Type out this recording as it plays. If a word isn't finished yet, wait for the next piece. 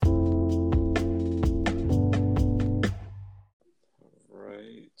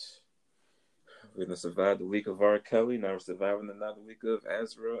We're gonna survive the week of R. Kelly. Now we're surviving another week of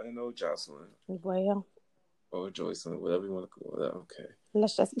Azrael and O. Jocelyn. Well, or Joycelyn, whatever you want to call it. Okay.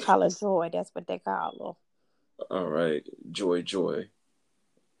 Let's just call her Joy. That's what they call her. All right, Joy.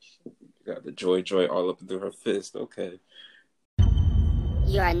 Got the joy all up through her fist. Okay.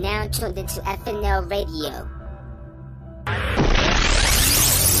 You are now tuned into FNL Radio.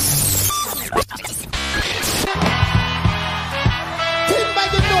 Keep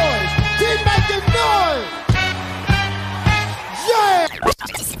making noise! Keep making noise! Yeah!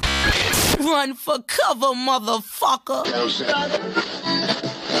 Run for cover, motherfucker!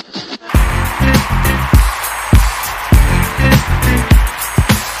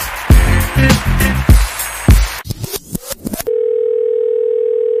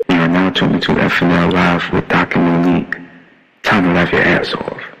 You are now tuned to FNL Live with Doc and Monique. Time to laugh your ass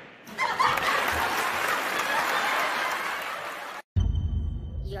off.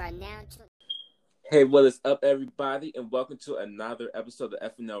 Hey, what is up, everybody, and welcome to another episode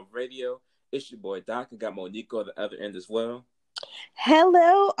of FNL Radio. It's your boy Doc, and got Monique on the other end as well.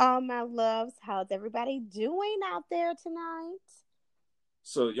 Hello, all my loves. How's everybody doing out there tonight?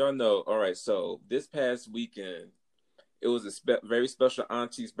 So, y'all know, all right, so this past weekend, it was a very special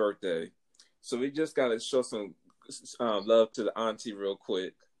auntie's birthday. So we just got to show some love to the auntie real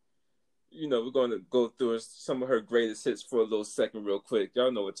quick. You know, we're going to go through some of her greatest hits for a little second real quick. Y'all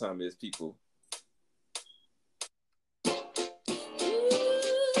know what time it is, people.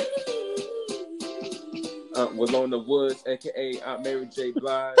 Walona Woods, a.k.a. Aunt Mary J.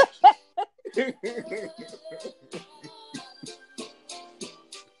 Blige.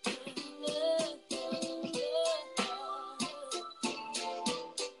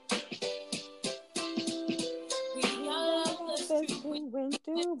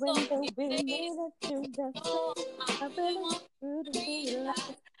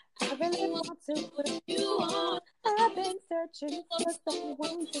 I really want to put you on. I've been searching for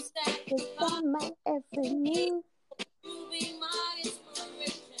someone to satisfy my every need. You be my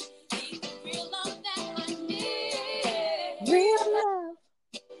inspiration, be the real love that I need. Real love.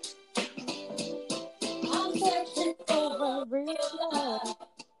 I'm searching for a real love.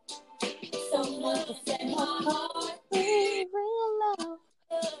 Someone to set my heart free. Real love.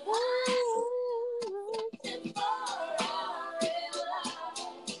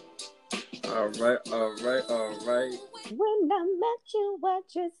 All right. When I met you, I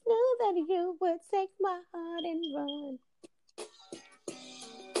just knew that you would take my heart and run.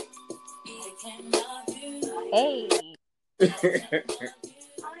 Hey.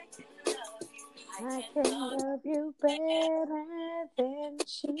 I can love you better than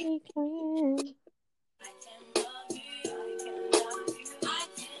she can. I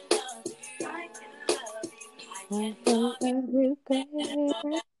can love you better.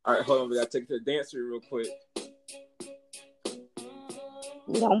 All right, hold on. We got to take it to the dancer real quick.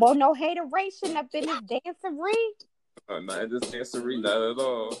 We don't want no hateration up in this dancery. Not in this dancery, not at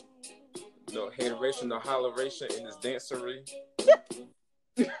all. No hateration, no holleration in this dancery.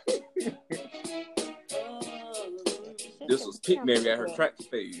 This was Pete Mary at her crack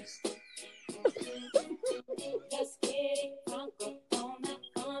phase. Let's get it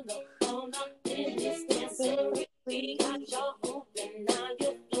in this dancery. We got your open, now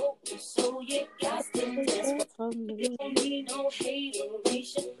you're floating, so you got to dance for me. Don't need no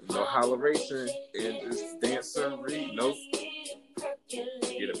hateration. No holleration in this dancery. Nope.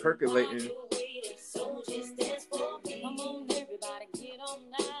 Get it percolating. So just dance for me. Come on, everybody, get on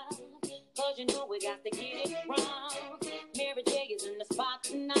now. Cause you know we got to get it wrong. Mary J is in the spot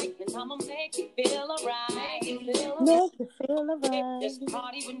tonight, and I'ma make you feel alright. Make you feel alright. Just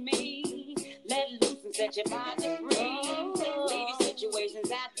party with me. Let loose and set your body free. Leave your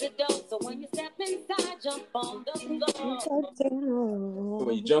situations at the door. So when you step inside, jump on the floor. So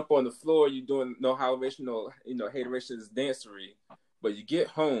when you jump on the floor, you're doing no holleration, no hateration is dancery. But you get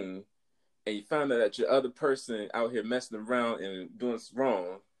home and you find out that your other person out here messing around and doing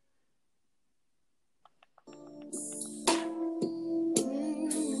wrong.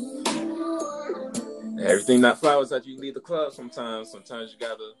 Everything not flowers that you leave the club sometimes. Sometimes you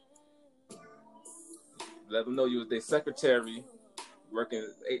gotta let them know you was their secretary, working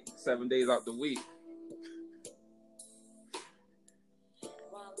 7 days out the week.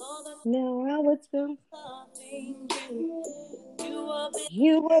 No, I was loving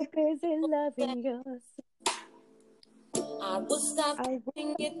you were busy loving yourself. I would stop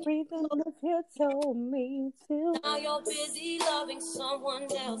breathing if you told me to. Now you're busy loving someone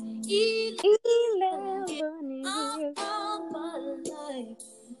else. 11 years of my life.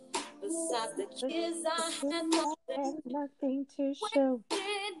 Besides the kids, I had nothing to show.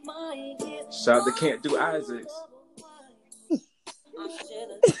 Shout out to Can't Do Isaacs.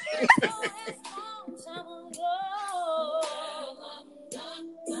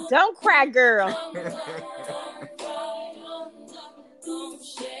 Don't cry, girl.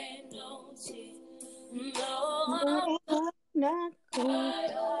 Not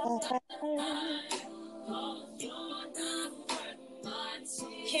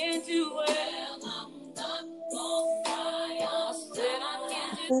Can't do it.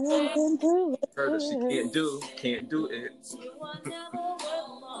 Heard that she can't do it.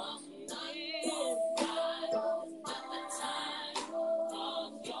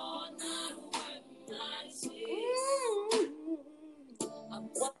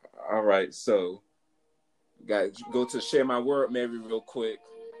 All right, so guys, go to Share My Word, Mary, real quick.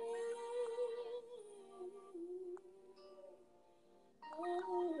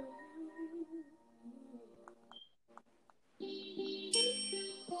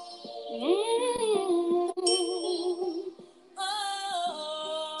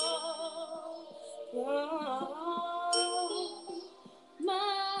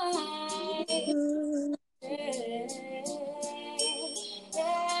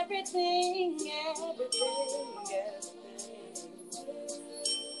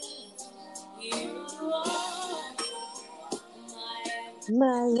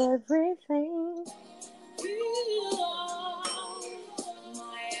 my everything.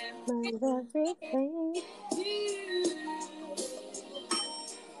 My everything.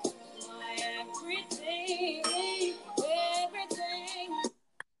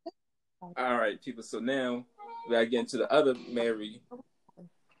 All right, people. So now we gotta get into the other Mary.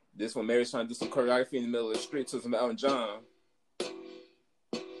 This one, Mary's trying to do some choreography in the middle of the street to some Elton John.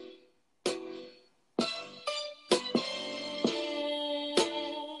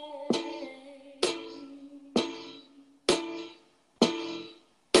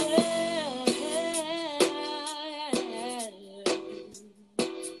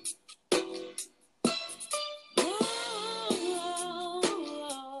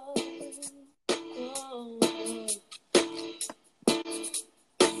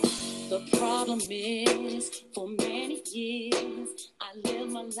 The problem is, for many years, I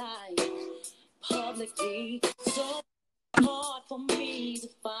lived my life publicly. So hard for me to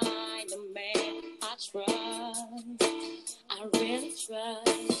find a man I trust. I really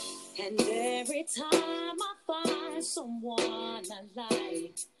trust. And every time I find someone I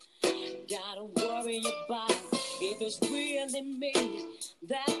like, gotta worry about if it's really me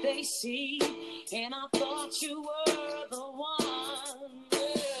that they see. And I thought you were the one.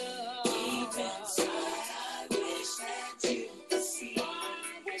 Deep inside, I wish that you could see.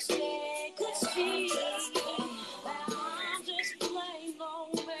 I wish they could see that I'm just plain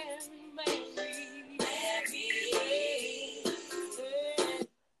old Mary.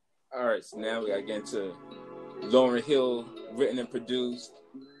 All right, so now we gotta get into Lauryn Hill, written and produced.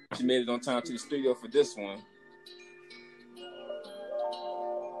 She made it on time to the studio for this one.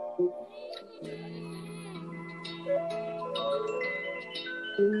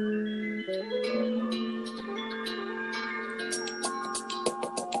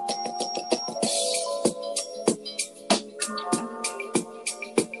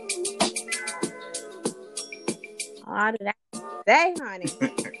 All did I say, honey?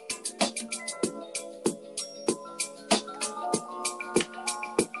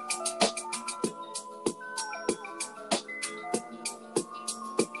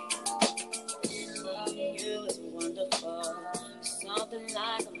 You is wonderful, something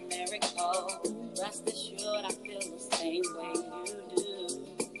like a miracle. Rest assured, I feel the same way you do.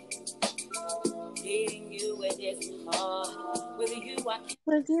 Needing you it is hard. With you, I can't.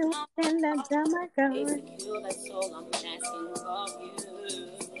 With you, and that's how my God. It's you, that's all I'm asking of you.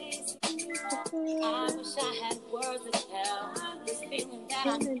 I wish I had words to tell this feeling that I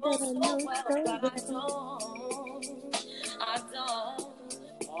know so well, but I don't.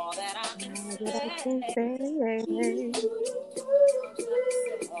 All that I can say.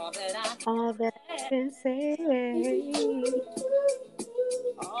 All that I can say. All that I can say.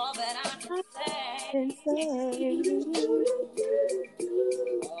 All that I can say.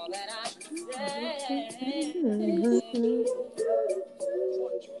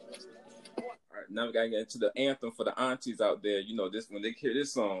 All right, now we gotta get into the anthem for the aunties out there. You know, this when they hear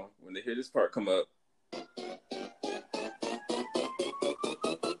this song, when they hear this part come up.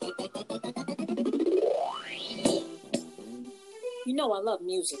 You know I love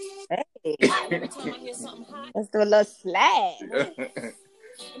music. Hey, Every time I hear something hot, let's do a little slap. it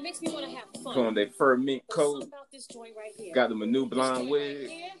makes me want to have fun. Put on their fur mink coat. About this joint right here. Got them a new This blonde joint wig. right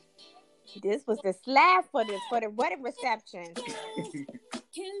here, This was the slap for the wedding reception.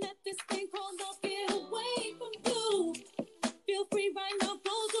 Can't let this thing called love get away from you. Feel free right now,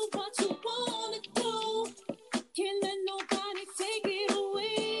 go do what you wanna do. Can't let nobody take it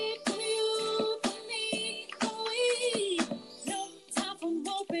away from you, from me, from me. No time for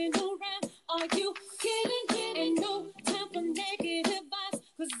moping around. Are you kidding? And no time for negative vibes,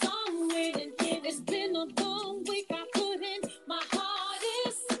 'cause I'm waiting. It's been a long week. I put in my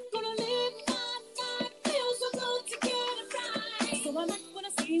hardest. Gonna live my life. Feels so good to get it right. So I like when I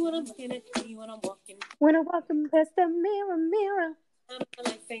see what I'm looking at, see when I'm walking. When I'm walking past the mirror. Don't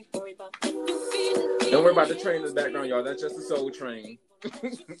worry about the train in the background, y'all. That's just a soul train.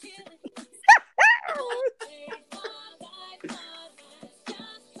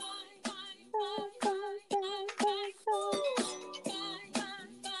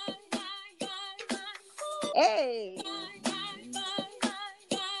 Hey.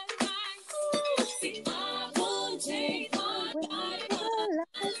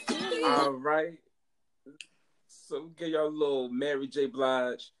 All right. So give y'all a little Mary J.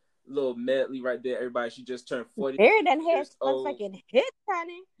 Blige, little medley right there. Everybody, she just turned 40. Mary done had some fucking hits,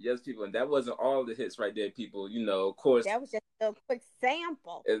 honey. Yes, people, and that wasn't all the hits right there, people. You know, of course. That was just a quick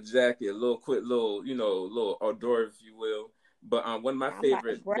sample. Exactly, a little quick, little, you know, little hors d'oeuvre, if you will. But one of my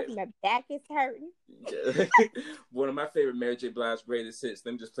favorite. My back is hurting. One of my favorite Mary J. Blige greatest hits.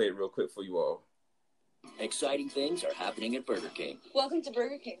 Let me just play it real quick for you all. Exciting things are happening at Burger King. Welcome to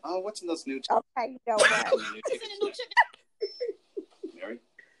Burger King. Oh, what's in those new Okay, you know what? Mary?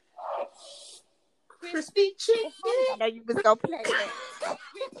 Crispy chicken. I know you was gonna play that.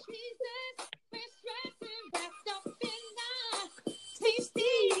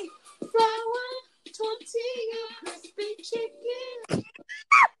 Tasty flour tortilla, crispy chicken.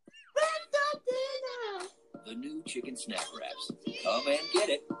 The new chicken snack wraps. Come and get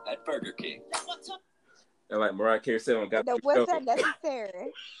it at Burger King. And like Mariah Carey said on Got No, was that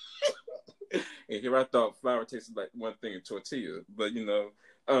necessary? And here I thought flour tasted like one thing in tortilla, but you know,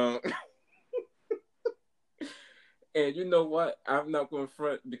 and you know what? I'm not going to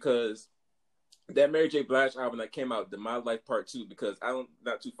front because that Mary J. Blige album that came out, the My Life Part 2, because I'm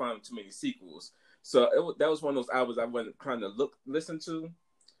not too fond of too many sequels. So that was one of those albums I wasn't trying to listen to.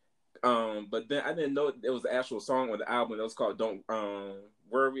 But then I didn't know it was an actual song on the album. It was called Don't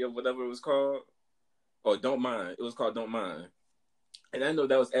Worry or whatever it was called. Or Don't Mind. It was called Don't Mind. And I know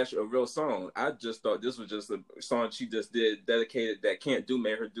that was actually a real song. I just thought this was just a song she just did dedicated that Can't Do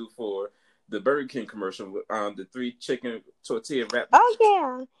made her do for the Burger King commercial with the 3 chicken tortilla wrap. Oh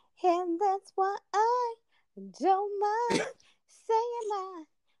yeah. And that's why I don't mind saying I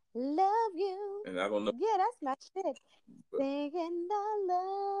love you. And I don't know. Yeah, that's my shit. Saying I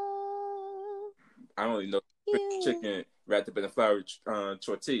love. I don't even know. You. Chicken wrapped up in a flour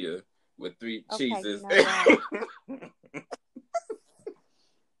tortilla with 3 cheeses. You know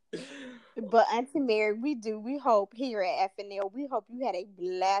But Auntie Mary, we hope here at FNL, we hope you had a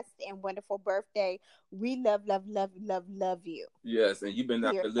blessed and wonderful birthday. We love you. Yes, and you've been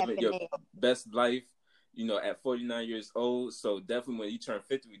out there living your best life, you know, at 49 years old. So definitely when you turn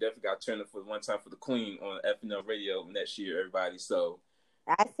 50, we definitely got to turn it for one time for the Queen on FNL Radio next year, everybody. So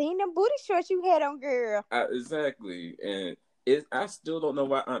I seen them booty shorts you had on, girl. Exactly. And I still don't know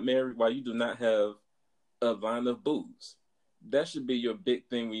why, Aunt Mary, why you do not have a line of boots. That should be your big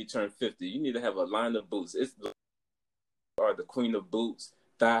thing when you turn 50. You need to have a line of boots. It's the queen of boots,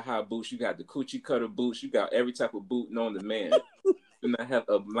 thigh-high boots. You got the coochie cutter boots. You got every type of boot known to man. You do not have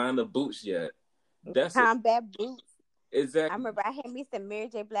a line of boots yet. That's combat boots. Exactly. I remember I had me some Mary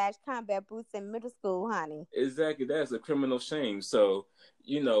J. Blige combat boots in middle school, honey. Exactly. That's a criminal shame. So,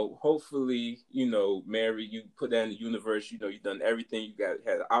 you know, hopefully, you know, Mary, you put that in the universe. You know, you've done everything. You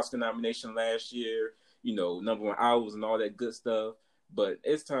had an Oscar nomination last year. You know, #1 albums and all that good stuff. But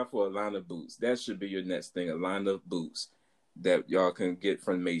it's time for a line of boots. That should be your next thing, a line of boots that y'all can get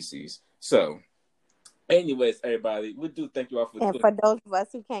from Macy's. So, anyways, everybody, we do thank you all for. And for those of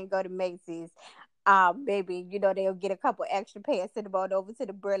us who can't go to Macy's, maybe, you know, they'll get a couple extra pants sent on over to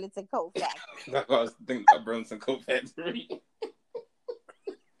the Burlington Coat Factory. I was thinking about Burlington Coat Factory.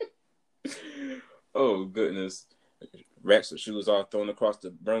 Oh, goodness. Racks of shoes all thrown across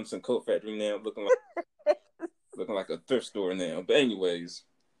the Burlington Coat Factory now, looking like a thrift store now. But anyways,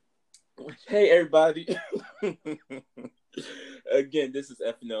 hey, everybody. Again, this is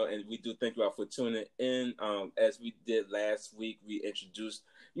FNL, and we do thank you all for tuning in. As we did last week, we introduced,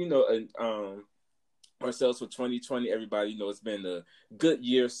 you know, ourselves for 2020. Everybody, you know, it's been a good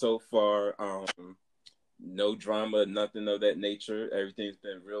year so far. No drama, nothing of that nature. Everything's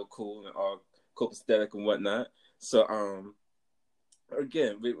been real cool and all copacetic and whatnot. So,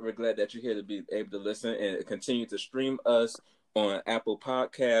 again, we're glad that you're here to be able to listen and continue to stream us on Apple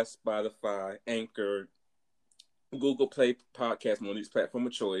Podcasts, Spotify, Anchor, Google Play Podcast, Monique's platform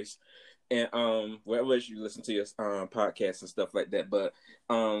of choice, and wherever you listen to your podcasts and stuff like that. But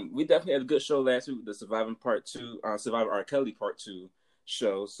we definitely had a good show last week with the Survivor R. Kelly Part 2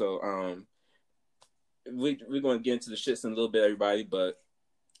 show. So we're going to get into the shits in a little bit, everybody. But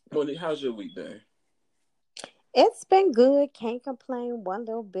Monique, how's your week been? It's been good. Can't complain one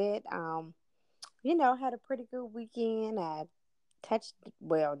little bit. Had a pretty good weekend. I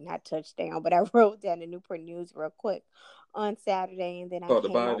not touchdown, but I wrote down the Newport News real quick on Saturday, and then I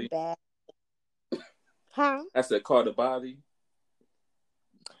came on back. Huh? I said, call the body.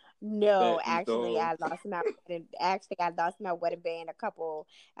 No, actually, I lost my wedding band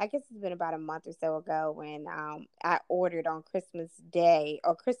I guess it's been about a month or so ago when I ordered on Christmas Day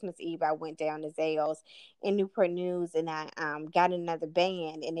or Christmas Eve. I went down to Zales in Newport News and I got another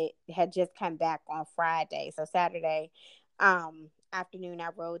band, and it had just come back on Friday. So Saturday afternoon, I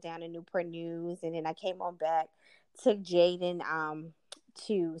rode down to Newport News, and then I came on back, took Jaden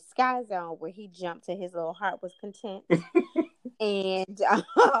to Sky Zone where he jumped to his little heart was content. And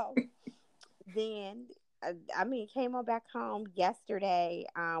then, came on back home yesterday.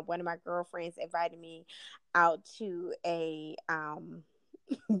 One of my girlfriends invited me out to a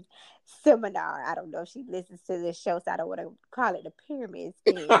seminar. I don't know if she listens to this show, so I don't want to call it a pyramid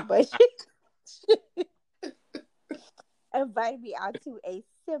scheme, but she invited me out to a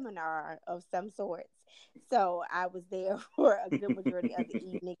seminar of some sorts. So I was there for a good majority of the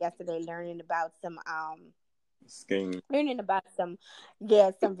evening yesterday, learning about some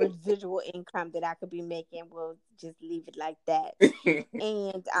residual income that I could be making. We'll just leave it like that.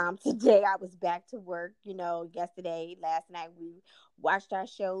 And today I was back to work. Last night we watched our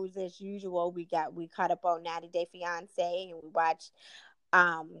shows as usual. We caught up on 90 Day Fiance, and we watched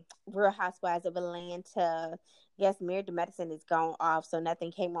Real Housewives of Atlanta. Yes, Married to Medicine is gone off, so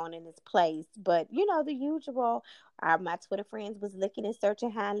nothing came on in its place. But, the usual, my Twitter friends was looking and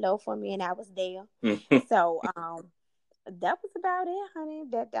searching high and low for me, and I was there. So that was about it,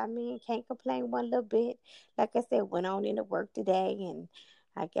 honey. Can't complain one little bit. Like I said, went on into work today, and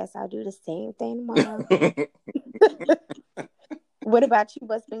I guess I'll do the same thing tomorrow. What about you?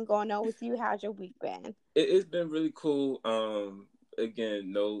 What's been going on with you? How's your week been? It's been really cool.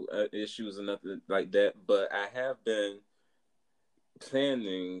 Again, no issues or nothing like that, but I have been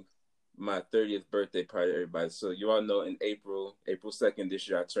planning my 30th birthday party, everybody. So you all know in April 2nd this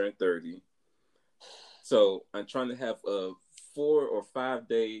year, I turned 30. So I'm trying to have a 4 or 5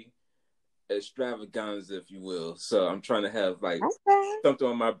 day extravaganza, if you will. So I'm trying to have something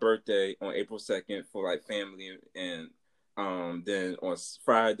on my birthday on April 2nd for family, and then on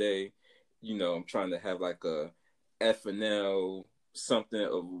Friday, I'm trying to have a FNL something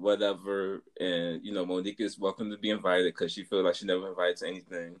or whatever, and Monique is welcome to be invited because she feels like she never invited to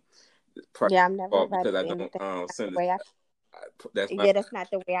anything. Yeah, I'm never invited because I to anything. don't send that's not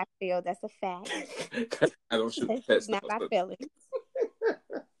the way I feel. That's a fact. I don't shoot that's not my feelings.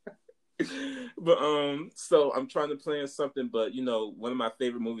 But so I'm trying to plan something, but one of my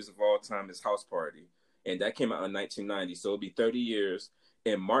favorite movies of all time is House Party, and that came out in 1990, so it'll be 30 years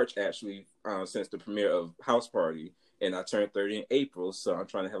in March actually since the premiere of House Party. And I turned 30 in April, so I'm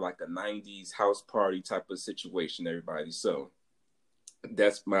trying to have a 90s house party type of situation, everybody. So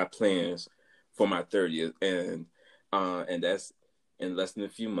that's my plans for my 30th, and that's in less than a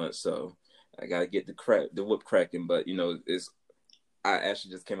few months. So I gotta get the whip cracking. But I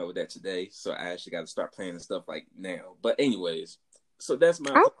actually just came up with that today, so I actually got to start planning stuff now. But anyways, so that's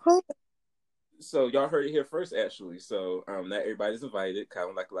my. Oh, cool. So y'all heard it here first, actually. So not everybody's invited.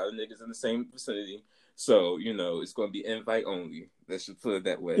 Kind of a lot of niggas in the same vicinity. So, it's going to be invite only. Let's just put it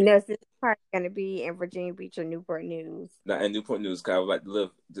that way. No, this part is going to be in Virginia Beach or Newport News. Not in Newport News, because I would like to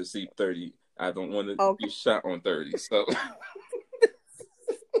live to see 30. I don't want to be shot on 30. So,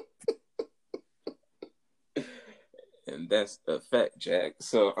 and that's a fact, Jack.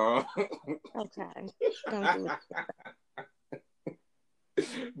 So, okay. Don't do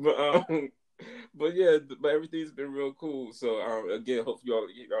it. But yeah, but everything's been real cool. So, again, hope y'all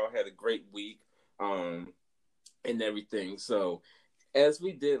had a great week. And everything. So, as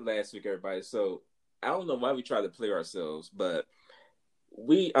we did last week, everybody. So, I don't know why we try to play ourselves, but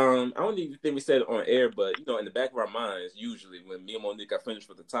we I don't even think we said it on air, but in the back of our minds, usually when me and Monique are finished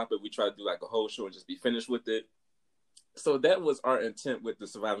with the topic, we try to do a whole show and just be finished with it. So that was our intent with the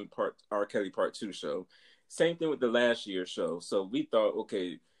Surviving R. Kelly Part 2 show. Same thing with the last year's show. So we thought,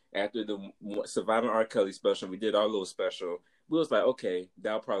 okay, after the Surviving R. Kelly special, we did our little special. We was like, okay,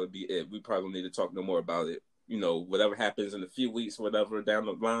 that'll probably be it. We probably don't need to talk no more about it. Whatever happens in a few weeks, whatever down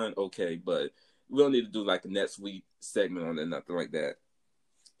the line, okay. But we don't need to do like a next week segment on it, nothing like that.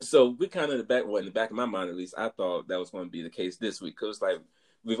 So we kind of in the back of my mind at least, I thought that was going to be the case this week, because like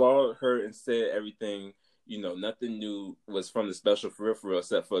we've all heard and said everything. Nothing new was from the special for real,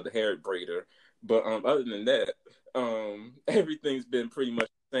 except for the hair braider. But other than that, everything's been pretty much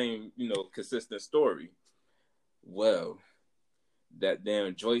the same, consistent story. Well, that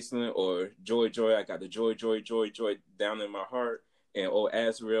damn Joycelyn or Joy, I got the joy down in my heart, and old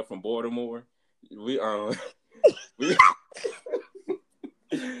Azriel from Baltimore. We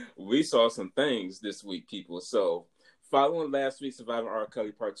we saw some things this week, people. So, following last week's Surviving R.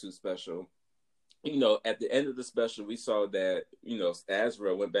 Kelly Part 2 special, at the end of the special, we saw that,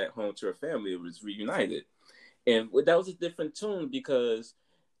 Azriel went back home to her family. It was reunited. And that was a different tune, because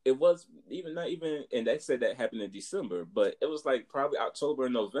it was and they said that happened in December, but it was like probably October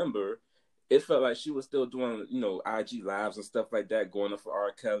and November. It felt like she was still doing, IG lives and stuff like that, going up for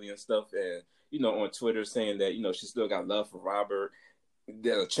R. Kelly and stuff. And, on Twitter saying that, she still got love for Robert.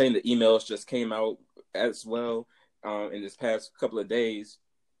 The chain of emails just came out as well in this past couple of days,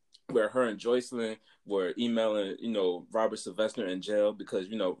 where her and Joycelyn were emailing, Robert Sylvester in jail, because,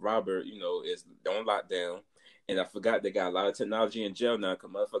 Robert, is on lockdown. And I forgot they got a lot of technology in jail now,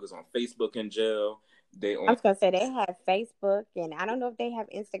 because motherfuckers on Facebook in jail. I was going to say they have Facebook, and I don't know if they have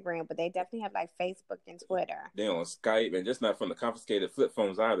Instagram, but they definitely have like Facebook and Twitter. They on Skype, and just not from the confiscated flip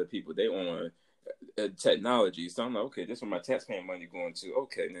phones either, people. They on technology. So I'm like, okay, this is where my taxpaying money going to.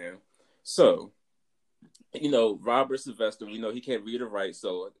 Okay, now. So, Robert Sylvester, we know he can't read or write,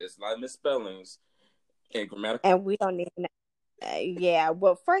 so it's a lot of misspellings and grammatical. And we don't even know. Yeah,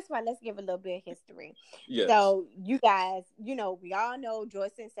 well, first of all, let's give a little bit of history. Yes. So, you guys, we all know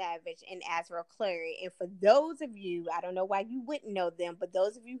Joycelyn Savage and Azriel Clary. And for those of you, I don't know why you wouldn't know them, but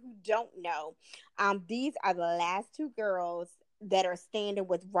those of you who don't know, these are the last two girls that are standing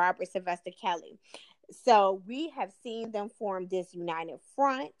with Robert Sylvester Kelly. So, we have seen them form this united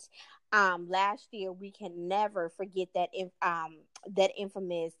front. Last year, we can never forget that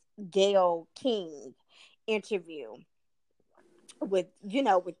infamous Gayle King interview with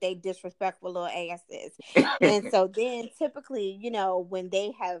they disrespectful little asses. And so then typically, when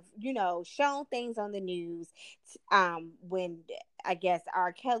they have, shown things on the news, when I guess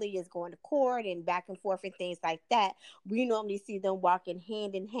R. Kelly is going to court and back and forth and things like that, we normally see them walking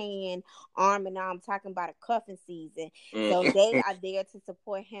hand in hand, arm in arm, talking about a cuffing season. So they are there to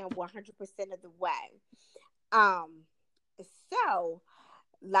support him 100% of the way. So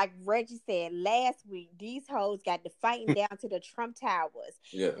like Reggie said last week, these hoes got to fighting down to the Trump Towers.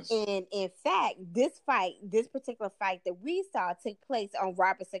 Yes. And in fact, this particular fight that we saw took place on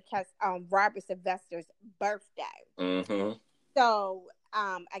Robert Sylvester's birthday. Mm-hmm. So,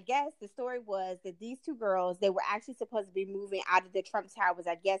 I guess the story was that these two girls, they were actually supposed to be moving out of the Trump Towers.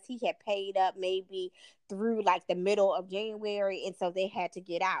 I guess he had paid up maybe through like the middle of January, and so they had to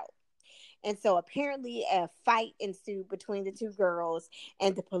get out. And so apparently a fight ensued between the two girls,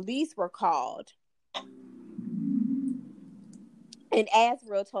 and the police were called. And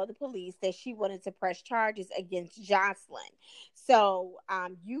Azriel told the police that she wanted to press charges against Joycelyn. So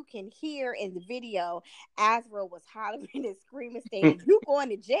you can hear in the video, Azriel was hollering and screaming, saying, "You going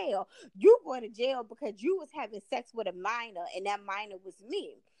to jail. You going to jail because you was having sex with a minor, and that minor was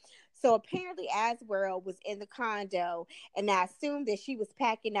me." So apparently Azriel was in the condo, and I assumed that she was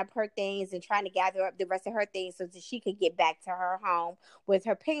packing up her things and trying to gather up the rest of her things so that she could get back to her home with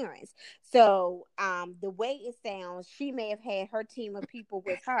her parents. So the way it sounds, she may have had her team of people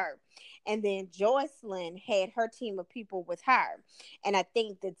with her. And then Joycelyn had her team of people with her. And I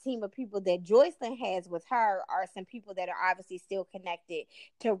think the team of people that Joycelyn has with her are some people that are obviously still connected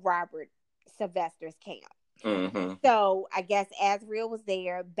to Robert Sylvester's camp. Mm-hmm. So I guess Azriel was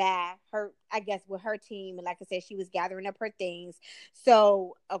there by her, I guess with her team, and like I said, she was gathering up her things.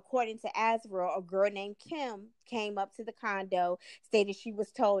 So according to Azriel, a girl named Kim came up to the condo, stated she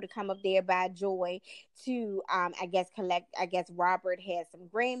was told to come up there by Joy to I guess collect. I guess Robert had some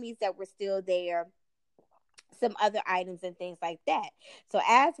Grammys that were still there, some other items and things like that. So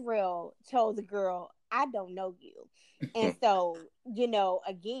Azriel told the girl, "I don't know you." And so,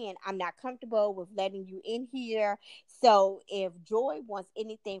 again, I'm not comfortable with letting you in here. So if Joy wants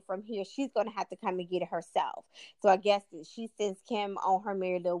anything from here, she's going to have to come and get it herself. So I guess that she sends Kim on her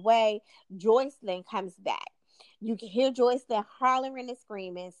merry little way. Joycelyn comes back. You can hear Joycelyn hollering and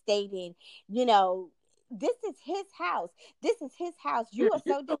screaming, stating, this is his house. This is his house. You are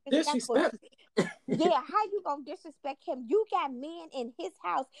so disrespectful. Yeah, how you going to disrespect him? You got men in his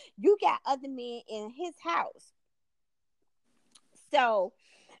house. You got other men in his house. So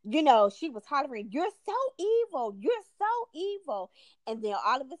you know, she was hollering, "You're so evil. You're so evil." And then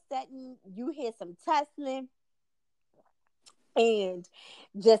all of a sudden, you hear some tussling and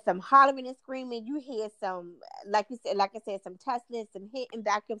just some hollering and screaming. You hear some, like you said, like I said, some tussling, some hitting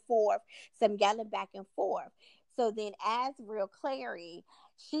back and forth, some yelling back and forth. So then, as Real Clary,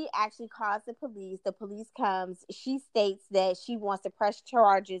 she actually calls the police. The police comes. She states that she wants to press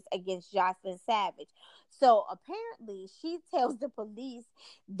charges against Jocelyn Savage. So apparently, she tells the police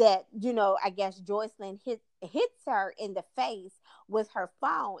that, you know, I guess Jocelyn hits her in the face with her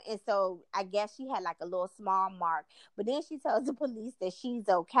phone, and so I guess she had like a little small mark. But then she tells the police that she's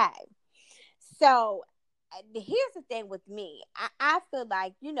okay. So here's the thing with me. I feel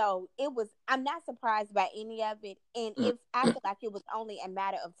like, you know, I'm not surprised by any of it. And I feel like it was only a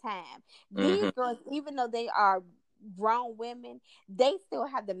matter of time. These girls, even though they are grown women, they still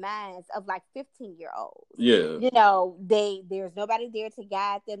have the minds of like 15-year-olds. Yeah. You know, there's nobody there to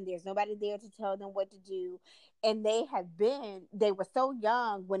guide them. There's nobody there to tell them what to do. And they were so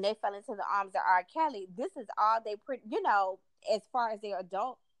young when they fell into the arms of R. Kelly. This is all you know, as far as their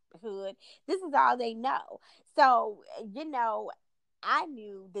adulthood, this is all they know. So, you know, I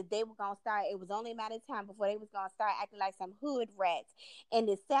knew that they were going to start. It was only a matter of time before they was going to start acting like some hood rats. And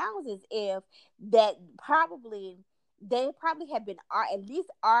it sounds as if they probably have been at least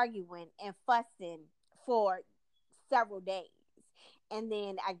arguing and fussing for several days. And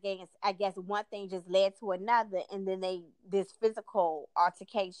then I guess one thing just led to another, and then this physical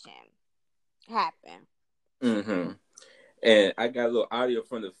altercation happened. Mm-hmm. And I got a little audio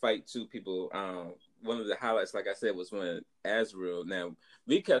from the fight too, people. One of the highlights, like I said, was when Azriel. Now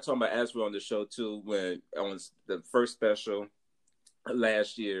we kept talking about Azriel on the show too, when on the first special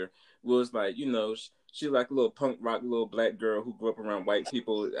last year was like, you know, she like a little punk rock little black girl who grew up around white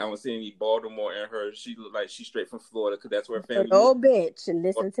people. I don't see any Baltimore in her. She looked like she's straight from Florida because that's where her family. Old bitch, and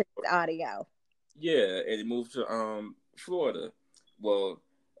listen to this audio. Yeah, and it moved to Florida. Well,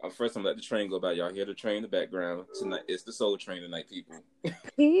 first I'm let the train go by. Y'all hear the train in the background tonight? It's the Soul Train tonight, people.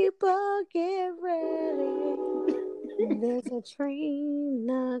 People get ready. There's a train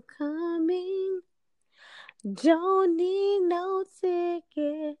coming. Don't need no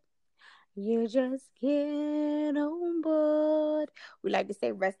ticket. You just get on board. We like to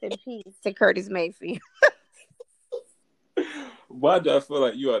say rest in peace to Curtis Mayfield. Why do I feel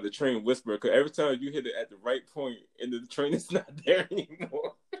like you are the train whisperer? Because every time you hit it at the right point and the train is not there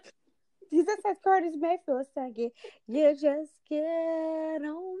anymore. He just says Curtis Mayfield singing, you just get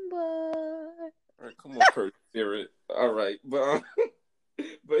on board. All right, come on, Curtis Spirit. All right, but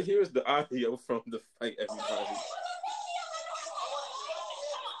here's the audio from the fight, everybody.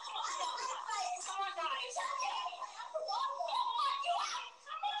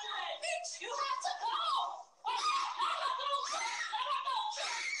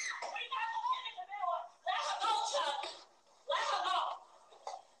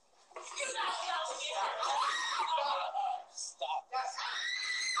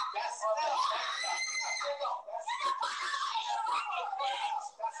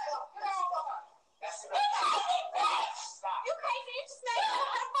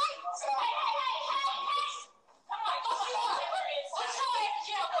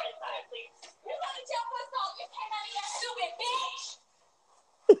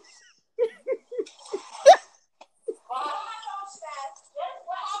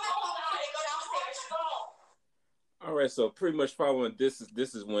 All right, so pretty much following this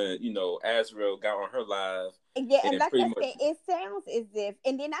is when, you know, Azriel got on her live. Yeah, and like I said, it sounds as if,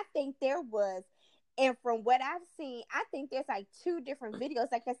 and then I think there was, and from what I've seen, I think there's like two different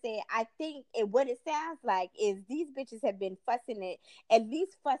videos. Like I said, I think what it sounds like is these bitches have been fussing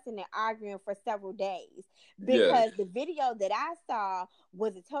and arguing for several days. Because the video that I saw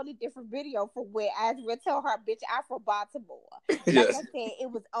was a totally different video from where Azriel told her, bitch, I'm from Baltimore. Like I said,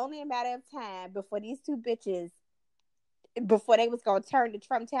 it was only a matter of time before these two bitches, before they was gonna turn the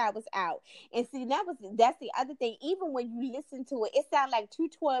Trump Towers out. And see, that's the other thing. Even when you listen to it, it sounds like two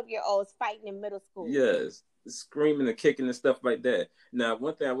 12-year-olds fighting in middle school. Yes, screaming and kicking and stuff like that. Now,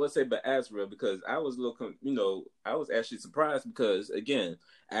 one thing I will say about Azriel, because I was a little, you know, I was actually surprised because, again,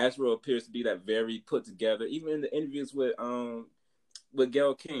 Azriel appears to be that very put together. Even in the interviews with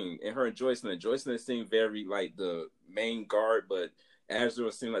Gayle King and her and Joycelyn seemed very like the main guard, but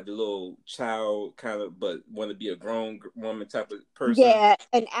Azrael seemed like the little child kind of, but want to be a grown woman type of person. Yeah,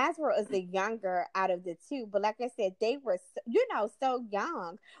 and Azrael is the younger out of the two. But like I said, they were, so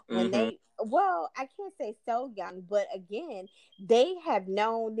young when Mm-hmm. well, I can't say so young, but again, they have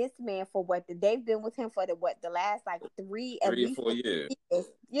known this man for they've been with him for the last like at 3 or least 4 years. years.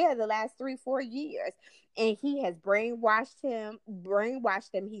 Yeah, the last 3-4 years. And he has brainwashed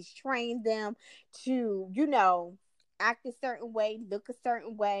them. He's trained them to, act a certain way, look a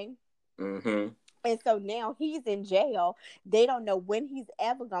certain way. Mm-hmm. And so now he's in jail. They don't know when he's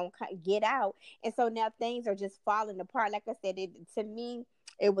ever going to get out. And so now things are just falling apart. Like I said, to me,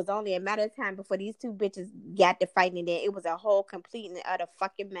 it was only a matter of time before these two bitches got to fighting. There, it was a whole complete and utter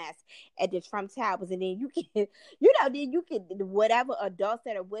fucking mess at the Trump Towers. And then you can, whatever adults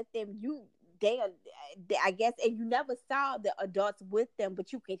that are with them, they are, I guess, and you never saw the adults with them,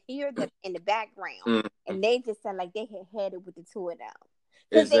 but you could hear them in the background. Mm-hmm. And they just sound like they had it with the two of them.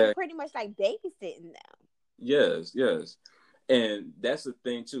 Because they were pretty much like babysitting them. Yes. And that's the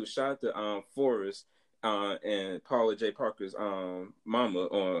thing too. Shout out to Forrest and Paula J. Parker's mama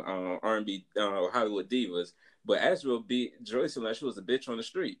on R&B Hollywood Divas. But Azrael beat Joycelyn like she was a bitch on the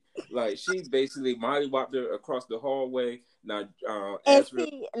street. Like she basically mollywopped her across the hallway. Now and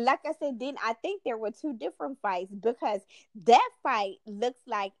see, like I said, then I think there were two different fights because that fight looks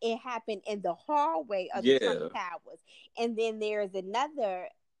like it happened in the hallway of the Trump Towers. And then there's another,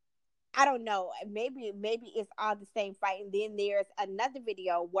 I don't know, maybe it's all the same fight. And then there's another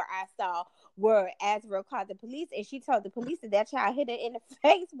video where I saw where Azrael called the police and she told the police that child hit her in the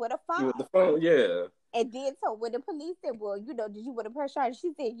face with a phone. With the phone, yeah. And then so when the police said, well, did you want to press charge?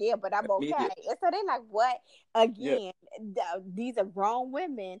 She said, yeah, but I'm okay. And so they're like, what? Again, these are grown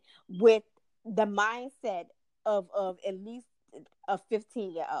women with the mindset of at least a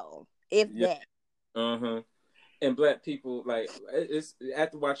 15-year-old, if that. Uh-huh. And Black people, like, it's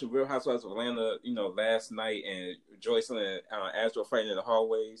after watching Real Housewives of Atlanta, last night, and Joycelyn and Azrael fighting in the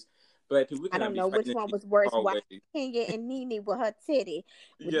hallways. Black people, I don't know which one was worse, watching Kenya and Nene with her titty,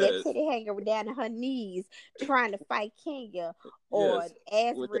 that titty hanging down to her knees, trying to fight Kenya, or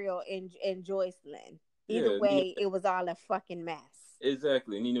Azrael and Joycelyn. Either way, it was all a fucking mess.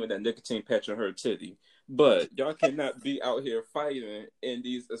 Exactly. Nene with that nicotine patch on her titty. But y'all cannot be out here fighting in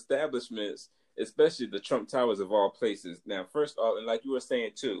these establishments, especially the Trump Towers of all places. Now, first off, and like you were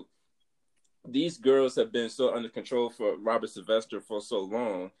saying too, these girls have been so under control for Robert Sylvester for so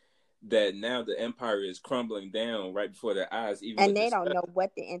long that now the empire is crumbling down right before their eyes. And they don't know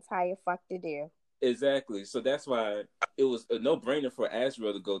what the entire fuck to do. Exactly. So that's why it was a no-brainer for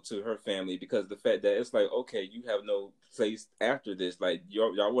Azrael to go to her family, because the fact that it's like, okay, you have no place after this. Like,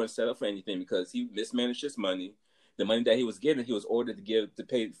 y'all weren't set up for anything because he mismanaged his money. The money that he was getting, he was ordered to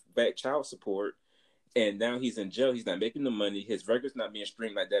pay back child support. And now he's in jail. He's not making the money. His record's not being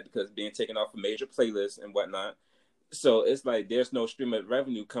streamed like that because it's being taken off of major playlists and whatnot. So it's like there's no stream of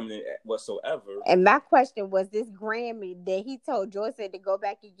revenue coming in whatsoever. And my question was, this Grammy that he told Joycelyn to go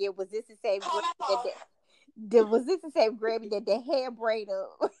back and get, was this the same Grammy that the hair braider?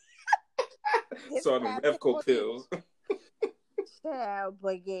 So the Revco pills. Yeah,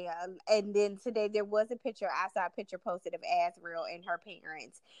 but yeah, and then today there was a picture. I saw a picture posted of Azrael and her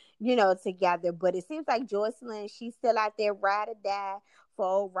parents, together. But it seems like Joycelyn, she's still out there ride or die for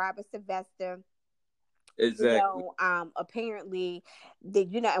old Robert Sylvester. Exactly. Apparently,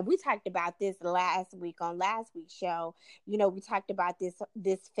 and we talked about this last week on last week's show. We talked about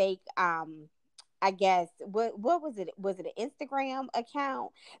this fake. I guess what was it? Was it an Instagram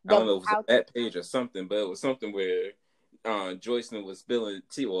account? I don't know if it was that page or something, but it was something where Joycelyn was spilling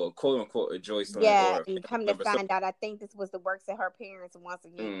tea, or quote unquote a Joycelyn. Yeah, and come to find out, I think this was the works of her parents once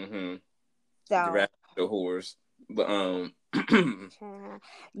again. Mm-hmm. So the whores, but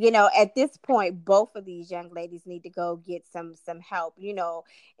at this point, both of these young ladies need to go get some help.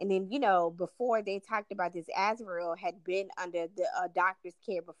 And then before they talked about this, Azrael had been under the doctor's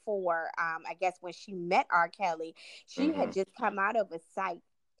care before. I guess when she met R. Kelly, she had just come out of a psych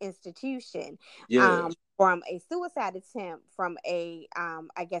institution. From a suicide attempt, from a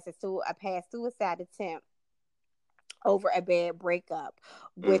a past suicide attempt over a bad breakup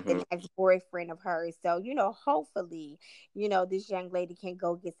with an ex-boyfriend of hers. So, hopefully, this young lady can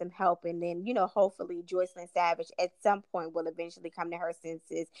go get some help. And then, hopefully Joycelyn Savage at some point will eventually come to her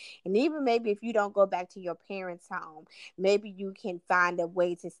senses. And even maybe if you don't go back to your parents' home, maybe you can find a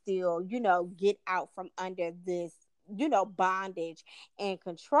way to still, get out from under this, bondage and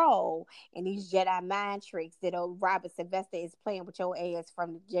control and these Jedi mind tricks that old Robert Sylvester is playing with your ass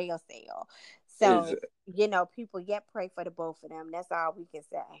from the jail cell. So, people pray for the both of them. That's all we can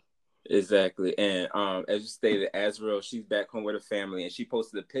say. Exactly. And as you stated, Azriel, she's back home with her family, and she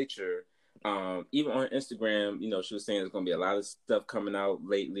posted a picture. Even on Instagram, she was saying there's gonna be a lot of stuff coming out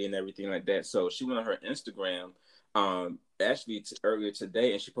lately and everything like that. So she went on her Instagram, actually earlier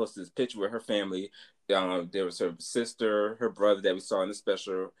today, and she posted this picture with her family. There was her sister, her brother that we saw in the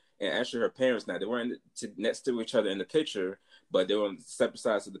special, and actually her parents. Now they weren't next to each other in the picture, but they were on separate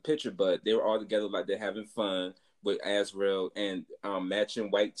sides of the picture. But they were all together, like they're having fun with Azriel, and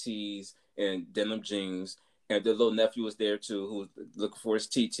matching white tees and denim jeans. And the little nephew was there too, who was looking for his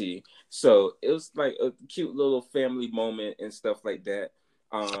TT. So it was like a cute little family moment and stuff like that.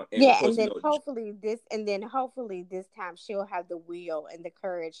 And of Yeah, course, and then hopefully this time she'll have the will and the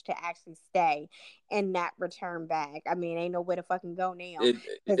courage to actually stay and not return back. I mean, ain't nowhere to fucking go now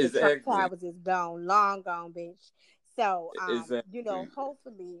because the Trump exactly, Towers is gone, long gone, bitch. So, exactly,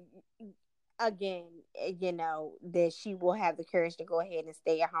 hopefully, again, that she will have the courage to go ahead and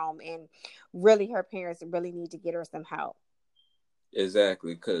stay at home, and really, her parents really need to get her some help.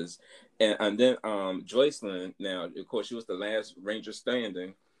 exactly. Because and then Joycelyn. Now, of course, she was the last Ranger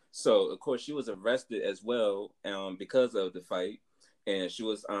standing. So of course, she was arrested as well because of the fight, and she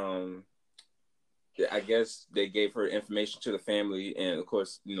was I guess they gave her information to the family, and of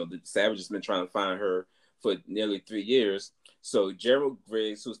course, the Savage has been trying to find her for nearly 3 years. So Gerald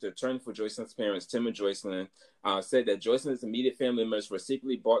Griggs, who's the attorney for Joycelyn's parents, Tim and Joycelyn, said that Joycelyn's immediate family members were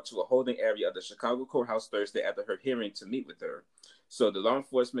secretly brought to a holding area of the Chicago courthouse Thursday after her hearing to meet with her. So the law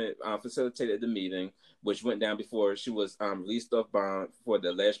enforcement facilitated the meeting, which went down before she was released off bond for the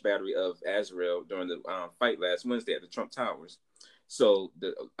alleged battery of Azriel during the fight last Wednesday at the Trump Towers. So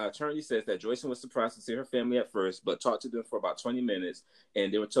the attorney says that Joycelyn was surprised to see her family at first, but talked to them for about 20 minutes,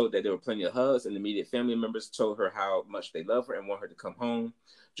 and they were told that there were plenty of hugs, and immediate family members told her how much they love her and want her to come home.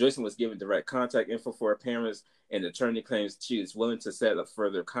 Joycelyn was given direct contact info for her parents, and the attorney claims she is willing to set up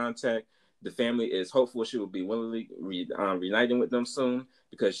further contact. The family is hopeful she will be willingly reuniting with them soon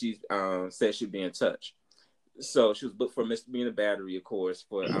because she said she'd be in touch. So she was booked for misdemeanor battery, of course,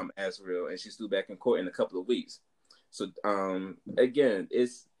 for Azriel, and she's due back in court in a couple of weeks. So again,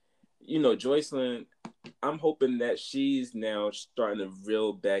 it's Joycelyn. I'm hoping that she's now starting to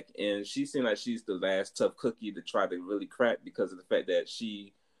reel back in. She seemed like she's the last tough cookie to try to really crack because of the fact that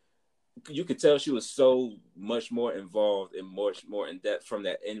you could tell she was so much more involved and much more in depth from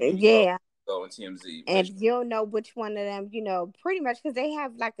that interview on TMZ. And if you don't know which one of them, pretty much because they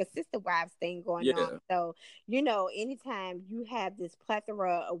have like a sister wives thing going on. So, anytime you have this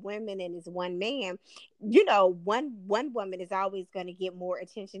plethora of women and this one man, one woman is always going to get more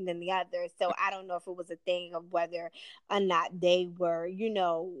attention than the other. So I don't know if it was a thing of whether or not they were,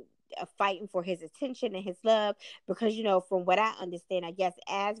 fighting for his attention and his love, because from what I understand, I guess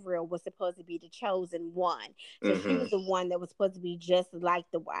Azriel was supposed to be the chosen one, so she was the one that was supposed to be just like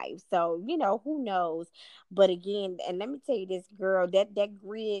the wife. So who knows? But again, and let me tell you this, girl, that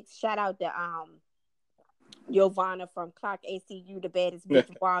Griggs, shout out to Giovanna from Clark ACU, the baddest bitch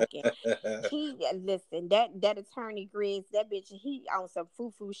walking. Listen, that attorney Griggs, that bitch, he on some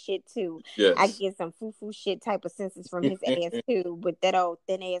foo-foo shit too. Yes. I get some foo-foo shit type of senses from his ass too, with that old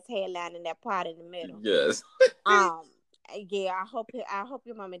thin ass hairline and that part in the middle. Yes. Yeah, I hope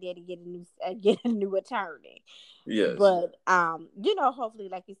your mom and daddy get a new attorney. Yes. But hopefully,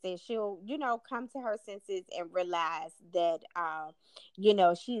 like you said, she'll come to her senses and realize that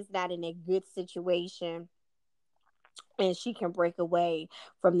she's not in a good situation, and she can break away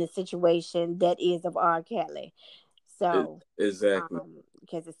from the situation that is of R. Kelly. So exactly,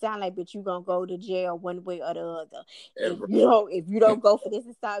 because it sounds like, bitch, you gonna go to jail one way or the other. If you don't go for this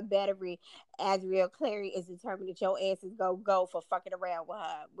assault battery, Azriel Clary is determined that your ass is gonna go for fucking around with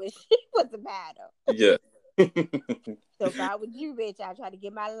her, which was the matter. Yeah. So if I was you, bitch, I'd try to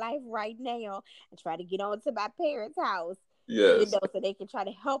get my life right now and try to get on to my parents' house. Yes. So they can try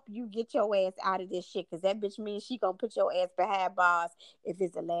to help you get your ass out of this shit, because that bitch means she gonna put your ass behind bars if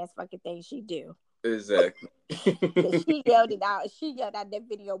it's the last fucking thing she do. Exactly. She yelled out that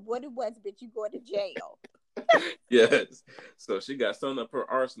video, what it was, bitch, you going to jail. Yes. So she got something up her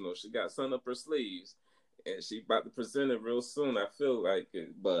arsenal. She got something up her sleeves, and she about to present it real soon. I feel like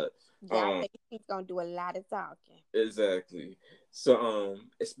it, but I think she's gonna do a lot of talking. Exactly. So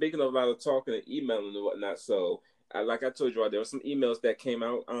speaking of a lot of talking and emailing and whatnot, so like I told you all, there were some emails that came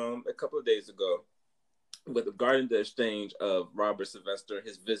out a couple of days ago regarding the exchange of Robert Sylvester,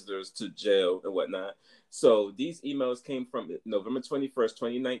 his visitors to jail and whatnot. So these emails came from November 21st,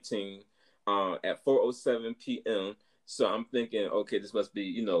 2019 at 4:07 p.m. So I'm thinking, okay, this must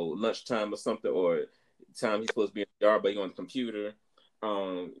be, lunchtime or something, or time he's supposed to be in the yard, but he's on the computer,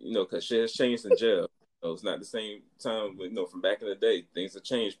 because shit has changed in jail. It's not the same time, from back in the day. Things have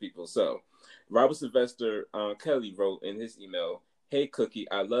changed, people. So, Robert Sylvester Kelly wrote in his email, "Hey, Cookie,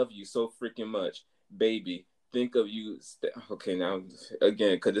 I love you so freaking much, baby. Think of you." Okay, now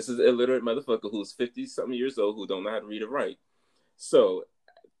again, because this is an illiterate motherfucker who's 50-something years old who don't know how to read or write. So,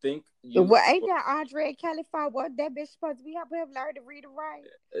 think you. Well, ain't that Andre Kelly fault? What that bitch supposed to be helping him learn to read and write?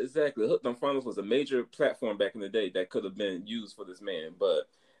 Exactly. Hooked on Phonics was a major platform back in the day that could have been used for this man, but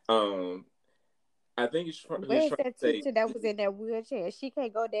I think he's trying Where's to that say teacher that was in that wheelchair? She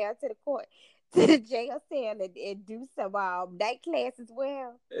can't go down to the court, to the jail cell and do some night classes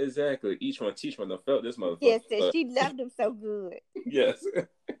well. exactly. Each one teach one. I felt this motherfucker. Yes, But, she loved him so good. yes.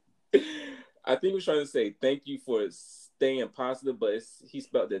 I think he's trying to say thank you for staying positive, but he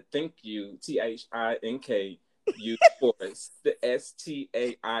spelled the thank you, THINK, for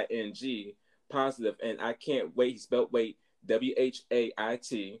STAING, positive, and I can't wait. He spelled wait,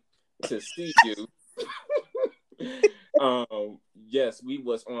 WHAIT, to see you. Yes, we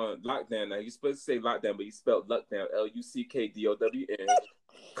was on lockdown. Now he's supposed to say lockdown, but he spelled lockdown, LUCKDOWN,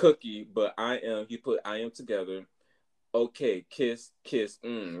 Cookie, but he put I am together. Okay, kiss.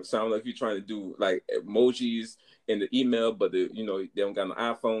 Sound like you're trying to do like emojis in the email, but they don't got no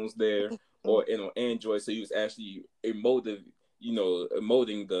iPhones there or on Android, so he was actually emoting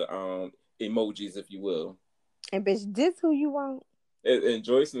the emojis, if you will. And bitch, this who you want? And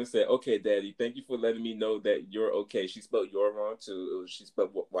Joycelyn said, "Okay, Daddy, thank you for letting me know that you're okay." She spelled "you're" wrong too. She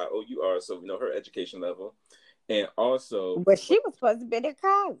spelled YOUR, so we know her education level. And also, but she was supposed to be in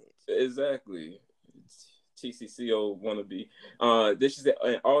college. Exactly. TCCO wannabe. This is it.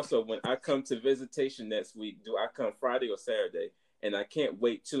 And also, when I come to visitation next week, do I come Friday or Saturday? And I can't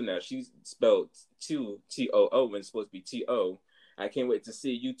wait too. Now she spelled TOO when it's supposed to be TO. I can't wait to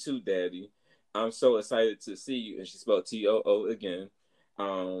see you too, Daddy. I'm so excited to see you. And she spelled TOO again.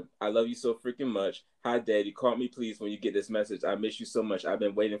 I love you so freaking much. Hi, Daddy. Call me, please, when you get this message. I miss you so much. I've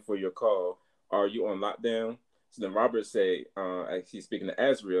been waiting for your call. Are you on lockdown? So then Robert say, he's speaking to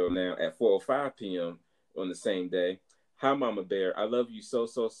Azriel now at 4:05 p.m. on the same day. Hi, Mama Bear. I love you so,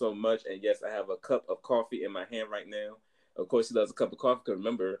 so, so much. And yes, I have a cup of coffee in my hand right now. Of course, he loves a cup of coffee because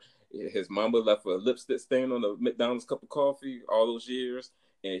remember, his mama left a lipstick stain on the McDonald's cup of coffee all those years.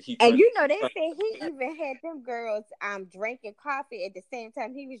 And they said he even had them girls drinking coffee at the same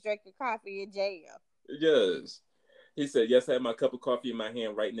time he was drinking coffee in jail. Yes. He said, yes, I have my cup of coffee in my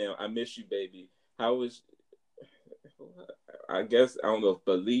hand right now. I miss you, baby. How is... I guess, I don't know if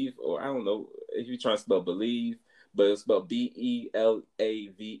believe, or I don't know if you're trying to spell believe, but it's spelled BELAVEF.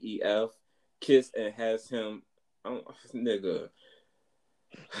 Kiss and has him... nigga.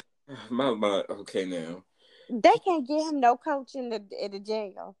 My okay now. They can't get him no coach in the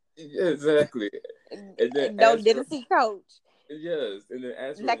jail. Yeah, exactly. And then no literacy coach. Yes, and then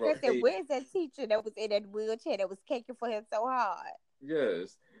Azriel like I said, where's that teacher that was in that wheelchair that was kicking for him so hard?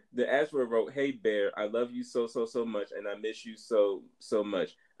 Yes. The Azriel wrote, "Hey Bear, I love you so, so, so much, and I miss you so, so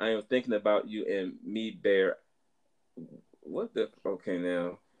much. I am thinking about you and me, Bear." What the? Okay,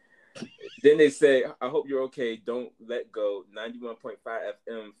 now. Then they say, "I hope you're okay. Don't let go. 91.5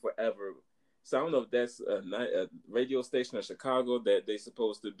 FM forever." So I don't know if that's a radio station in Chicago that they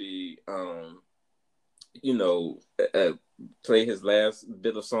supposed to be, play his last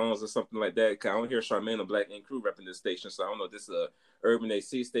bit of songs or something like that. Cause I don't hear Charmaine or Black Ink Crew repping this station, so I don't know if this is a Urban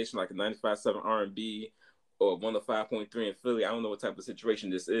AC station like a 95.7 R&B or 105.3 in Philly. I don't know what type of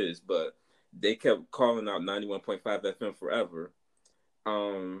situation this is, but they kept calling out 91.5 FM forever.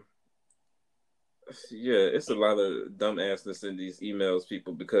 Yeah, it's a lot of dumb assness in these emails,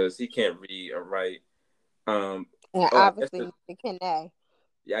 people, because he can't read or write. And obviously he cannot.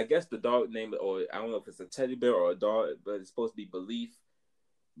 Yeah, I guess the dog name, or I don't know if it's a teddy bear or a dog, but it's supposed to be Belief,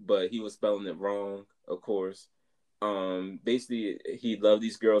 but he was spelling it wrong, of course. Basically, he loved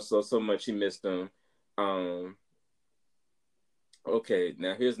these girls so much he missed them. Okay,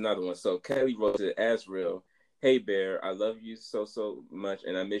 now here's another one. So Kelly wrote to Azriel, "Hey Bear, I love you so much,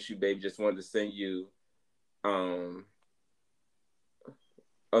 and I miss you, baby. Just wanted to send you." Oh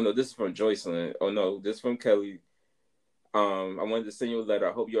no, this is from Joycelyn. Oh no, this is from Kelly. I wanted to send you a letter.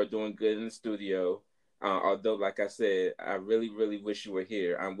 I hope you are doing good in the studio. Although, like I said, I really, really wish you were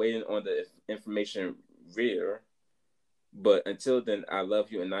here. I'm waiting on the information rear. But until then, I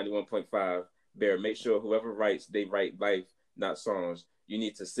love you in 91.5. Bear, make sure whoever writes, they write life, not songs. You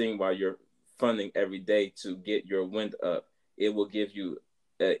need to sing while you're funning every day to get your wind up. It will give you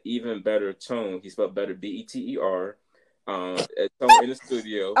an even better tone. He spelled better, BETER. A tone in the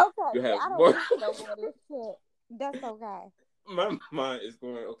studio. Okay, you have I don't want to know what this shit. That's okay. My mind is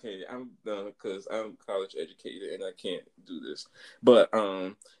going, okay, I'm done because I'm college educated and I can't do this. But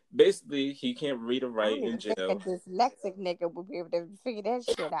basically he can't read or I write don't in even think a jail. dyslexic nigga would be able to figure that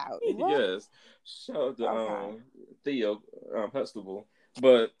shit out. What? Yes. Shout out to Okay. Theo Huxtable.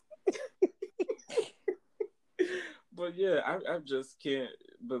 But but yeah, I just can't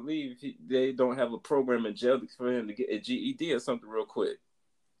believe they don't have a program in jail for him to get a GED or something real quick.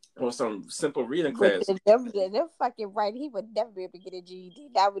 Or some simple reading But class. them fucking right, he would never be able to get a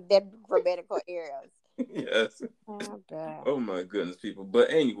GED. That would be grammatical errors. Yes. Oh god. Oh my goodness, people. But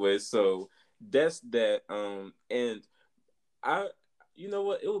anyway, so that's that. And I, you know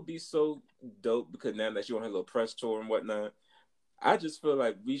what? It would be so dope because now that you want a little press tour and whatnot, I just feel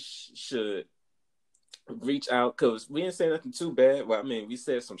like we should reach out because we didn't say nothing too bad. Well, I mean, we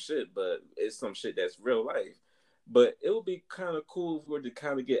said some shit, but it's some shit that's real life. But it would be kind of cool if we were to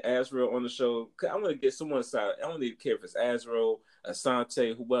kind of get Azrael on the show. Cause I want to get someone's side. I don't even care if it's Azrael,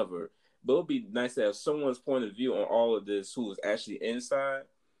 Asante, whoever. But it would be nice to have someone's point of view on all of this who is actually inside.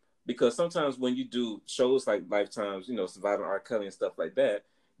 Because sometimes when you do shows like Lifetimes, Surviving R. Kelly and stuff like that,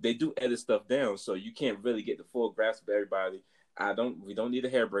 they do edit stuff down, so you can't really get the full grasp of everybody. We don't need a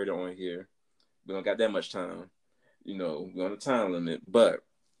hair braider on here. We don't got that much time. We're on a time limit. But,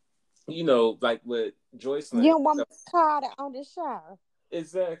 like with You Joycelyn, don't want Miss Carter on the show.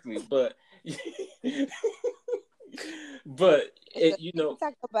 exactly. But, but So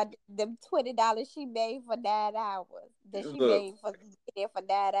talk about them $20 she made for 9 hours. That she look, made for there for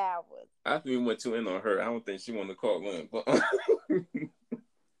 9 hours. I think we went too in on her. I don't think she wanted to call in.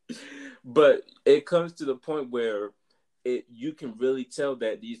 But it comes to the point where you can really tell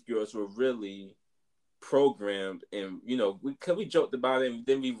that these girls were really programmed, and we joked about it, and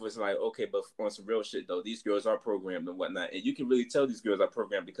then we was like, okay, but on some real shit though, these girls are programmed and whatnot, and you can really tell these girls are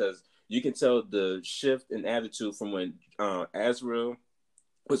programmed because you can tell the shift in attitude from when Azrael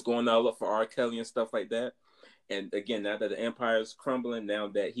was going all up for R. Kelly and stuff like that. And again, now that the empire is crumbling, now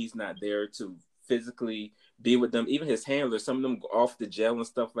that he's not there to physically be with them, even his handlers, some of them go off to jail and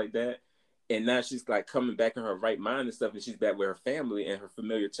stuff like that. And now she's like coming back in her right mind and stuff, and she's back with her family and her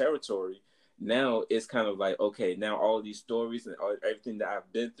familiar territory. Now it's kind of like, okay, now all these stories and everything that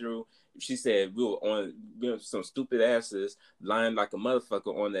I've been through. She said we were some stupid asses lying like a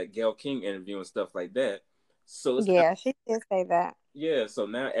motherfucker on that Gayle King interview and stuff like that. So it's Yeah, she did say that. yeah, so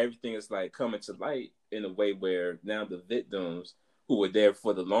now everything is like coming to light in a way where now the victims who were there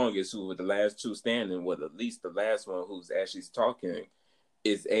for the longest, who were the last two standing, well, at least the last one who's actually talking,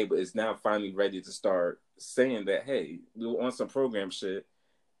 is now finally ready to start saying that, hey, we were on some program shit,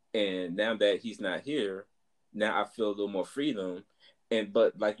 and now that he's not here, now I feel a little more freedom.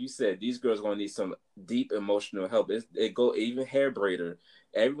 But like you said, these girls are gonna need some deep emotional help. It go even hair braider.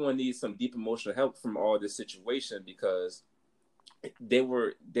 Everyone needs some deep emotional help from all this situation because they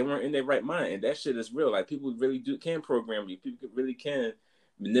weren't in their right mind, and that shit is real. Like people really can program you. People really can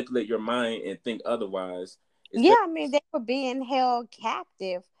manipulate your mind and think otherwise. Yeah, I mean they were being held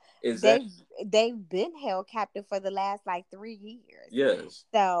captive. Exactly. They've been held captive for the last like 3 years. Yes.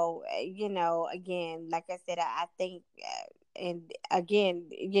 So again, like I said, I think, and again,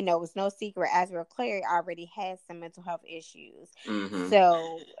 it's no secret, Azrael Clary already has some mental health issues. Mm-hmm.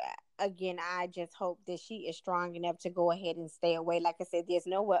 So again, I just hope that she is strong enough to go ahead and stay away. Like I said, there's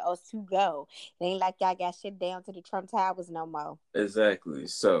nowhere else to go. It ain't like y'all got shit down to the Trump Towers no more. Exactly.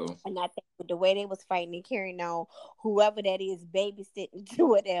 So, and I think with the way they was fighting and carrying on, whoever that is babysitting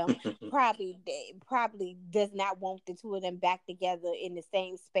two of them probably does not want the two of them back together in the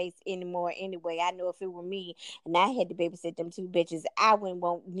same space anymore. Anyway, I know if it were me and I had to babysit them two bitches, I wouldn't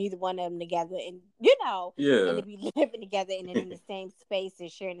want neither one of them together, and and to be living together and in the same space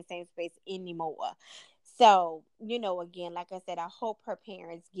and sharing the same space anymore. So, again, like I said, I hope her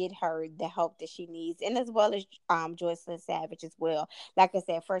parents get her the help that she needs, and as well as Joycelyn Savage as well. Like I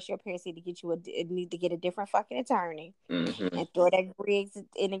said, first your parents need to get a different fucking attorney and throw that Griggs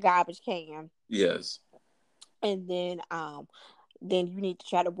in the garbage can. Yes. And then you need to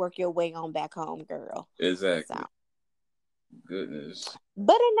try to work your way on back home, girl. Exactly. So. Goodness.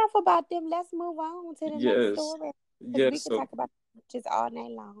 But enough about them. Let's move on to the next story. Yes. We can talk about just all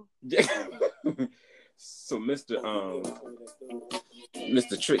night long. So Mr.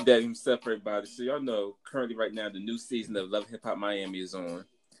 Trick Daddy himself, everybody. So y'all know currently right now the new season of Love Hip Hop Miami is on.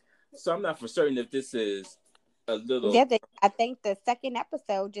 So I'm not for certain if this is a little. Yeah, I think the second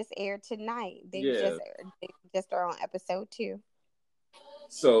episode just aired tonight. They just are on episode 2.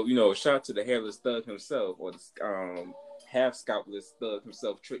 So shout out to the hairless thug himself, or the half scalpless thug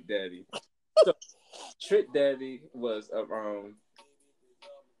himself, Trick Daddy. So Trick Daddy was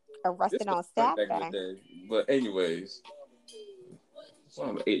arrested on Saturday. But anyways, Well,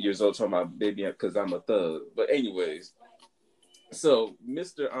 I'm 8 years old talking about baby because I'm a thug. But anyways, so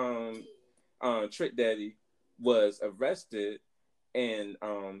Mr. Trick Daddy was arrested and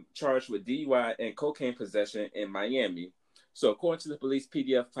charged with DUI and cocaine possession in Miami. So according to the police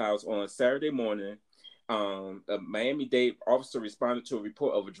PDF files, on Saturday morning, a Miami-Dade officer responded to a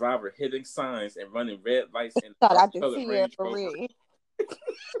report of a driver hitting signs and running red lights in Shout out to colored Tia Range Rover. Marie.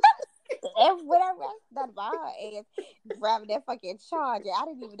 And whatever done about her ass driving that fucking Charger. I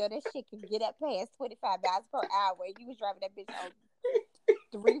didn't even know that shit could get up past 25 miles per hour. You was driving that bitch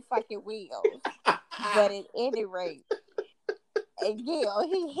on 3 fucking wheels. But at any rate, and yeah,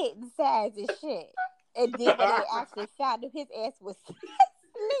 he hitting sides and shit. And then when they actually found him, his ass was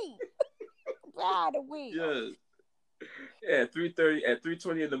asleep behind the wheel. Yeah, at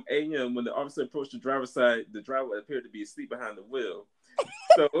 3:20 a.m. when the officer approached the driver's side, the driver appeared to be asleep behind the wheel.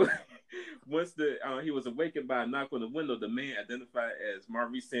 So once he was awakened by a knock on the window, the man identified as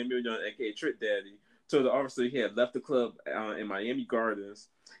Maurice Samuel Young, aka Trick Daddy, told the officer he had left the club in Miami Gardens,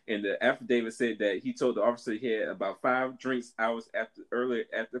 and the affidavit said that he told the officer he had about 5 drinks hours earlier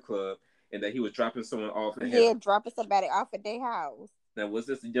at the club, and that he was dropping someone off. Dropping somebody off at their house. Now, was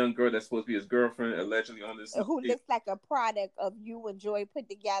this a young girl that's supposed to be his girlfriend, allegedly on this? Who looks like a product of you and Joy put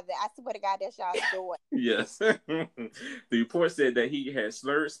together. I swear to God, that's y'all's doing. Yes. The report said that he had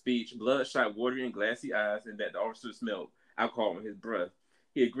slurred speech, bloodshot, watery, and glassy eyes, and that the officer smelled alcohol in his breath.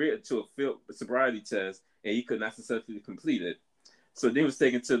 He agreed to a field sobriety test, and he could not successfully complete it. So then he was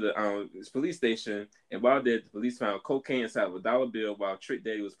taken to the police station, and while there, the police found cocaine inside of a dollar bill, while Trick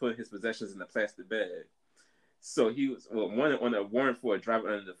Daddy was putting his possessions in a plastic bag. So he was wanted on a warrant for a driver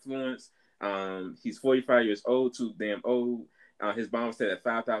under the influence. He's 45 years old, too damn old. His bond was set at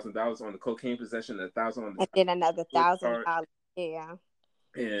 $5,000 on the cocaine possession, $1,000 on the and then another $1,000. Yeah.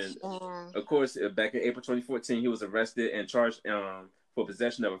 And of course, back in April 2014, he was arrested and charged for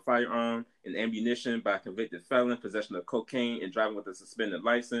possession of a firearm and ammunition by a convicted felon, possession of cocaine, and driving with a suspended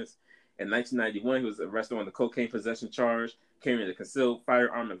license. In 1991, he was arrested on the cocaine possession charge, carrying a concealed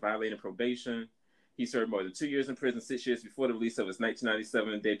firearm and violating probation. He served more than 2 years in prison, 6 years before the release of his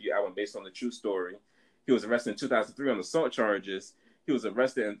 1997 debut album based on the true story. He was arrested in 2003 on assault charges. He was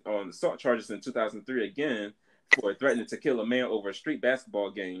arrested on assault charges in 2003 again for threatening to kill a man over a street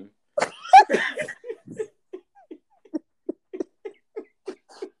basketball game.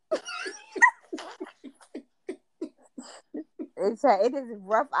 It is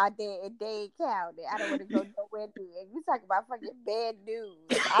rough out there in Dade County. I don't want to go nowhere near. You talk about fucking bad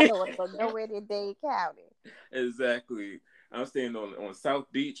news. I don't want to go nowhere near Dade County. Exactly. I'm staying on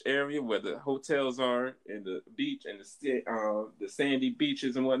South Beach area where the hotels are, and the beach and the sandy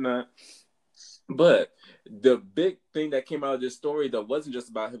beaches and whatnot. But the big thing that came out of this story, though, wasn't just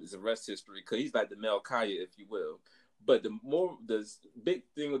about his arrest history, because he's like the Mel Kaya, if you will. But the big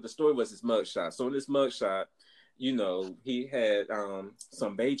thing with the story was his mugshot. So in this mugshot, you know, he had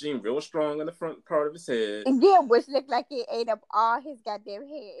some Beijing real strong in the front part of his head. Yeah, which looked like it ate up all his goddamn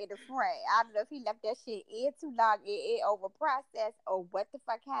hair in the front. I don't know if he left that shit in too long, it overprocessed, or what the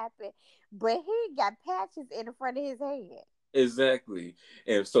fuck happened. But he got patches in the front of his head. Exactly.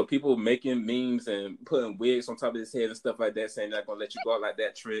 And so people making memes and putting wigs on top of his head and stuff like that, saying they're not going to let you go out like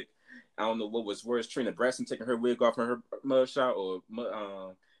that Trick. I don't know what was worse, Trina Braxton taking her wig off in her mugshot, or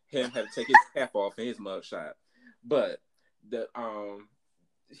him having to take his cap off in his mugshot. But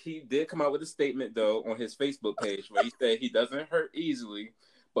he did come out with a statement, though, on his Facebook page where he said he doesn't hurt easily,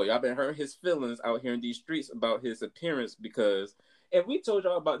 but y'all been hurting his feelings out here in these streets about his appearance, because, and we told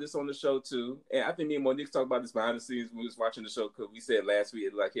y'all about this on the show, too, and I think me and Monique talked about this behind the scenes when we was watching the show, because we said last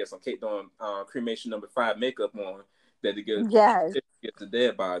week, like, he had some Kate Dawn cremation number 5 makeup on that to get the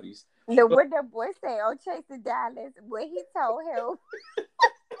dead bodies. No, what that boy say on Chasing Dallas, when he told him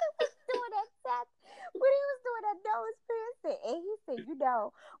when he was doing that nose piercing, and he said, you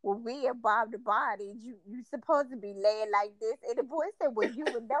know, when we embalm the body, you supposed to be laying like this. And the boy said, well, you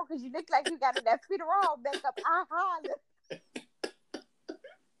would know, because you look like you got in that funeral makeup. I holler.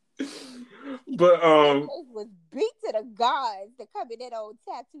 But he was beat to the gods to come in that old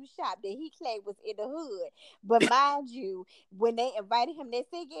tattoo shop that he claimed was in the hood. But mind you, when they invited him, they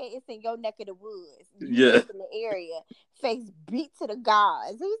said, yeah, it's in your neck of the woods. You live in the area. Face beat to the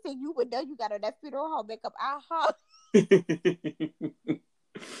gods. He said, you would know you got on that funeral home makeup. I holler.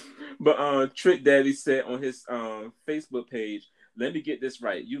 But Trick Daddy said on his Facebook page, let me get this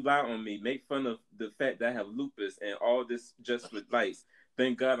right. You lie on me, make fun of the fact that I have lupus and all this just with lights.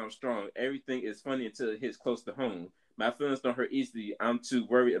 Thank God I'm strong. Everything is funny until it hits close to home. My feelings don't hurt easily. I'm too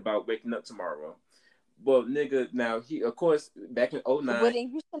worried about waking up tomorrow. Well, nigga, now he, of course, back in 09. Well,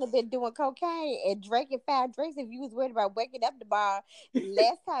 then you should have been doing cocaine and drinking 5 drinks if you was worried about waking up the bar.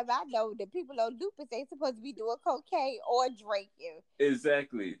 Last time I know, the people on lupus ain't supposed to be doing cocaine or drinking.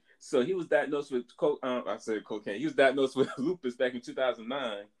 Exactly. So he was diagnosed with cocaine. He was diagnosed with lupus back in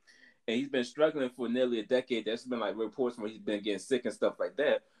 2009, and he's been struggling for nearly a decade. There's been like reports where he's been getting sick and stuff like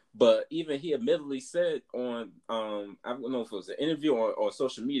that. But even he admittedly said on I don't know if it was an interview or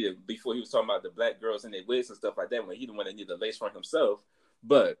social media before he was talking about the black girls and their wigs and stuff like that when he didn't want to need the lace front himself.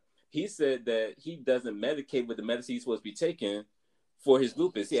 But he said that he doesn't medicate with the medicine he's supposed to be taking for his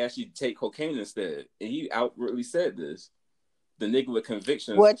lupus. He actually take cocaine instead, and he outwardly said this. The nigga with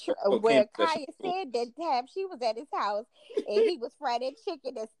convictions. Well, Kaya said that time she was at his house and he was frying that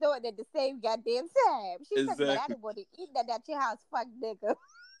chicken and snorting at the same goddamn time. She said, "But I didn't want to eat that at your house, fuck nigga."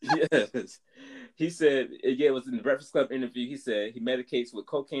 Yes. He said, yeah, it was in the Breakfast Club interview. He said he medicates with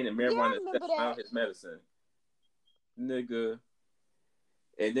cocaine and marijuana instead of his medicine. Nigga.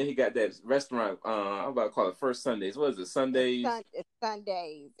 And then he got that restaurant, I'm about to call it First Sundays. What is it, Sundays?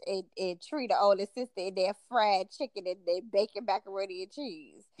 Sundays. It treat the older sister in their fried chicken and their bacon, macaroni, and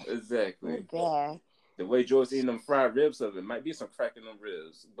cheese. Exactly. Okay. The way George eating them fried ribs of it might be some crack in them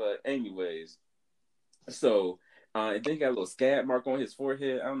ribs. But anyways, so... and then he got a little scab mark on his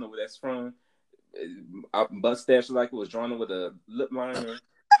forehead. I don't know where that's from. Mustache like it was drawn with a lip liner.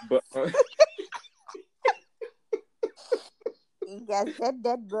 But yes,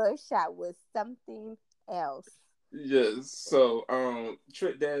 that blood shot was something else. Yes. So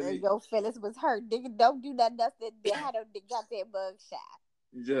Trick Daddy. And your feelings was hurt. Nigga, don't do nothing else that had a goddamn bug shot.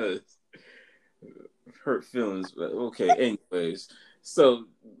 Yes. Hurt feelings. But okay. Anyways. So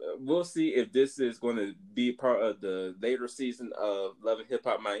we'll see if this is going to be part of the later season of Love and Hip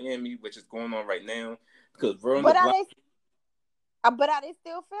Hop Miami, which is going on right now. Because but are they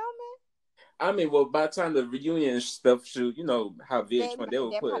still filming? I mean, well, by the time the reunion stuff shoot, you know how VH1 they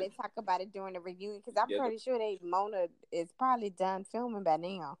will probably talk about it during the reunion because I'm pretty sure Mona is probably done filming by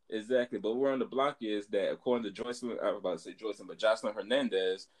now. Exactly, but where on the block is that according to Jocelyn, I was about to say Jocelyn, but Jocelyn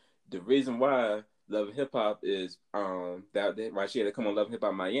Hernandez, the reason why Love and Hip Hop is why she had to come on Love and Hip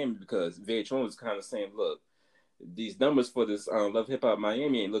Hop Miami because VH1 was kind of saying, look, these numbers for this Love and Hip Hop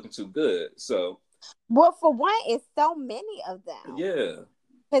Miami ain't looking too good. So, well, for one, it's so many of them. Yeah,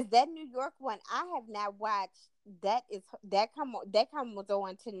 because that New York one, I have not watched. That comes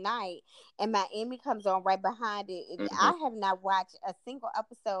on tonight, and Miami comes on right behind it. Mm-hmm. I have not watched a single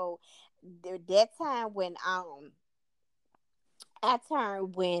episode. That time when I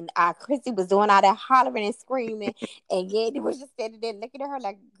turned when Chrissy was doing all that hollering and screaming, and Yandy was just standing there looking at her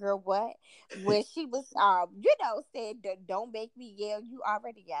like, "Girl, what?" When she was, said, "Don't make me yell. You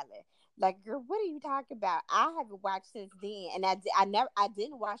already yelling." Like, girl, what are you talking about? I haven't watched since then, and I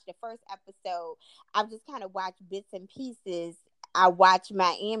didn't watch the first episode. I've just kind of watched bits and pieces. I watched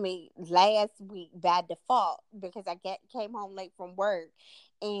Miami last week by default because I came home late from work.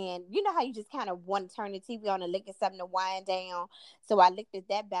 And you know how you just kind of want to turn the TV on and look at something to wind down. So I looked at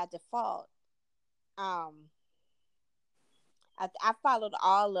that by default. I followed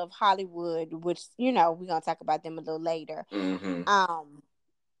all of Hollywood, which, we're going to talk about them a little later. Mm-hmm.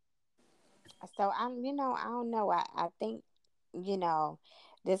 So I don't know. I think,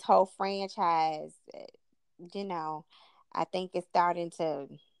 this whole franchise, I think it's starting to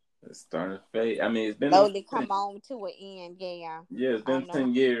fade. I mean, it's been slowly come on to an end. Yeah. Yeah, it's been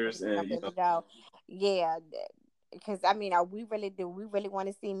 10 years, and yeah, because I mean, we really want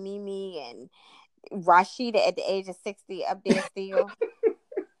to see Mimi and Rashida at the age of 60 up there still?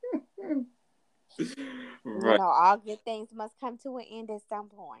 Right. All good things must come to an end at some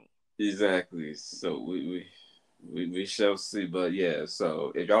point. Exactly. So we shall see. But yeah,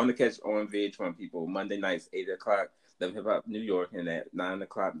 so if y'all want to catch on VH1, people, Monday nights 8:00, Love Hip Hop New York, and at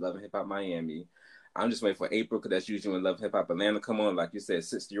 9:00, Love Hip Hop Miami. I'm just waiting for April because that's usually when Love Hip Hop Atlanta come on. Like you said,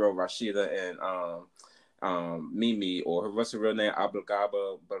 60-year-old Rashida and Mimi, or what's her real name,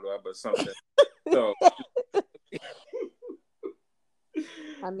 Abelgaba, or something. So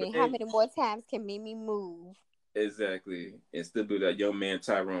I mean, how many more times can Mimi move? Exactly, and still be that young man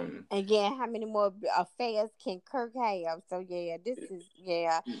Tyrone. Again, how many more affairs can Kirk have? So yeah, this is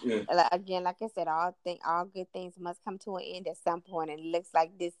again, like I said, all good things must come to an end at some point, and it looks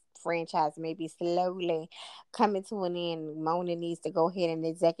like this franchise may be slowly coming to an end. Mona needs to go ahead and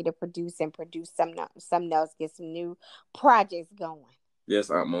executive produce and produce something else, get some new projects going. Yes,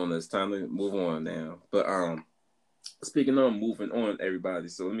 Aunt Mona, it's time to move on now. But speaking of moving on, everybody,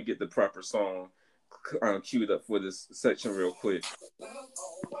 so let me get the proper song queued up for this section real quick.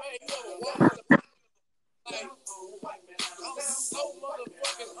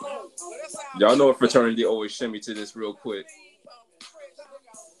 Y'all know a fraternity always shimmy to this real quick.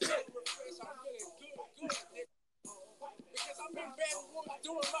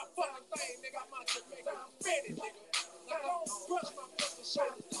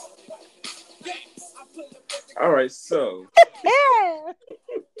 All right, so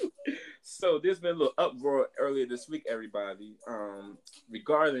there's been a little uproar earlier this week, everybody,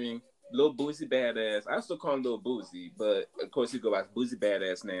 regarding Lil Boosie Badass. I still call him Lil Boosie, but of course he go by Boosie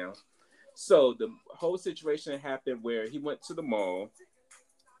Badass now. So the whole situation happened where he went to the mall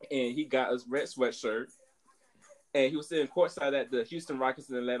and he got a red sweatshirt and he was sitting courtside at the Houston Rockets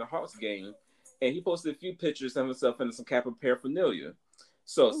and Atlanta Hawks game, and he posted a few pictures of himself in some Kappa paraphernalia.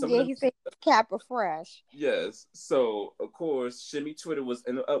 So he said Kappa fresh. Yes. So of course, Shimmy Twitter was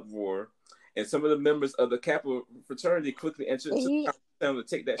in an uproar, and some of the members of the Kappa fraternity quickly entered into the conversation to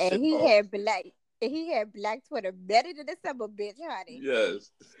take that shit off. He had black Twitter better than the summer bitch, honey. Yes.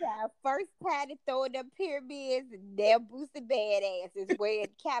 First time to throw them pyramids, and damn Boosie Badass is wearing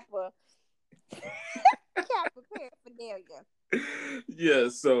Kappa paraphernalia. Yeah,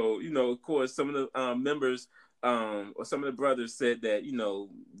 so of course, some of the members, or some of the brothers said that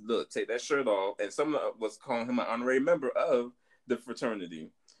look, take that shirt off, and some of them was calling him an honorary member of the fraternity.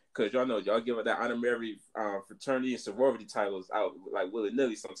 Because y'all know, y'all give that honorary fraternity and sorority titles out like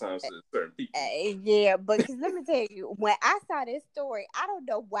willy-nilly sometimes to certain people. Yeah, but let me tell you, when I saw this story, I don't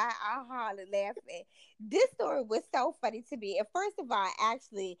know why I hollered laughing. This story was so funny to me. And first of all,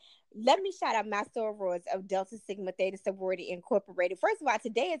 actually, let me shout out my sorors of Delta Sigma Theta Sorority Incorporated. First of all,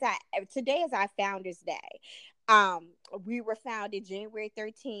 today is our Founders Day. We were founded January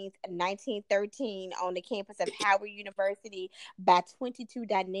 13th, 1913 on the campus of Howard University by 22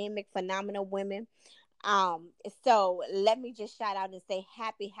 dynamic, phenomenal women. So let me just shout out and say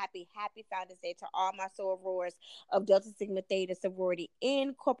happy Founders Day to all my sorors of Delta Sigma Theta Sorority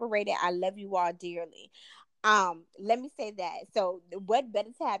Incorporated. I love you all dearly. Let me say that. So what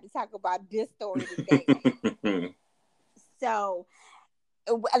better time to talk about this story today? So,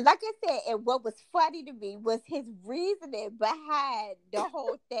 like I said, and what was funny to me was his reasoning behind the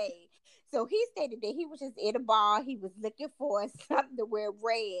whole thing. So he stated that he was just in a bar, he was looking for something to wear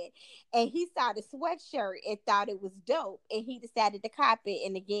red, and he saw the sweatshirt and thought it was dope, and he decided to cop it.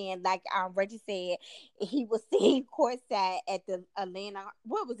 And again, like Reggie said, he was seen courtside at the Atlanta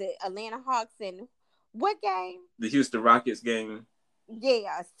Hawks and what game? The Houston Rockets game.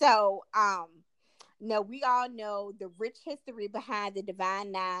 Yeah. So now we all know the rich history behind the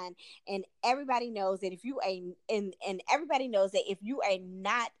Divine Nine, and everybody knows that if you are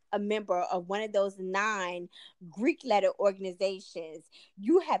not a member of one of those 9 Greek letter organizations,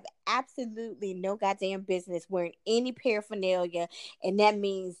 you have absolutely no goddamn business wearing any paraphernalia, and that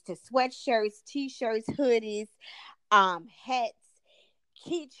means to sweatshirts, t-shirts, hoodies, hats,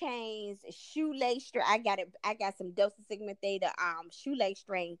 keychains, shoelace string. I got some Delta Sigma Theta shoelace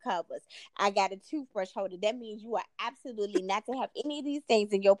string covers. I got a toothbrush holder. That means you are absolutely not to have any of these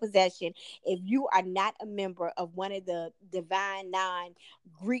things in your possession if you are not a member of one of the Divine 9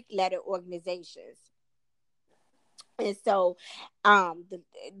 Greek letter organizations. And so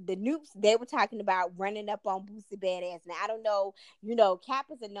the Noops, they were talking about running up on Boosie Badass. Now I don't know,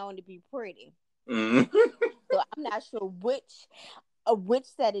 Kappas are known to be pretty. Mm-hmm. So I'm not sure which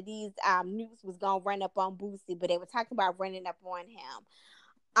set of these Noops was gonna run up on Boosie, but they were talking about running up on him.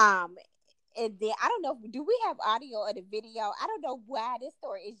 And then I don't know, do we have audio of the video? I don't know why this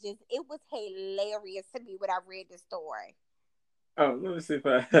story is it was hilarious to me when I read the story. Oh, let me see if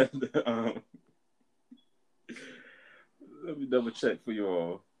I had let me double check for you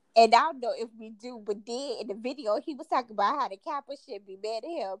all. And I don't know if we do, but then in the video, he was talking about how the Kappa should be mad at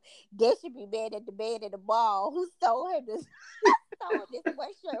him. They should be mad at the man at the mall who stole him this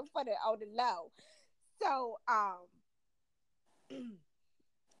sweatshirt on the low. So,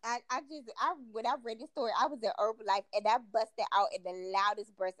 when I read this story, I was in Herbalife and I busted out in the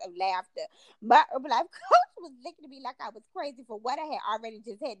loudest burst of laughter. My Herbalife coach was looking at me like I was crazy for what I had already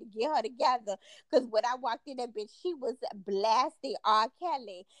just had to get her together. Because when I walked in, that bitch, she was blasting R.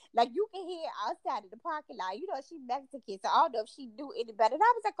 Kelly. Like you can hear outside of the parking lot. She's Mexican, so I don't know if she knew any better. And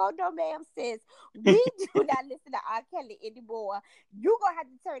I was like, oh no, ma'am, sis, we do not listen to R. Kelly anymore. You're going to have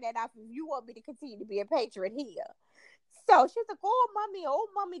to turn that off if you want me to continue to be a patron here. So she was like, oh,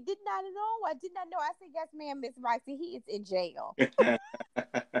 mommy, did not know. I did not know. I said, yes, ma'am, Miss Roxy, he is in jail.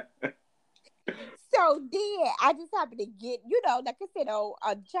 So then I just happened to get, like I said,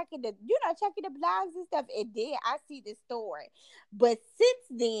 checking the blogs and stuff, and then I see this story. But since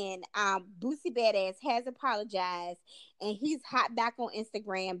then, Boosie Badass has apologized, and he's hot back on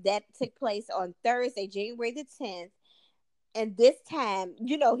Instagram. That took place on Thursday, January the 10th. And this time,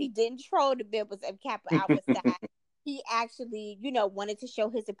 he didn't troll the members of Kappa Alpha Psi. He actually, wanted to show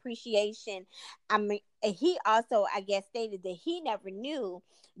his appreciation. I mean, he also, I guess, stated that he never knew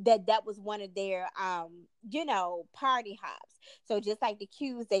that was one of their, party hops. So just like the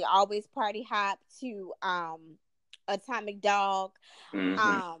Qs, they always party hop to Atomic Dog.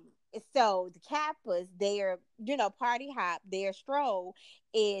 So the Kappas, their, party hop, their stroll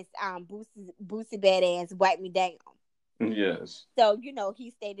is Boosie Badass Wipe Me Down. Yes. So,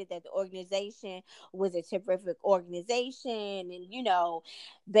 he stated that the organization was a terrific organization. And,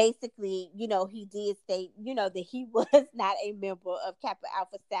 basically, he did state, that he was not a member of Kappa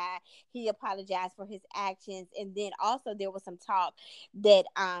Alpha Psi. He apologized for his actions. And then also there was some talk that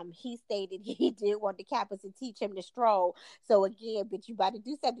he stated he did want the Kappas to teach him to stroll. So again, bitch, you about to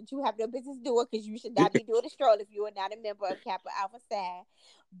do something you have no business doing, because you should not be doing a stroll if you are not a member of Kappa Alpha Psi.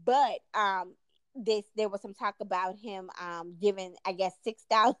 But there was some talk about him giving, I guess,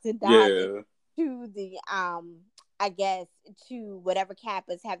 $6,000 to the I guess to whatever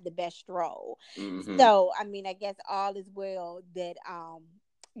Kappas have the best stroll. So I mean, I guess all is well that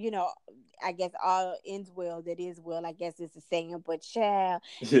I guess all ends well that is well, I guess it's a saying. But child,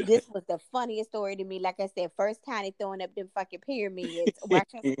 this was the funniest story to me. Like I said, first time they throwing up them fucking pyramids. Well, I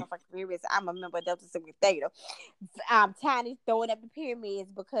can't say no fucking pyramids. I'm a member of Delta Sigma Theta. Tiny throwing up the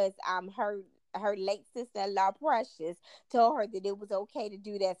pyramids because her late sister-in-law Precious told her that it was okay to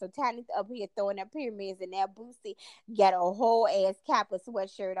do that. So Tiny's up here throwing up pyramids, and now Boosie got a whole ass Kappa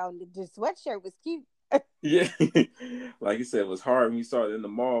sweatshirt on. The sweatshirt was cute. Yeah, like you said, it was hard when you saw it in the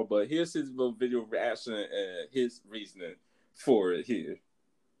mall. But here's his little video reaction and his reasoning for it here.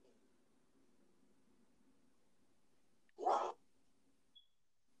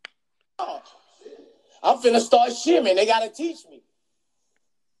 I'm finna start shimming. They gotta teach me.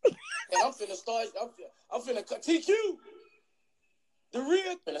 And I'm finna start. I'm finna teach you. The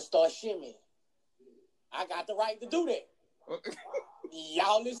real finna start shimming. I got the right to do that.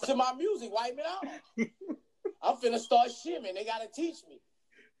 Y'all listen to my music, wipe it out. I'm finna start shimming. They gotta teach me.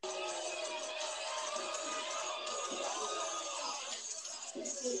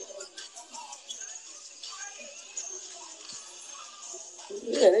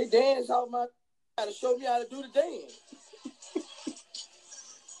 Yeah, they dance off my. Gotta show me how to do the dance.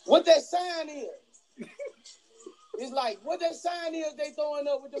 What that sign is? It's like what that sign is. They throwing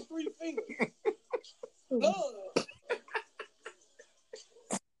up with them 3 fingers. Love.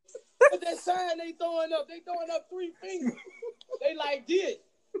 What that sign they throwing up? They throwing up 3 fingers. They like this.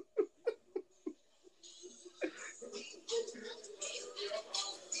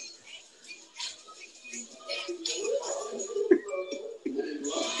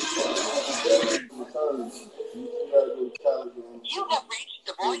 You have reached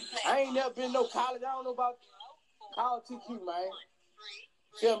the voice. I ain't never been no college. I don't know about college TQ, man.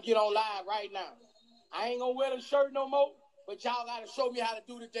 Tell them get on live right now. I ain't gonna wear the shirt no more, but y'all gotta show me how to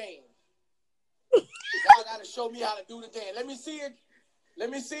do the dance. Y'all gotta show me how to do the dance. Let me see it. Let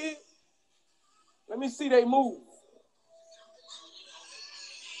me see it. Let me see they move.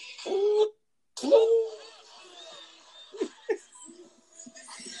 Ooh. Ooh.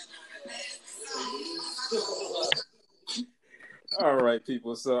 All right,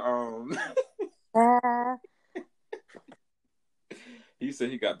 people. So he said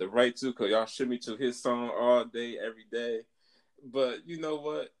he got the right to, because y'all shimmy to his song all day, every day. But you know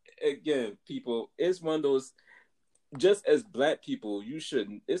what? Again, people, it's one of those, just as black people, you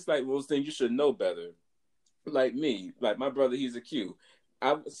shouldn't, it's like those things you should know better. Like me, like my brother, he's a Q.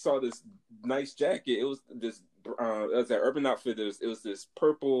 I saw this nice jacket. It was this, it was at Urban Outfitters. It was this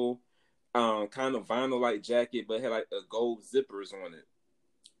purple, kind of vinyl-like jacket, but it had like a gold zippers on it.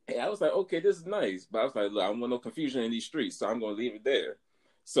 Hey, I was like, okay, this is nice. But I was like, look, I don't want no confusion in these streets, so I'm going to leave it there.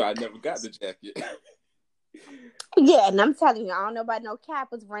 So I never got the jacket. Yeah, and I'm telling you, I don't know about no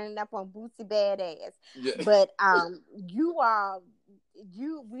Kappas running up on Boosie Badass. Yeah. But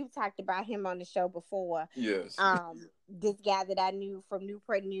we've talked about him on the show before. Yes. This guy that I knew from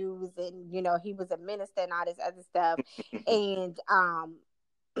Newport News, and he was a minister and all this other stuff. And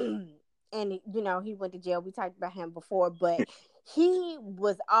and he went to jail. We talked about him before, but he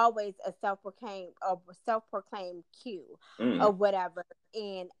was always a self-proclaimed Q or whatever.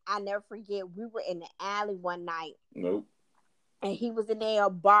 And I never forget, we were in the alley one night. Nope. And he was in there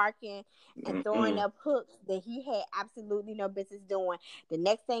barking and throwing up hooks that he had absolutely no business doing. The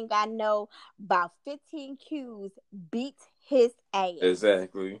next thing I know, about 15 Qs beat his ass.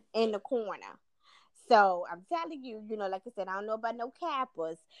 Exactly. In the corner. So I'm telling you, like I said, I don't know about no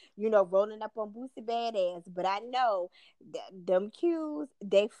Kappas, rolling up on Boosie Badass, but I know that them Qs,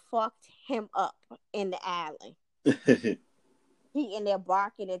 they fucked him up in the alley. he in there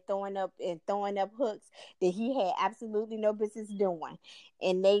barking and throwing up hooks that he had absolutely no business doing,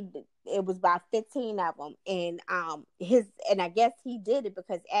 and it was about 15 of them, and I guess he did it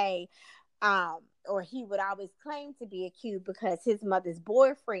because or he would always claim to be a Q because his mother's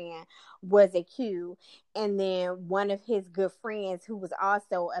boyfriend was a Q, and then one of his good friends who was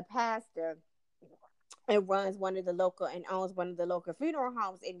also a pastor and owns one of the local funeral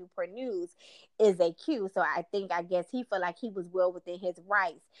homes in Newport News is a Q. So I guess he felt like he was well within his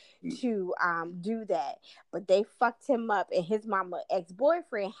rights to do that. But they fucked him up, and his mama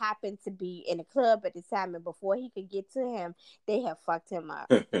ex-boyfriend happened to be in a club at the time, and before he could get to him, they had fucked him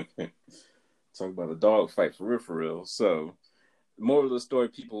up. Talk about a dog fight for real. So the moral of the story,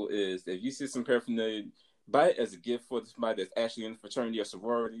 people, is if you see some paraphernalia, buy it as a gift for somebody that's actually in a fraternity or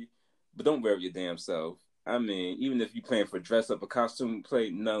sorority, but don't wear it your damn self. I mean, even if you're playing for dress up, a costume play,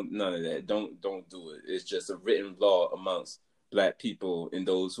 none of that. Don't do it. It's just a written law amongst Black people and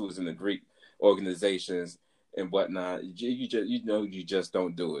those who's in the Greek organizations and whatnot. You just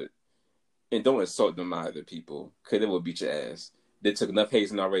don't do it, and don't insult them either, people, because they will beat your ass. They took enough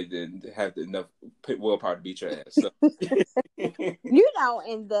hazing already to have enough willpower to beat your ass. So. And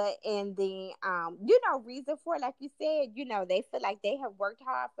the reason for it, like you said, they feel like they have worked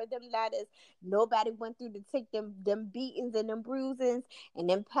hard for them letters. Nobody went through to take them beatings and them bruisings and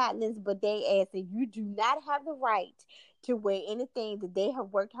them pattings, but they asked that you do not have the right to wear anything that they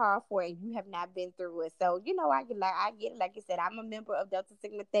have worked hard for, and you have not been through it. So, I get it. Like you said, I'm a member of Delta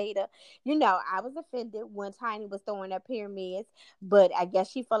Sigma Theta. I was offended when Tiny was throwing up pyramids, but I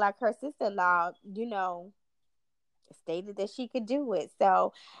guess she felt like her sister-in-law, stated that she could do it.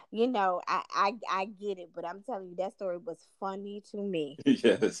 So, I get it, but I'm telling you, that story was funny to me.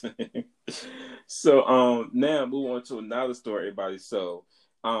 Yes. So, now move on to another story, everybody. So,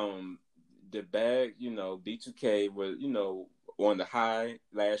 the bag, B2K was, on the high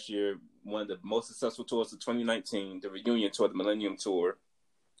last year, one of the most successful tours of 2019, the reunion tour, the Millennium Tour.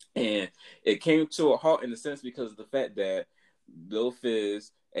 And it came to a halt in a sense because of the fact that Lil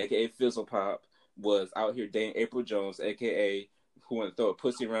Fizz, aka Fizzle Pop, was out here dating April Jones, aka who wanted to throw a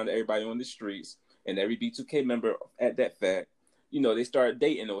pussy around everybody on the streets, and every B2K member at that fact, they started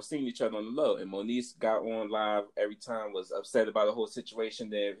dating or seeing each other on the low. And Moniece got on live every time, was upset about the whole situation.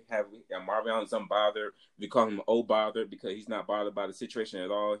 Then Marvion's unbothered. We call him O bothered because he's not bothered by the situation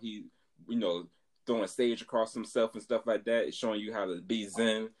at all. He, throwing stage across himself and stuff like that. It's showing you how to be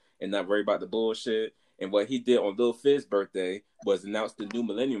zen and not worry about the bullshit. And what he did on Lil Fizz's birthday was announce the new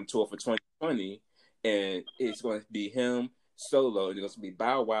Millennium Tour for 2020. And it's going to be him solo, and it's going to be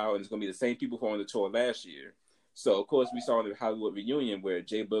Bow Wow, and it's going to be the same people who were on the tour last year. So, of course, we saw in the Hollywood reunion where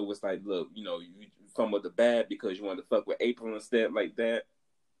J Bug was like, look, you come with the bad because you wanted to fuck with April instead, like that.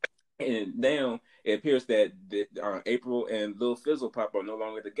 And now it appears that April and Lil Fizzle Pop are no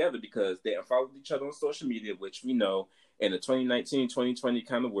longer together because they unfollowed each other on social media, which we know in the 2019, 2020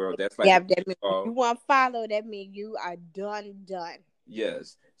 kind of world, that's like... Yeah, that means if you want to follow, that means you are done.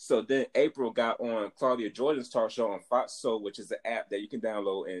 Yes. So then April got on Claudia Jordan's talk show on Fox Soul, which is an app that you can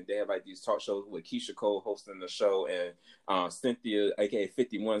download, and they have like these talk shows with Keisha Cole hosting the show, and Cynthia, aka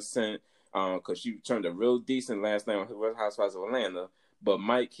 51 Cent, because she turned a real decent last night on Real Housewives of Atlanta. But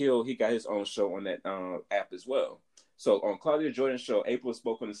Mike Hill, he got his own show on that app as well. So on Claudia Jordan's show, April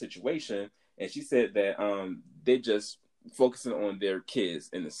spoke on the situation, and she said that they're just focusing on their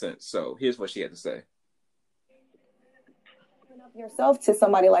kids in a sense. So here's what she had to say. Yourself to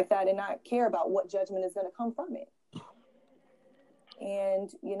somebody like that and not care about what judgment is going to come from it. And,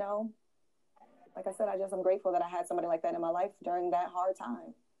 like I said, I'm grateful that I had somebody like that in my life during that hard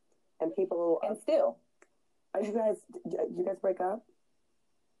time. And still. Did you guys break up?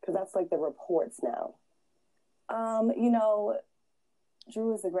 Because that's like the reports now.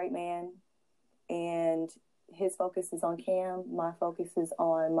 Drew is a great man, and his focus is on Cam. My focus is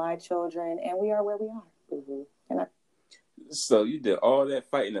on my children, and we are where we are. Mm-hmm. So you did all that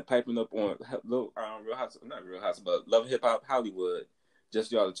fighting and piping up on Real House, not Real House, but Love Hip Hop Hollywood,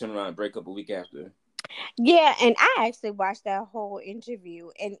 just y'all to turn around and break up a week after. Yeah, and I actually watched that whole interview,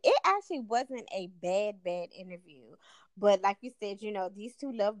 and it actually wasn't a bad interview. But like you said, these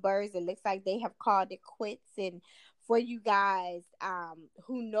two lovebirds, it looks like they have called it quits. And for you guys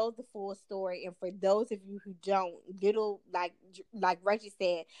who know the full story, and for those of you who don't, like Reggie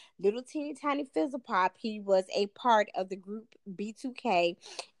said, little teeny tiny Fizzle Pop, he was a part of the group B2K,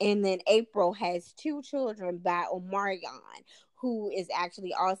 and then April has two children by Omarion, who is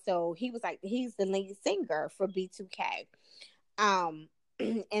actually also he's the lead singer for B2K.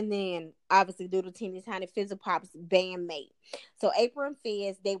 and then obviously Little Teeny Tiny Fizzle Pop's bandmate. So April and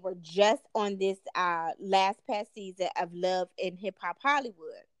Fizz, they were just on this last past season of Love and Hip Hop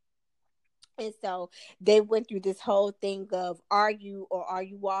Hollywood. And so they went through this whole thing of, are you or are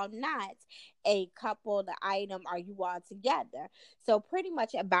you all not a couple? The item, are you all together? So pretty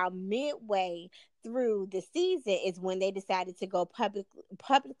much about midway through the season is when they decided to go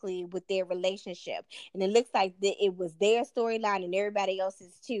publicly with their relationship. And it looks like it was their storyline and everybody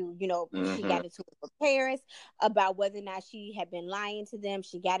else's too. You know, she got into it with Paris about whether or not she had been lying to them.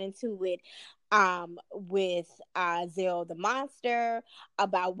 She got into it with Zero the Monster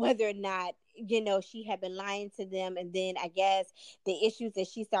about whether or not, you know, she had been lying to them. And then I guess the issues that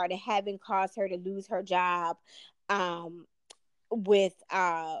she started having caused her to lose her job with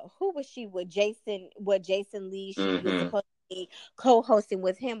who was she with? Jason Lee. She was supposed to be co-hosting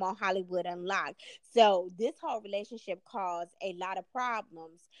with him on Hollywood Unlocked. So this whole relationship caused a lot of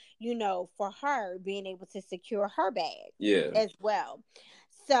problems, you know, for her being able to secure her bag as well.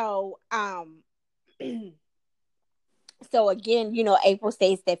 So so again, you know, April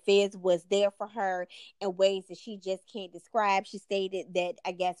states that Fizz was there for her in ways that she just can't describe. She stated that,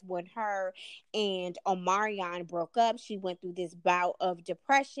 I guess, when her and Omarion broke up, she went through this bout of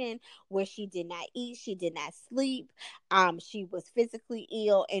depression where she did not eat, she did not sleep. She was physically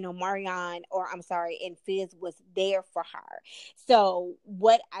ill, and and Fizz was there for her. So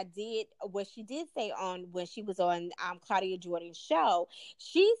what she did say on when she was on Claudia Jordan's show,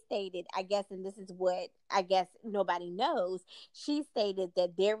 she stated, I guess, and this is what I guess nobody knows, she stated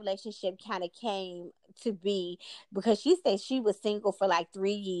that their relationship kind of came to be because she said she was single for like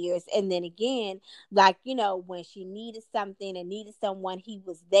 3 years, and then again, like, you know, when she needed something and needed someone, he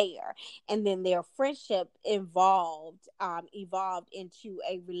was there, and then their friendship evolved into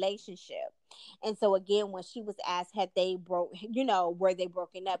a relationship. And so again, when she was asked were they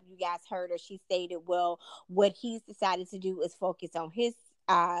broken up, you guys heard her, she stated, well, what he's decided to do is focus on his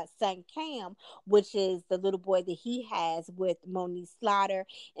son Cam, which is the little boy that he has with Monique Slaughter.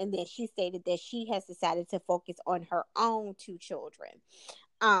 And then she stated that she has decided to focus on her own 2 children.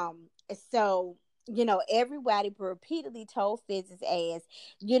 So, you know, everybody repeatedly told Fizz's ass,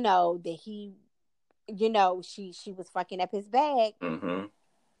 you know, that he, you know, she was fucking up his bag.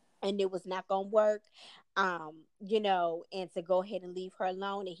 And it was not gonna work, you know, and to go ahead and leave her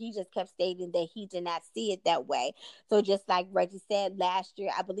alone. And he just kept stating that he did not see it that way. So just like Reggie said last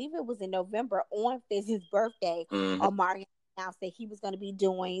year, I believe it was in November, on Fizz's birthday, Omari announced that he was going to be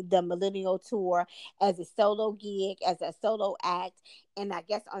doing the Millennial Tour as a solo gig, as a solo act. And I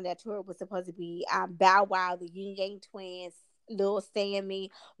guess on that tour was supposed to be Bow Wow, the Yin Yang Twins, Lil Sammy,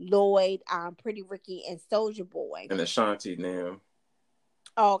 Lloyd, Pretty Ricky, and Soulja Boy. And Ashanti now.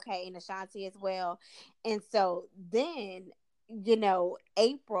 Okay, and Ashanti as well. And so then, you know,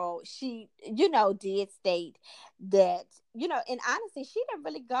 April, she, you know, did state that, you know, and honestly, she didn't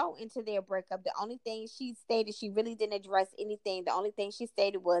really go into their breakup. The only thing she stated, she really didn't address anything. The only thing she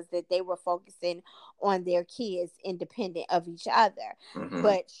stated was that they were focusing on their kids independent of each other.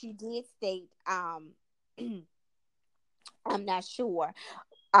 But she did state, I'm not sure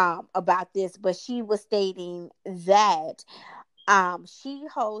about this, but she was stating that she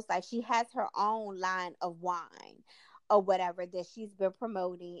hosts, like, she has her own line of wine or whatever that she's been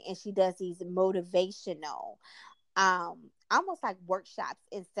promoting, and she does these motivational almost like workshops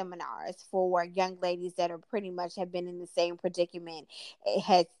and seminars for young ladies that are pretty much have been in the same predicament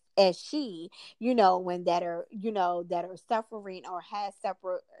as she, you know, when that are suffering or has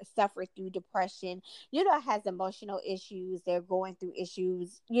suffered through depression, you know, has emotional issues, they're going through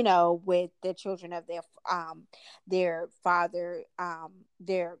issues, you know, with the children of their father,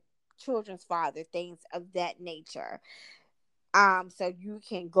 their children's father, things of that nature. So you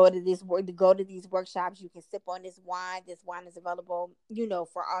can go to these workshops, you can sip on this wine. This wine is available, you know,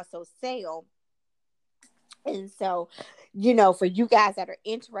 for also sale. And so, you know, for you guys that are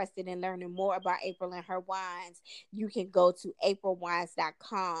interested in learning more about April and her wines, you can go to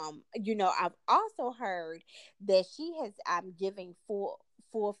aprilwines.com. You know, I've also heard that she has giving full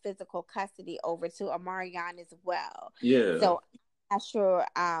physical custody over to Omarion as well. Yeah. So I'm not sure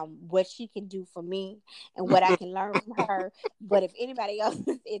what she can do for me and what I can learn from her. But if anybody else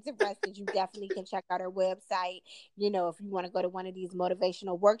is interested, you definitely can check out her website. You know, if you want to go to one of these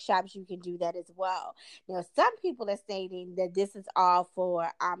motivational workshops, you can do that as well. Now, some people are stating that this is all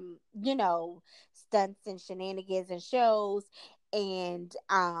for you know, stunts and shenanigans and shows. And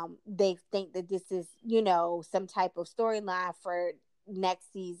they think that this is, you know, some type of storyline for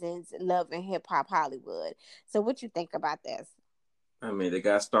next season's Love and Hip Hop Hollywood. So what you think about this? I mean, they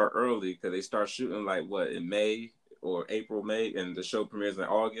got to start early because they start shooting like what, in May or April, May, and the show premieres in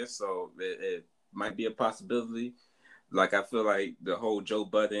August. So it might be a possibility. Like, I feel like the whole Joe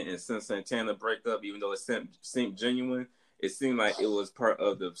Budden and Sin Santana breakup, even though it seemed genuine, it seemed like it was part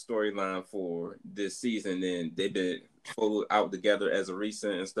of the storyline for this season. And they've been pulled out together as a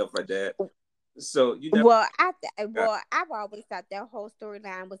recent and stuff like that. So I've always thought that whole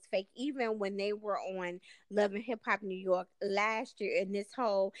storyline was fake, even when they were on Love and Hip Hop New York last year. And this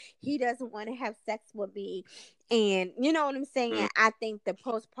whole he doesn't want to have sex with me, and you know what I'm saying. Mm. I think the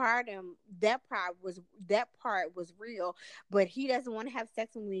postpartum that part was real, but he doesn't want to have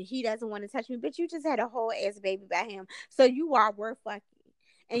sex with me. He doesn't want to touch me. But you just had a whole ass baby by him, so you are worth fucking,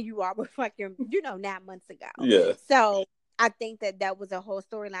 and you are worth fucking. 9 months ago. Yeah. So I think that was a whole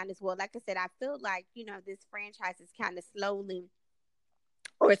storyline as well. Like I said, I feel like, this franchise is kind of slowly,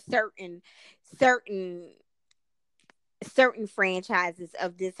 or certain franchises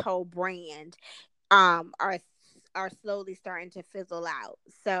of this whole brand are slowly starting to fizzle out.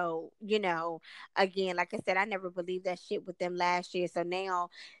 So, again, like I said, I never believed that shit with them last year. So now,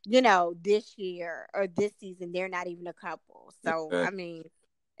 this year or this season, they're not even a couple. So, I mean,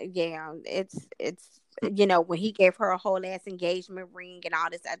 yeah, it's when he gave her a whole ass engagement ring and all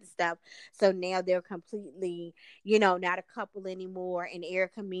this other stuff. So now they're completely, not a couple anymore. And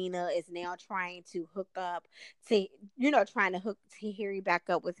Erica Mena is now trying to hook up to, trying to hook Tahiri back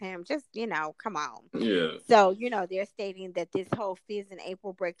up with him. Just, come on. Yeah. So, they're stating that this whole Fizz and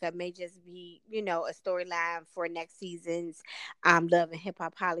April breakup may just be, a storyline for next season's Love and Hip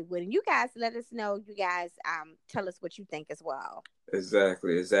Hop Hollywood. And you guys let us know. You guys tell us what you think as well.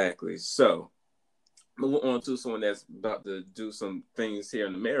 Exactly. So, moving on to someone that's about to do some things here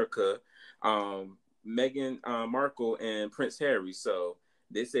in America, Meghan Markle and Prince Harry. So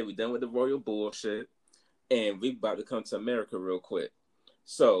they say we're done with the royal bullshit, and we about to come to America real quick.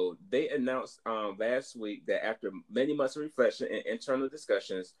 So they announced last week that after many months of reflection and internal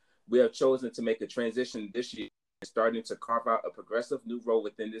discussions, we have chosen to make a transition this year, starting to carve out a progressive new role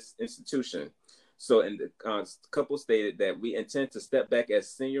within this institution. So, and the couple stated that we intend to step back as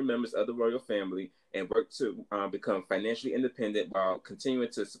senior members of the royal family and work to become financially independent while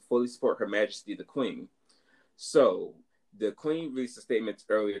continuing to fully support Her Majesty the Queen. So, the Queen released a statement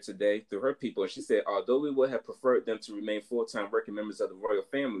earlier today through her people. She said, although we would have preferred them to remain full-time working members of the royal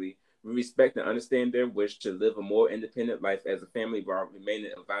family, we respect and understand their wish to live a more independent life as a family while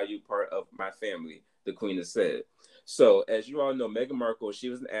remaining a valued part of my family, the Queen has said. So, as you all know, Meghan Markle, she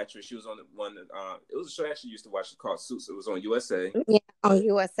was an actress. She was on the one that, it was a show I actually used to watch called Suits. It was on USA. Yeah, on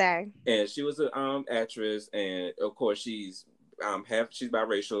USA. And she was an actress. And, of course, she's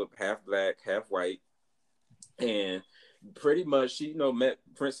biracial, half black, half white. And pretty much, she, met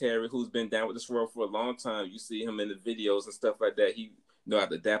Prince Harry, who's been down with this world for a long time. You see him in the videos and stuff like that. He know how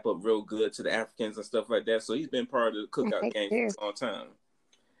to dap up real good to the Africans and stuff like that. So, he's been part of the cookout game for a long time.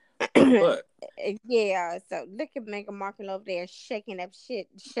 But yeah, so look at Meghan Markle over there shaking up shit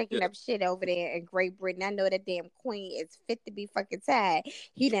over there in Great Britain. I know that damn queen is fit to be fucking tied.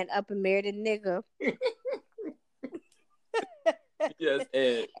 He done up and married a nigga. Yes,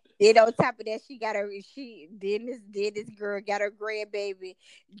 and then on top of that, this girl got her grandbaby,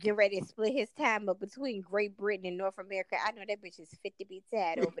 getting ready to split his time up between Great Britain and North America. I know that bitch is fit to be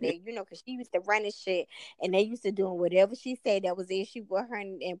tied over there, because she used to run this shit, and they used to doing whatever she said that was the issue with her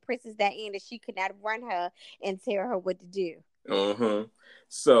and Princess Diana, that she could not run her and tell her what to do.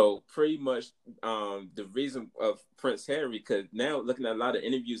 So pretty much the reason of Prince Harry, because now looking at a lot of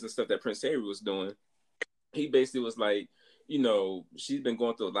interviews and stuff that Prince Harry was doing, he basically was like, she's been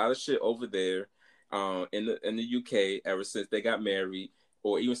going through a lot of shit over there in the UK ever since they got married,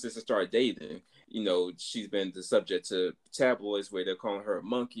 or even since they started dating. She's been the subject to tabloids where they're calling her a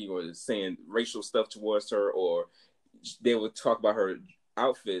monkey or saying racial stuff towards her, or they would talk about her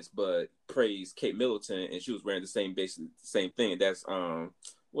outfits but praise Kate Middleton, and she was wearing the same thing. That's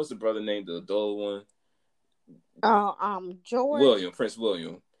what's the brother name, the adult one? George Prince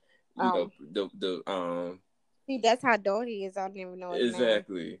William. See, that's how dull he is. I don't even know his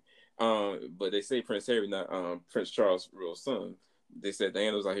exactly. Name. But they say Prince Harry, not Prince Charles' real son. They said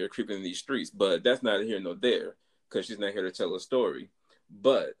Diana's out here creeping in these streets, but that's neither here nor there, because she's not here to tell a story.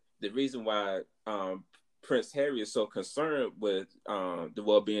 But the reason why Prince Harry is so concerned with the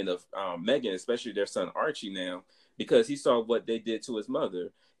well-being of Meghan, especially their son Archie now, because he saw what they did to his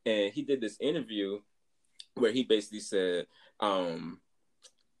mother. And he did this interview where he basically said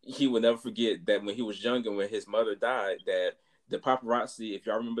he would never forget that when he was young and when his mother died, that the paparazzi, if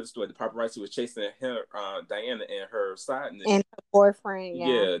y'all remember the story, the paparazzi was chasing her, Diana and her side nigga. And her boyfriend,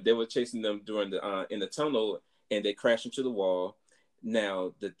 yeah. They were chasing them during in the tunnel, and they crashed into the wall.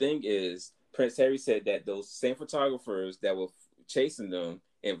 Now, the thing is, Prince Harry said that those same photographers that were chasing them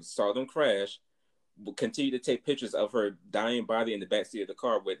and saw them crash will continue to take pictures of her dying body in the backseat of the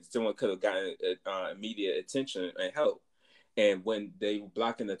car where someone could have gotten immediate attention and help. And when they were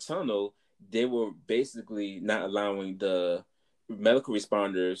blocking the tunnel, they were basically not allowing the medical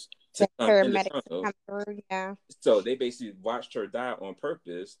responders to come in the tunnel. Yeah. So they basically watched her die on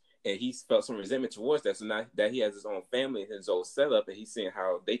purpose, and he felt some resentment towards that. So now that he has his own family, his own setup, and he's seeing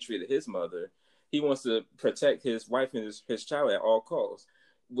how they treated his mother, he wants to protect his wife and his child at all costs,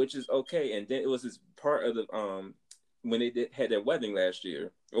 which is okay. And then it was this part of the when they had their wedding last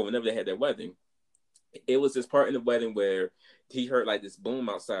year, or whenever they had their wedding, it was this part in the wedding where he heard like this boom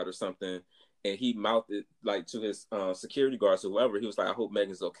outside or something, and he mouthed it like to his security guards or whoever. He was like, "I hope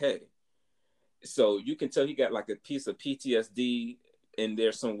Meghan's okay." So you can tell he got like a piece of PTSD in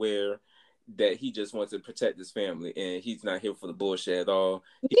there somewhere, that he just wants to protect his family, and he's not here for the bullshit at all.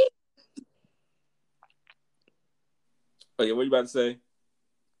 Oh yeah, what are you about to say?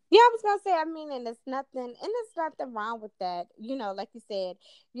 Yeah, I was gonna say, I mean, and there's nothing wrong with that. You know, like you said,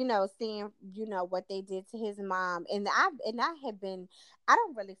 you know, seeing, you know, what they did to his mom, and I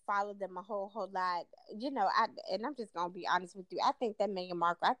don't really follow them a whole lot. You know, I'm just gonna be honest with you. I think that Meghan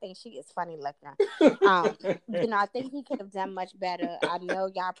Markle, I think she is funny looking. You know, I think he could have done much better. I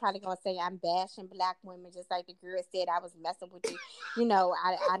know y'all probably gonna say I'm bashing black women, just like the girl said I was messing with you. You know,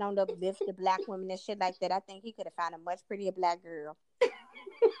 I don't uplift the black women and shit like that. I think he could have found a much prettier black girl.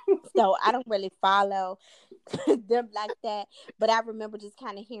 So I don't really follow them like that, but I remember just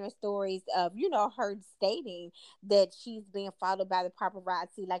kind of hearing stories of, you know, her stating that she's being followed by the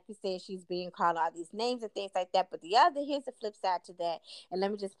paparazzi. Like you said, she's being called all these names and things like that. But here's the flip side to that. And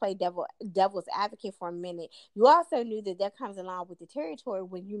let me just play devil's advocate for a minute. You also knew that comes along with the territory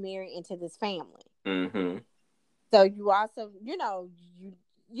when you marry into this family. Mm-hmm. So you also, you know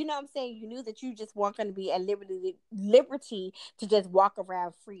what I'm saying? You knew that you just weren't going to be at liberty to just walk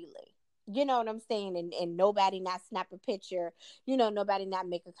around freely. You know what I'm saying? And nobody not snap a picture. You know, nobody not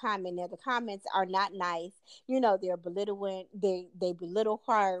make a comment. Now, the comments are not nice. You know, they're belittling. They belittle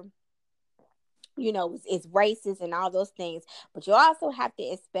her. You know, it's racist and all those things. But you also have to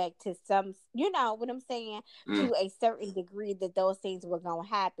expect to some, you know what I'm saying, to a certain degree that those things were going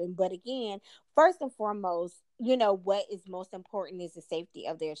to happen. But again, first and foremost, you know, what is most important is the safety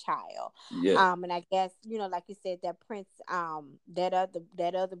of their child. Yeah. And I guess, you know, like you said, that Prince, that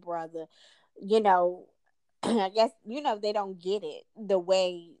other brother, you know, I guess, you know, they don't get it the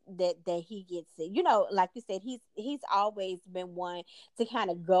way that he gets it. You know, like you said, he's always been one to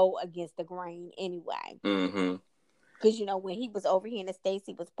kind of go against the grain anyway. Mm-hmm. Because, you know, when he was over here in the States,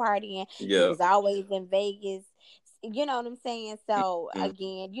 he was partying. Yeah. He was always in Vegas. You know what I'm saying? So,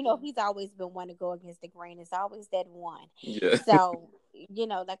 again, you know, he's always been one to go against the grain. It's always that one. Yeah. So, you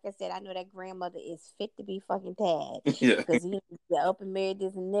know, like I said, I know that grandmother is fit to be fucking tad. Yeah. Because he up and married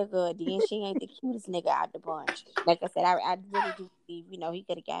this nigga, then she ain't the cutest nigga out the bunch. Like I said, I really do believe, you know, he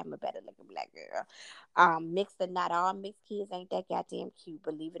could have got him a better looking black girl. Mixed or not, all mixed kids ain't that goddamn cute,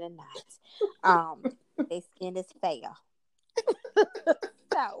 believe it or not. Their skin is fair.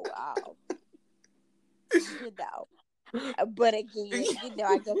 So, you know. But again, you know,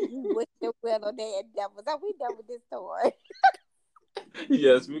 I guess we wish them well on their endeavors. Are we done with this story?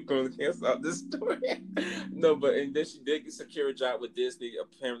 Yes, we're going to cancel out this story. No, but and then she did secure a job with Disney.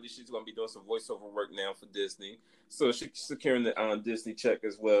 Apparently, she's going to be doing some voiceover work now for Disney. So she's securing the Disney check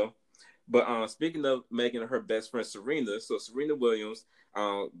as well. But speaking of Meghan and her best friend Serena, so Serena Williams,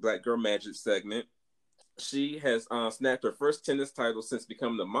 Black Girl Magic segment, she has snapped her first tennis title since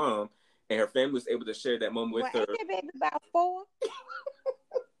becoming a mom, and her family was able to share that moment with her. Ain't that baby about 4?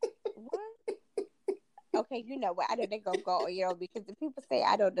 What? Okay, you know what? I know they're going to go, you know, because the people say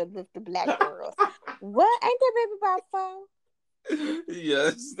I don't lift the black girls. What? Ain't that baby about 4?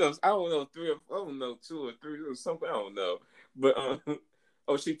 Yes. I don't know, 3 or 4. I don't know, 2 or 3 or something. I don't know. But,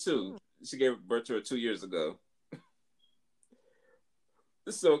 she 2. She gave birth to her 2 years ago.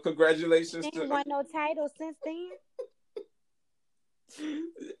 So, congratulations. She ain't won no title since then.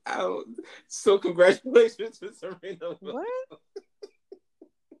 So, congratulations to Serena. What?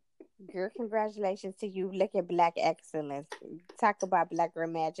 Girl, congratulations to you. Look at black excellence. Talk about Black Girl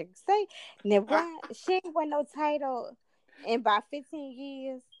Magic. Say, now what? She ain't won no title in about 15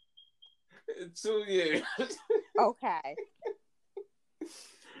 years. 2 years. Okay.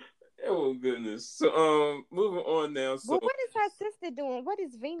 Oh goodness. So moving on now. So well, what is her sister doing? What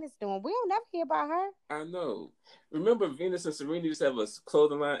is Venus doing? We don't never hear about her. I know. Remember Venus and Serena used to have a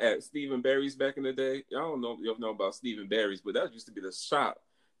clothing line at Stephen Barry's back in the day? I don't know if you know about Stephen Barry's, but that used to be the shop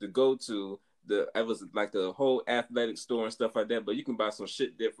to go to it was like the whole athletic store and stuff like that. But you can buy some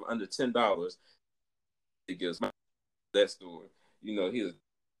shit there for under $10. It gives that store. You know, he was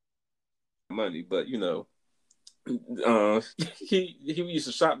money, but you know, he used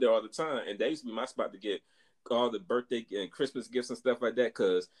to shop there all the time, and that used to be my spot to get all the birthday and Christmas gifts and stuff like that.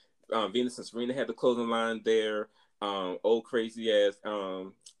 Because Venus and Serena had the clothing line there. Old crazy ass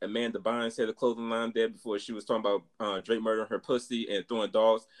Amanda Bynes had a clothing line there before she was talking about Drake murdering her pussy and throwing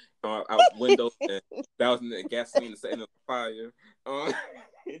dogs out windows and dousing in gasoline and setting up fire.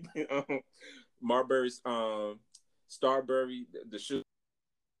 Marbury's Starbury, the shoe,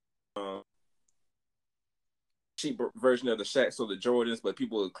 cheap version of the Shaq, so the Jordans, but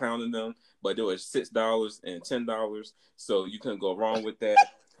people were clowning them. But they were $6 and $10, so you couldn't go wrong with that.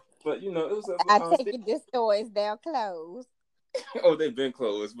 But you know, it was. I take it this store is now closed. Oh, they've been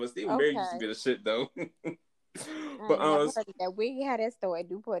closed, but Steve Mary used to be the shit though. But I heard that we had that store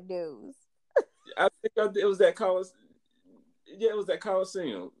at Newport News. I think it was that Coliseum. Yeah, it was that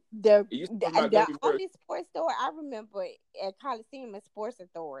Coliseum. The only sports store I remember at Coliseum is Sports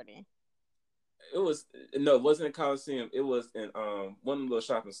Authority. It wasn't in Coliseum. It was in one of the little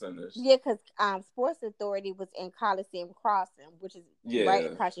shopping centers. Yeah, because Sports Authority was in Coliseum Crossing, which is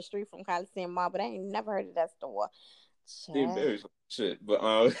right across the street from Coliseum Mall. But I ain't never heard of that store. Shit. But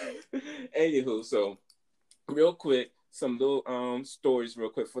anywho, so real quick, some little stories real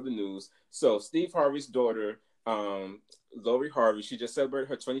quick for the news. So Steve Harvey's daughter, Lori Harvey, she just celebrated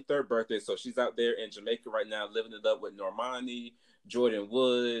her 23rd birthday. So she's out there in Jamaica right now, living it up with Normani, Jordan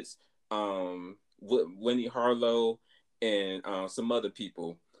Woods, Winnie Harlow, and some other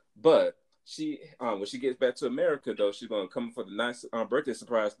people. But she, when she gets back to America, though, she's going to come for the nice birthday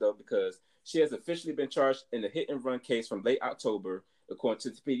surprise, though, because she has officially been charged in the hit-and-run case from late October. According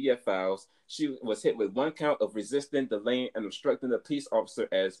to the PDF files, she was hit with one count of resisting, delaying, and obstructing a police officer,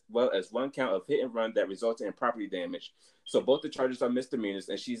 as well as one count of hit-and-run that resulted in property damage. So both the charges are misdemeanors,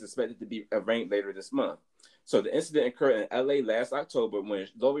 and she's expected to be arraigned later this month. So the incident occurred in LA last October when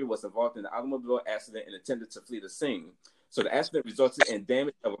Lori was involved in an automobile accident and attempted to flee the scene. So the accident resulted in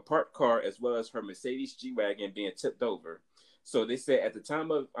damage of a parked car as well as her Mercedes G-Wagon being tipped over. So they said at the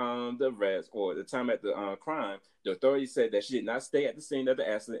time of the arrest, or the time at the crime, the authorities said that she did not stay at the scene of the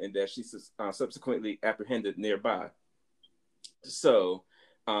accident and that she subsequently apprehended nearby. So,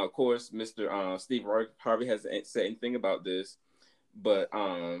 of course, Mr. Steve Harvey hasn't said anything about this, but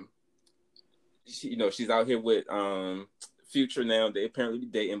she's out here with Future now. They apparently be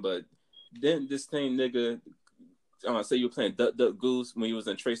dating, but then this same nigga say you were playing Duck Duck Goose when you was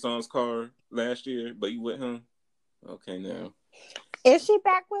in Trey Songz's car last year, but you with him? Okay, now. Is she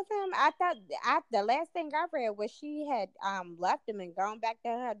back with him? I thought the last thing I read was she had left him and gone back to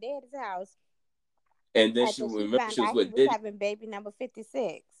her dad's house. And then she was with Diddy. Having baby number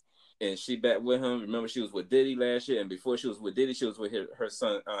 56. And she back with him. Remember, she was with Diddy last year, and before she was with Diddy, she was with her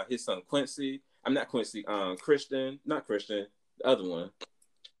son, his son Quincy. I'm not Quincy. Not Christian. The other one.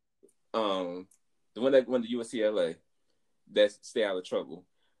 The one that went to UCLA. That's Stay Out of Trouble.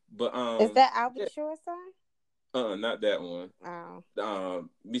 But is that Albert Shore's son? Not that one. Oh.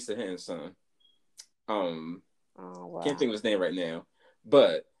 Misa Hinton's son. Wow. Can't think of his name right now.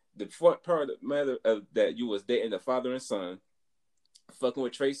 But the part of the matter of that you was dating the father and son, fucking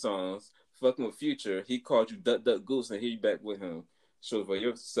with Trey Songz, fucking with Future. He called you Duck Duck Goose, and here you back with him. Shows where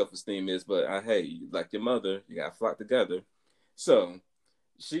your self-esteem is, but hey, like your mother, you gotta flock together. So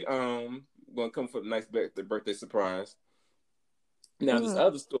she gonna come for the nice birthday surprise. Now this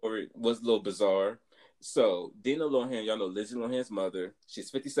other story was a little bizarre. So Dina Lohan, y'all know Lindsay Lohan's mother. She's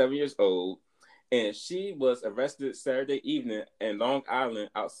 57 years old, and she was arrested Saturday evening in Long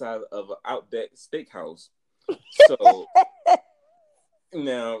Island outside of an Outback Steakhouse. So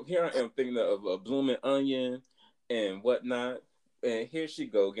now here I am thinking of a blooming onion and whatnot, and here she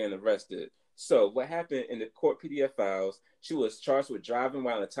go getting arrested. So what happened in the court PDF files, she was charged with driving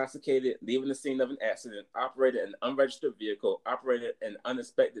while intoxicated, leaving the scene of an accident, operated an unregistered vehicle, operated an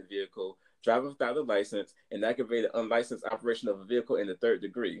uninspected vehicle, driving without a license, and aggravated unlicensed operation of a vehicle in the third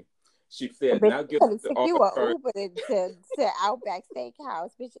degree. She pled not guilty to all charges. You Uber to Outback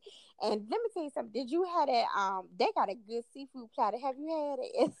Steakhouse, bitch. And let me tell you something. Did you have that? They got a good seafood platter. Have you had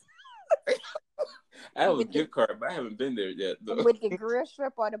it? I have a gift card, but I haven't been there yet, though. With the grill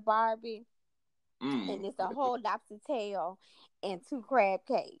shrimp or the Barbie. And it's a whole lobster tail and 2 crab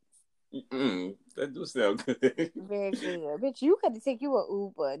cakes. That do sound good. Very good. Bitch, you could have taken you an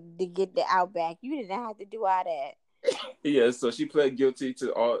Uber to get the Outback. You didn't have to do all that. Yeah, so she pled guilty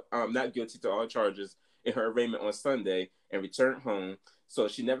to all, not guilty to all charges in her arraignment on Sunday and returned home. So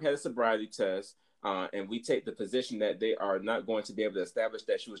she never had a sobriety test. and we take the position that they are not going to be able to establish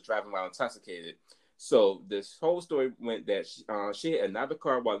that she was driving while intoxicated. So this whole story went that she had another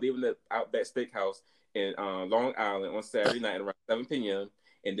car while leaving the Outback Steakhouse in Long Island on Saturday night at around 7 p.m.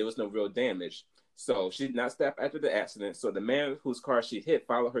 and there was no real damage. So she did not stop after the accident. So the man whose car she hit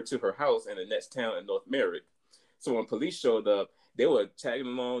followed her to her house in the next town in North Merrick. So when police showed up, they were tagging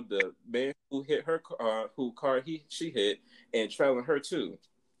along the man who hit her, she hit, and trailing her too.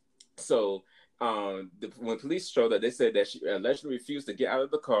 So when police showed up, they said that she allegedly refused to get out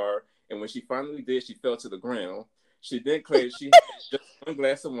of the car, and when she finally did, she fell to the ground. She then claimed she had just one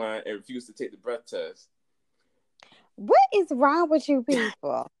glass of wine and refused to take the breath test. What is wrong with you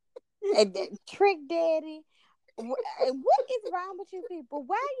people? Trick Daddy. What is wrong with you people?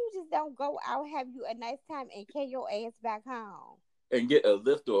 Why you just don't go out, have you a nice time, and carry your ass back home? And get a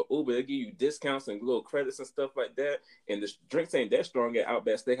Lyft or Uber. They give you discounts and little credits and stuff like that. And the drinks ain't that strong at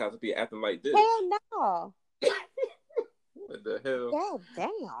Outback Steakhouse to be acting like this. Hell no. What the hell? God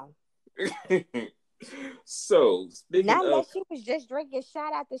damn. So, speaking not of... unless she was just drinking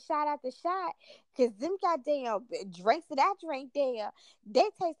shot after shot after shot. Because them goddamn drinks that I drank there, they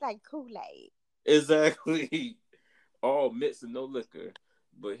taste like Kool-Aid. Exactly. All mixed and no liquor.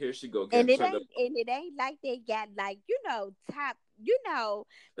 But here she go. And it ain't like they got like, top,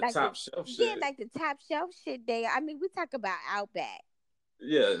 like top shelf shit. Yeah, like the top shelf shit there. I mean, we talk about Outback.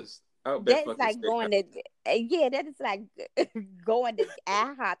 Yes. Outback. That's like going to, that is like going to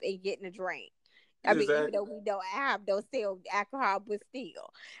IHOP and getting a drink. I mean, even though we know IHOP don't sell alcohol, but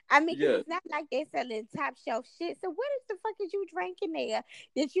still. I mean, it's not like they're selling top shelf shit. So what is the fuck is you drinking there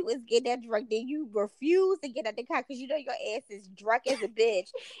that you was getting that drunk? Then you refuse to get out the car because you know your ass is drunk as a bitch.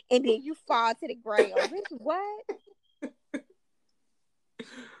 And then you fall to the ground. Bitch, what?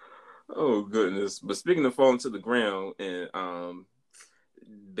 Oh, goodness. But speaking of falling to the ground and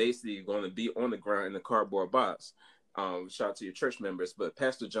basically going to be on the ground in a cardboard box, shout out to your church members, but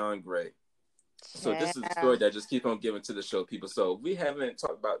Pastor John Gray. So this is the story that I just keep on giving to the show, people. So we haven't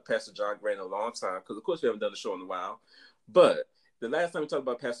talked about Pastor John Gray in a long time because, of course, we haven't done the show in a while. But the last time we talked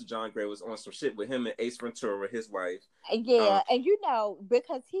about Pastor John Gray was on some shit with him and Ace Ventura, his wife. Yeah, and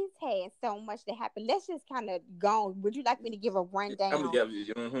because he's had so much to happen, let's just kind of go. Would you like me to give a rundown? I'm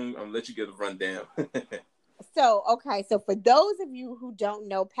gonna let you give a rundown. So for those of you who don't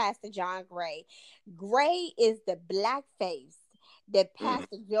know Pastor John Gray, Gray is the blackface that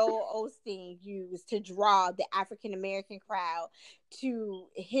Pastor Joel Osteen used to draw the African American crowd to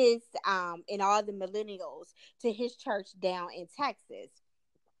his and all the millennials to his church down in Texas.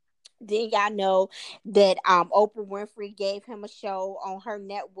 Then y'all know that Oprah Winfrey gave him a show on her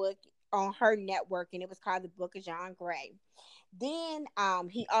network, and it was called The Book of John Gray. Then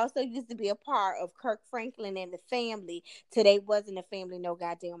he also used to be a part of Kirk Franklin and the Family till they wasn't a family no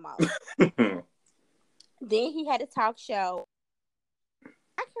goddamn more. Then he had a talk show.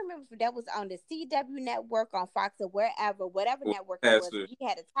 I can't remember if that was on the CW network, on Fox, or whatever network it was. He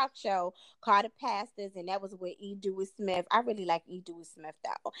had a talk show called The Pastors, and that was with E. Dewey Smith. I really like E. Dewey Smith,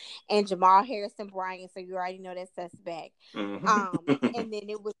 though. And Jamal Harrison Bryan, so you already know that suspect. And then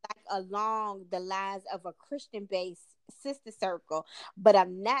it was like along the lines of a Christian-based sister circle, but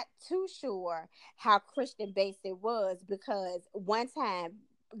I'm not too sure how Christian-based it was, because one time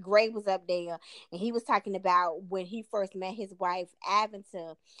Gray was up there and he was talking about when he first met his wife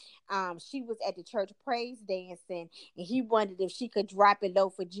Aventa. She was at the church praise dancing, and he wondered if she could drop it low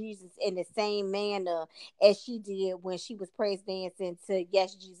for Jesus in the same manner as she did when she was praise dancing to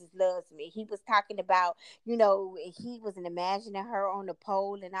Yes, Jesus Loves Me. He was talking about, he wasn't imagining her on the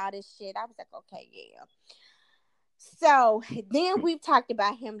pole and all this shit. I was like, okay, yeah. So then we've talked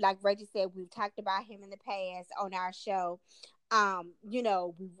about him, like Reggie said, we've talked about him in the past on our show.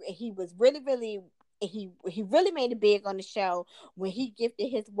 He was really he really made it big on the show when he gifted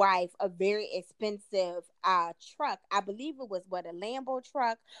his wife a very expensive truck. I believe it was a Lambo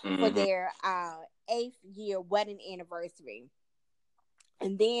truck for their 8th year wedding anniversary.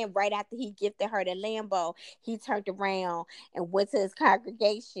 And then right after he gifted her the Lambo, he turned around and went to his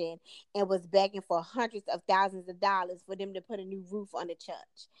congregation and was begging for hundreds of thousands of dollars for them to put a new roof on the church.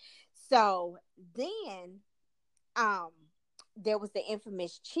 So then there was the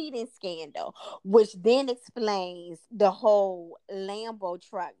infamous cheating scandal, which then explains the whole Lambo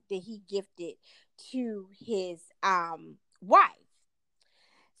truck that he gifted to his wife.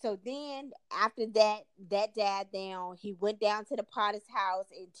 So then after that died down, he went down to the Potter's house,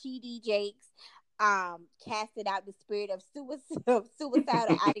 and T.D. Jakes casted out the spirit of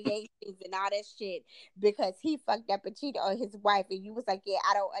suicidal ideations and all that shit because he fucked up and cheated on his wife. And you was like, yeah,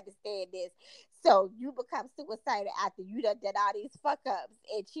 I don't understand this. So you become suicidal after you done all these fuck ups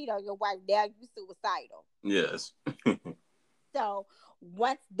and cheat on your wife. Now you suicidal. Yes. So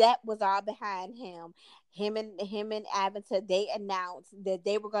once that was all behind him and Aventa, they announced that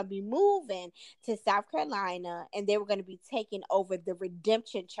they were going to be moving to South Carolina and they were going to be taking over the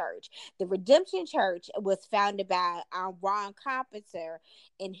Redemption Church. The Redemption Church was founded by Ron Carpenter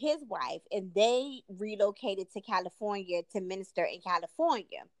and his wife, and they relocated to California to minister in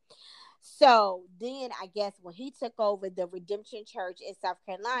California. So then I guess when he took over the Redemption Church in South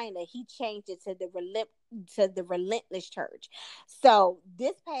Carolina, he changed it to the Relentless Church. So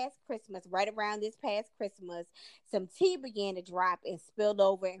this past Christmas, right around this past Christmas, some tea began to drop and spilled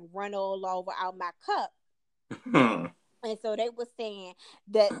over and run all over out my cup. And so they were saying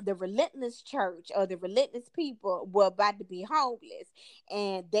that the Relentless Church or the Relentless people were about to be homeless,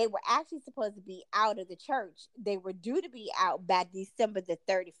 and they were actually supposed to be out of the church. They were due to be out by December the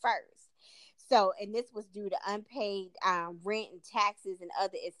 31st. So, and this was due to unpaid rent and taxes and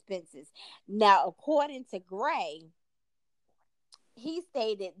other expenses. Now, according to Gray, he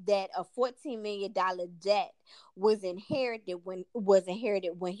stated that a $14 million debt was inherited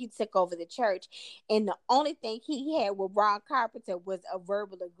when he took over the church, and the only thing he had with Ron Carpenter was a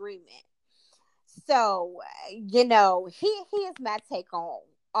verbal agreement. So, here's my take on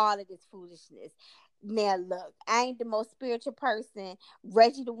all of this foolishness. Now, look, I ain't the most spiritual person.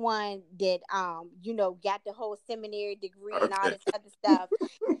 Reggie, the one that got the whole seminary degree and all this other stuff.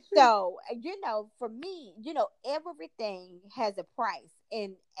 So, for me, everything has a price.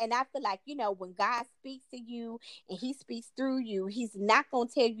 And I feel like, when God speaks to you and he speaks through you, he's not going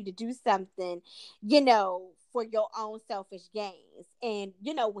to tell you to do something, for your own selfish gains. And,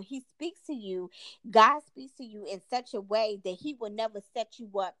 when he speaks to you, God speaks to you in such a way that he will never set you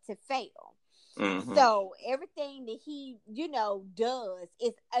up to fail. Mm-hmm. So everything that he, does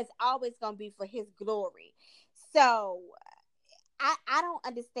is always going to be for his glory. So I don't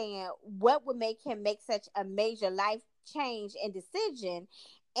understand what would make him make such a major life change and decision,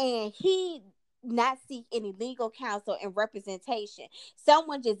 and he not seek any legal counsel and representation.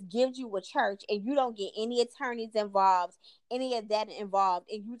 Someone just gives you a church and you don't get any attorneys involved, any of that involved,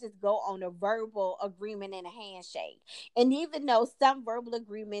 and you just go on a verbal agreement and a handshake. And even though some verbal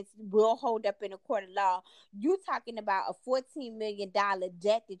agreements will hold up in a court of law, you talking about a $14 million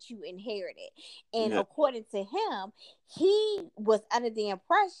debt that you inherited. And according to him, he was under the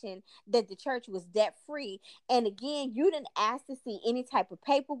impression that the church was debt free. And again, you didn't ask to see any type of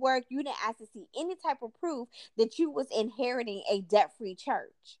paperwork. You didn't ask to see any type of proof that you was inheriting a debt free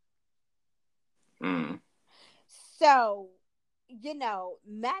church. So,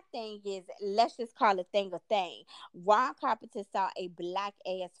 my thing is, let's just call a thing a thing. Ron Carpenter saw a black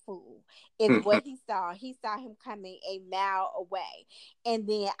ass fool is what he saw. He saw him coming a mile away. And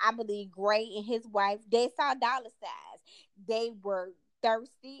then I believe Gray and his wife, they saw dollar signs. They were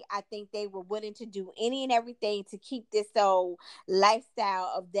thirsty. I think they were willing to do any and everything to keep this old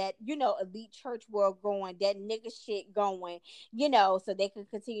lifestyle of that, elite church world going, that nigga shit going, so they can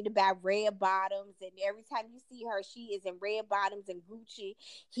continue to buy red bottoms. And every time you see her, she is in red bottoms and Gucci.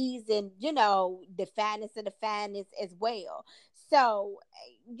 He's in, the finest of the finest as well. So,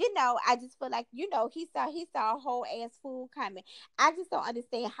 I just feel like, he saw a whole ass fool coming. I just don't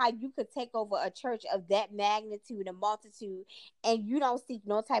understand how you could take over a church of that magnitude and multitude, and you don't seek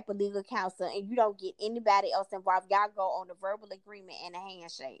no type of legal counsel, and you don't get anybody else involved. Y'all go on a verbal agreement and a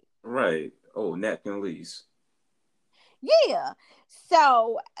handshake. Right. Oh, napkin lease. Yeah.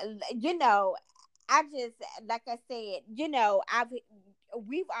 So, I just, like I said,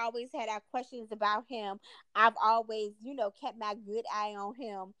 we've always had our questions about him. I've always, kept my good eye on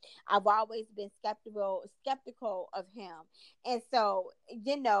him. I've always been skeptical of him. And so,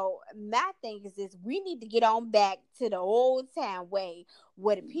 my thing is this: we need to get on back to the old time way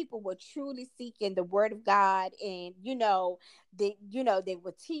where the people were truly seeking the word of God, and they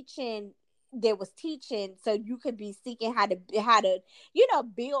were teaching. There was teaching, so you could be seeking how to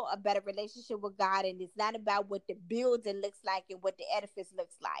build a better relationship with God, and it's not about what the building looks like and what the edifice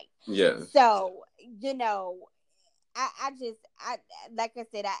looks like. Yeah. So I like I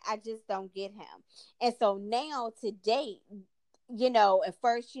said, I just don't get him. And so now to date, at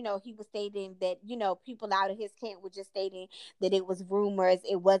first, he was stating that, people out of his camp were just stating that it was rumors.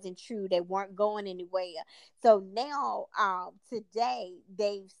 It wasn't true. They weren't going anywhere. So now, today,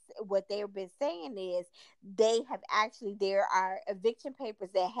 what they've been saying is there are eviction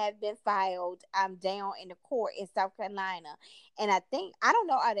papers that have been filed, down in the court in South Carolina. And I don't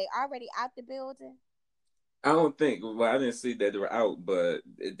know, are they already out the building? I don't think. Well, I didn't see that they were out, but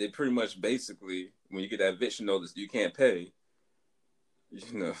they pretty much basically, when you get that eviction notice, you can't pay.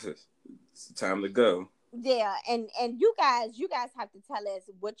 You know, it's time to go. Yeah, and you guys have to tell us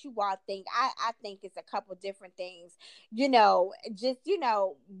what you all think. I think it's a couple different things. Just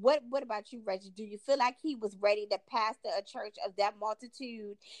what about you, Reggie? Do you feel like he was ready to pastor a church of that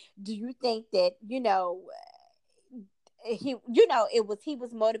multitude? Do you think that he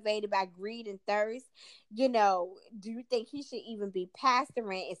was motivated by greed and thirst? Do you think he should even be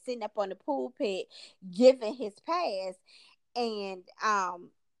pastoring and sitting up on the pulpit giving his pass? And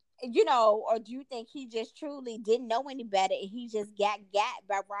or do you think he just truly didn't know any better and he just got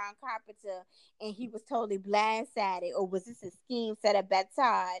by Ron Carpenter and he was totally blindsided? Or was this a scheme set up by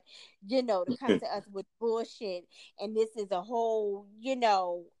Todd, to come to us with bullshit? And this is a whole,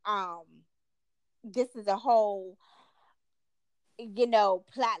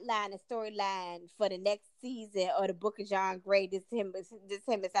 plot line and storyline for the next season or the Book of John Gray. This him is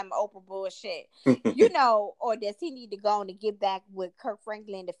some Oprah bullshit. Or does he need to go on and get back with Kirk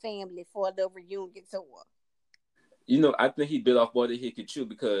Franklin and the family for a little reunion tour? I think he bit off more than he could chew,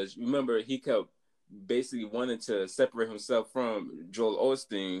 because remember, he kept basically wanting to separate himself from Joel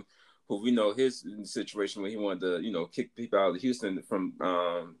Osteen, who we know his situation when he wanted to, kick people out of Houston from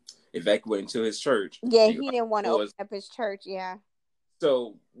evacuating to his church. Yeah, he didn't want to open up his church. Yeah.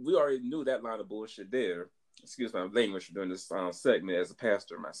 So we already knew that line of bullshit there. Excuse my language for doing this segment as a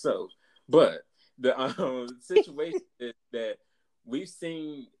pastor myself. But the situation is that we've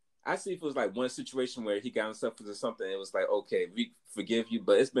seen. I see if it was like one situation where he got himself into something, it was like, okay, we forgive you.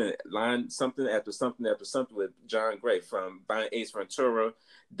 But it's been something after something after something with John Gray, from buying Ace Ventura,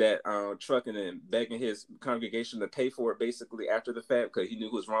 that trucking and begging his congregation to pay for it basically after the fact because he knew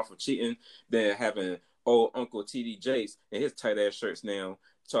he was wrong for cheating. Then having old Uncle T.D. Jakes and his tight ass shirts now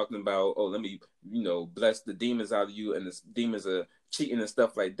talking about, oh, let me, bless the demons out of you, and the demons are cheating and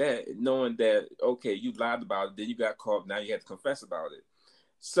stuff like that, knowing that, okay, you lied about it, then you got caught, now you have to confess about it.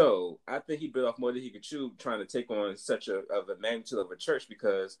 So I think he bit off more than he could chew trying to take on such a magnitude of a church,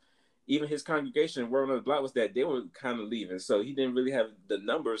 because even his congregation, word on the block was that they were kind of leaving. So he didn't really have the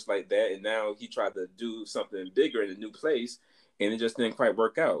numbers like that. And now he tried to do something bigger in a new place, and it just didn't quite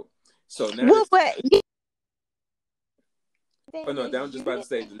work out. So now... Oh, no, I was just about to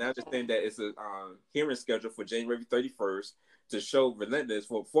say, now just saying that it's a hearing scheduled for January 31st to show Relentless,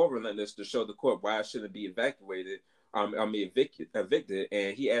 for Relentless to show the court why I shouldn't be evacuated. Evicted,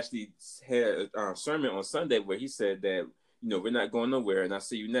 and he actually had a sermon on Sunday where he said that, we're not going nowhere, and I'll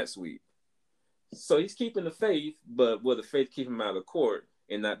see you next week. So he's keeping the faith, but will the faith keep him out of court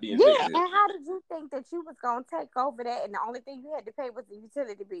and not be evicted? Yeah, and how did you think that you was going to take over that, and the only thing you had to pay was the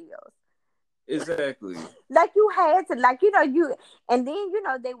utility bills? Exactly. Like you had to, and then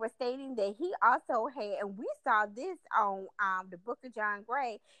they were stating that he also had, and we saw this on the Book of John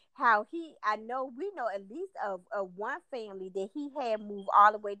Gray, how we know at least of one family that he had moved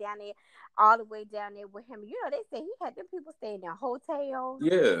all the way down there with him. They said he had them people staying in hotels.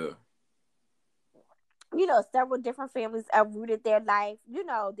 Yeah. Several different families uprooted their lives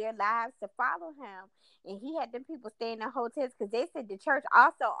to follow him. And he had them people staying in hotels because they said the church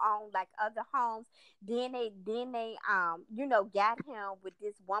also owned like other homes. Then they got him with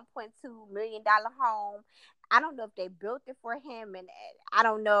this $1.2 million home. I don't know if they built it for him, and I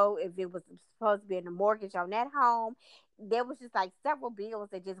don't know if it was supposed to be in a mortgage on that home. There was just like several bills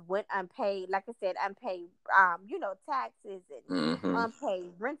that just went unpaid. Like I said, unpaid, taxes and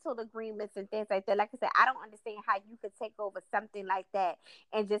unpaid rental agreements and things like that. Like I said, I don't understand how you could take over something like that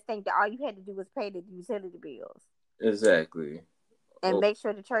and just think that all you had to do was pay the utility bills. Exactly. And make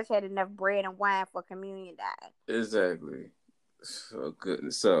sure the church had enough bread and wine for communion day. Exactly. So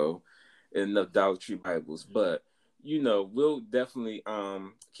good. So enough Dollar Tree Bibles, but we'll definitely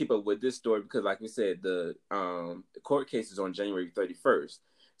keep up with this story because, like we said, the court case is on January 31st.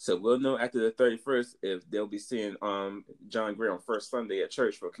 So we'll know after the 31st if they'll be seeing John Gray on first Sunday at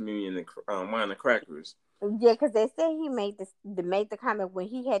church for communion and wine and crackers. Yeah, because they said he made the comment when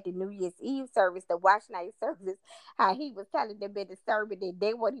he had the New Year's Eve service, the watch night service, how he was telling them in the sermon that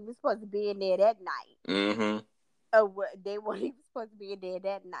they weren't even supposed to be in there that night. Mm-hmm. They weren't even supposed to be in there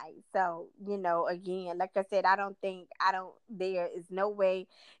that night. So, again, like I said, there is no way,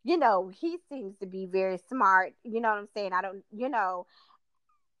 he seems to be very smart. You know what I'm saying?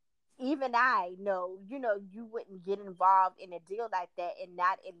 Even I know, you wouldn't get involved in a deal like that and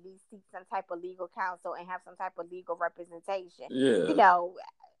not at least seek some type of legal counsel and have some type of legal representation. Yeah.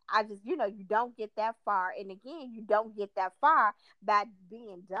 I just, you don't get that far. And again, you don't get that far by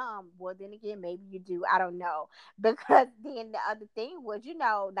being dumb. Well, then again, maybe you do. I don't know. Because then the other thing was,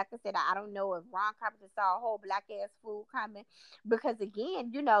 like I said, I don't know if Ron Carpenter saw a whole black ass fool coming. Because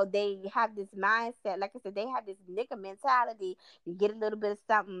again, they have this mindset. Like I said, they have this nigga mentality. You get a little bit of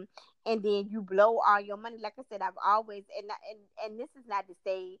something, and then you blow all your money. Like I said, I've always, and this is not to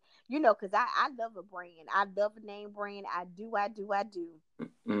say, because I love a brand. I love a name brand. I do.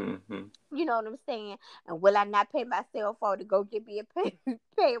 Mm-hmm. You know what I'm saying? And will I not pay my cell phone to go get me a pay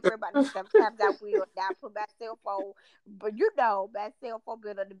for everybody? Sometimes I will not put my cell phone, but my cell phone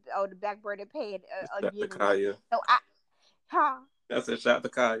bill on the back burner paying again. So That's a shot to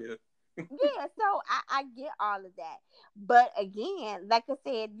Kaya. Yeah, so I get all of that. But again, like I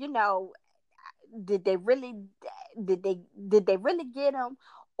said, did they really get him,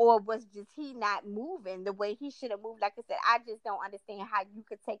 or was just he not moving the way he should have moved? Like I said, I just don't understand how you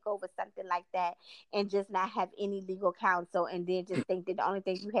could take over something like that and just not have any legal counsel, and then just think that the only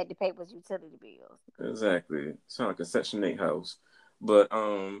thing you had to pay was utility bills. Exactly. Sound like a Section 8 house. But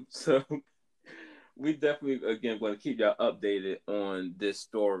so we definitely again going to keep y'all updated on this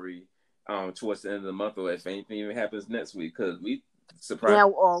story towards the end of the month, or if anything even happens next week, because we surprised. Yeah,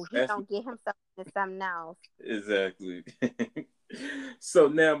 or he don't get himself into something else. Exactly. So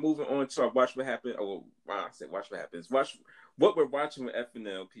now moving on to our Watch What Happened. Oh, wow, I said Watch What Happens. Watch what we're watching with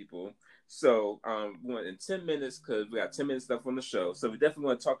FNL, people. So we went in 10 minutes because we got 10 minutes left on the show. So we definitely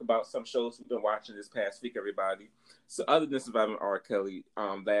want to talk about some shows we've been watching this past week, everybody. So other than Surviving R. Kelly,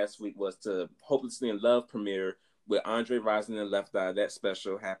 last week was the Hopelessly in Love premiere with Andre Rison and Left Eye. That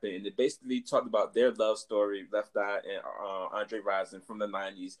special happened, and it basically talked about their love story, Left Eye and Andre Rison from the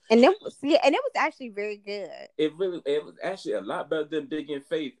 90s. And it was actually very good. It was actually a lot better than Biggie and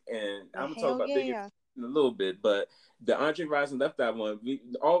Faith, and I'm gonna talk about Biggie and Faith in a little bit. But the Andre Rison Left Eye one, we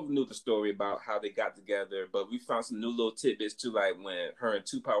all knew the story about how they got together, but we found some new little tidbits too, like when her and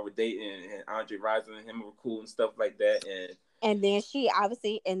Tupac were dating, and Andre Rison and him were cool and stuff like that, And then she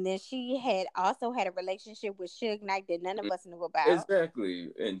had also had a relationship with Suge Knight that none of us knew about. Exactly.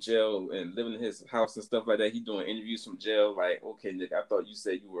 In jail and living in his house and stuff like that. He doing interviews from jail. Like, okay, Nick, I thought you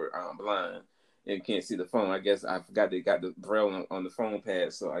said you were blind and can't see the phone. I guess I forgot they got the braille on the phone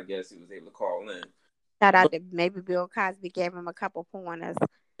pad, so I guess he was able to call in. Shout out to maybe Bill Cosby gave him a couple pointers.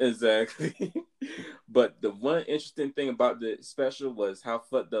 Exactly. But the one interesting thing about the special was how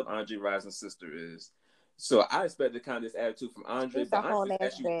fucked up Andre Rison's sister is. So I expected kind of this attitude from Andre, but Andre's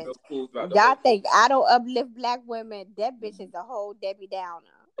actually real cool throughout the Y'all think I don't uplift black women? That bitch is a whole Debbie Downer.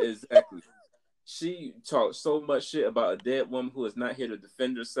 Exactly. She talked so much shit about a dead woman who is not here to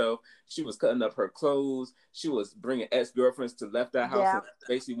defend herself. She was cutting up her clothes. She was bringing ex-girlfriends to Left Eye house and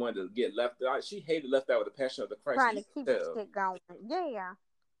basically wanted to get Left Eye. She hated Left Eye with a passion of the Christ. Trying to keep the shit going. Yeah.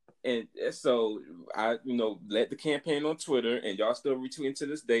 And so I, led the campaign on Twitter, and y'all still retweeting to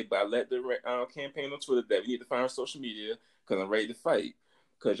this day. But I led the campaign on Twitter that we need to find our social media because I'm ready to fight.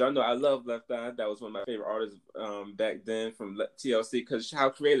 Because y'all know I love Left Eye. That was one of my favorite artists back then from TLC. Because how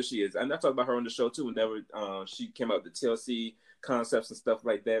creative she is, and I talked about her on the show too. Whenever she came out with the TLC concepts and stuff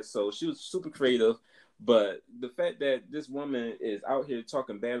like that, so she was super creative. But the fact that this woman is out here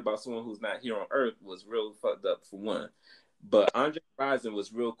talking bad about someone who's not here on Earth was real fucked up for one. But Andre Rison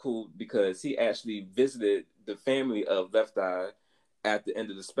was real cool because he actually visited the family of Left Eye at the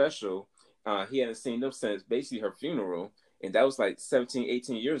end of the special. He hadn't seen them since basically her funeral, and that was like 17,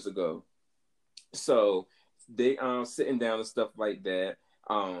 18 years ago. So they sitting down and stuff like that.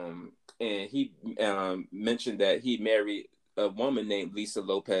 And he mentioned that he married a woman named Lisa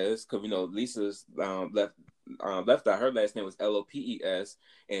Lopez, because Lisa's Left Eye, her last name was Lopez,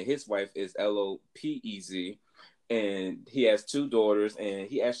 and his wife is Lopez. And he has 2 daughters, and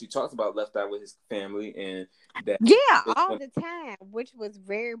he actually talks about Left Eye with his family, and that all the time, which was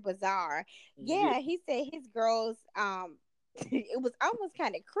very bizarre. Yeah, he said his girls, it was almost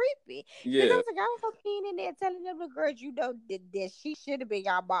kind of creepy. Yeah, I was like, I hope he ain't in there telling them the girls, that she should have been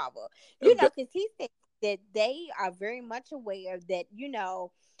y'all mama, because he said that they are very much aware that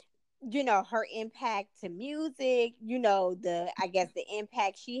her impact to music, the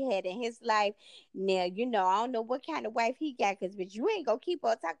impact she had in his life. Now, I don't know what kind of wife he got, because bitch, you ain't gonna keep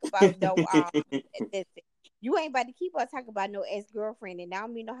on talking about no you ain't about to keep on talking about no ex-girlfriend, and I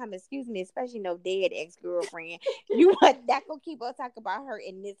don't mean no harm, excuse me, especially no dead ex-girlfriend. You are not gonna keep on talking about her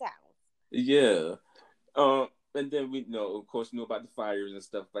in this house. Yeah. And then we of course, knew about the fires and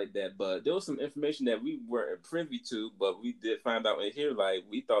stuff like that. But there was some information that we weren't privy to, but we did find out in here. Like,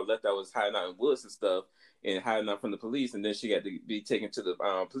 we thought Left Eye was hiding out in woods and stuff and hiding out from the police. And then she got to be taken to the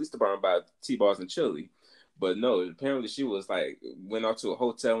police department by T-Bars and Chili. But no, apparently she was like went out to a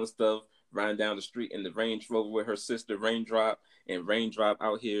hotel and stuff, riding down the street in the Range Rover with her sister Raindrop, and Raindrop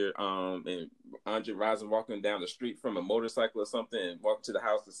out here, and Andre Rison walking down the street from a motorcycle or something, and walking to the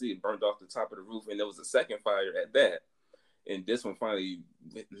house to see it burned off the top of the roof, and there was a second fire at that, and this one finally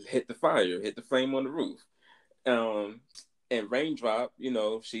hit the flame on the roof. And Raindrop,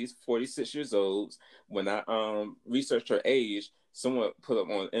 she's 46 years old. When I researched her age, someone put up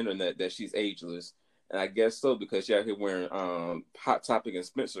on the internet that she's ageless. And I guess so, because she out here wearing Hot Topic and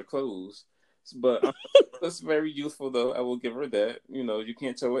Spencer clothes. But it's very youthful, though. I will give her that. You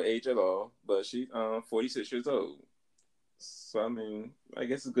can't tell her age at all. But she's 46 years old. So, I mean, I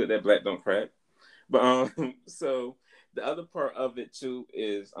guess it's good that black don't crack. But so the other part of it, too,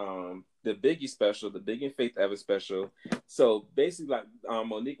 is the Biggie special, the Biggie and Faith Evans special. So basically, like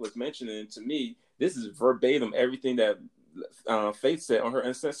Monique was mentioning to me, this is verbatim everything that Faith said on her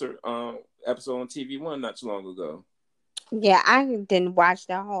Uncensored episode on TV One not too long ago. Yeah, I didn't watch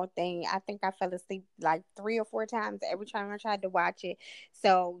the whole thing. I think I fell asleep like 3 or 4 times every time I tried to watch it.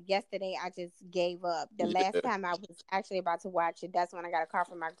 So yesterday I just gave up. The last time I was actually about to watch it, that's when I got a call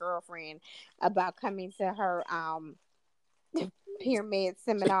from my girlfriend about coming to her pyramid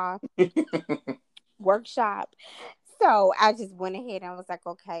seminar workshop. So I just went ahead and was like,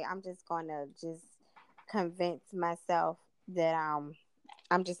 okay, I'm just gonna just convince myself that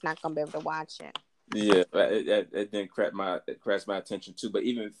I'm just not gonna be able to watch it. Yeah, it didn't catch my attention too. But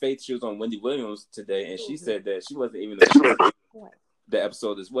even Faith, she was on Wendy Williams today, and she said that she wasn't even the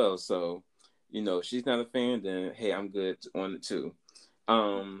episode as well. So, she's not a fan. Then hey, I'm good on it too.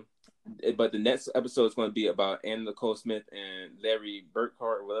 But the next episode is going to be about Anna Nicole Smith and Larry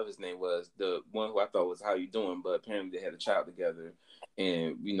Burkhart, whatever his name was, the one who I thought was How You Doing, but apparently they had a child together.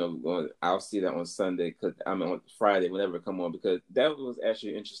 And, I'll see that on Sunday, on Friday, whenever it come on, because that was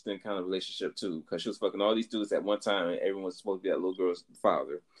actually an interesting kind of relationship, too, because she was fucking all these dudes at one time, and everyone was supposed to be that little girl's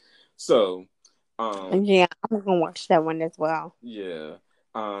father. So, yeah, I'm going to watch that one as well. Yeah.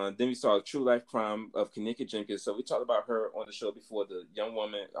 Then we saw True Life Crime of Kenneka Jenkins. So we talked about her on the show before, the young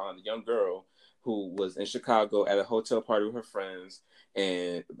woman, the young girl who was in Chicago at a hotel party with her friends.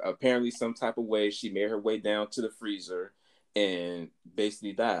 And apparently some type of way she made her way down to the freezer and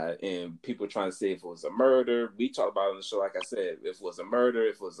basically died. And people were trying to say if it was a murder. We talked about it on the show, like I said, if it was a murder,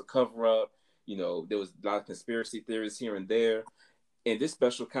 if it was a cover-up. There was a lot of conspiracy theories here and there. And this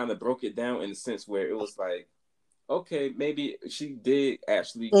special kind of broke it down in the sense where it was like, okay, maybe she did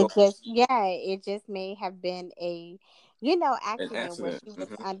actually go. It just may have been a, accident where she was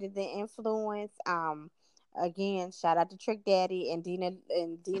under the influence. Again, shout out to Trick Daddy and Dina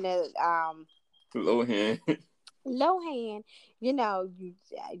Lohan. Lohan, you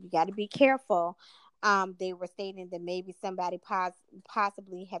got to be careful. They were stating that maybe somebody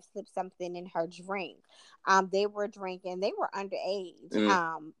possibly have slipped something in her drink. They were drinking. They were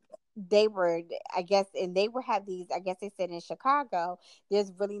underage. They were, I guess, and they were have these, I guess they said in Chicago,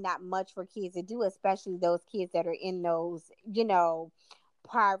 there's really not much for kids to do, especially those kids that are in those,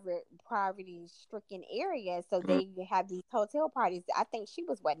 poverty-stricken areas. So they have these hotel parties. I think she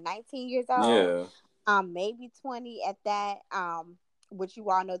was, 19 years old? Yeah. Maybe 20 at that, which you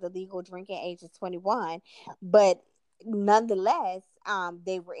all know the legal drinking age is 21. But nonetheless,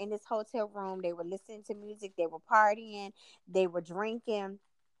 they were in this hotel room. They were listening to music. They were partying. They were drinking.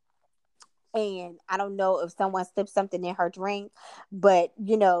 And I don't know if someone slipped something in her drink, but,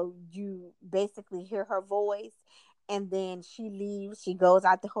 you basically hear her voice. And then she leaves. She goes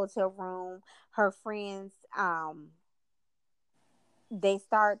out the hotel room. Her friends, they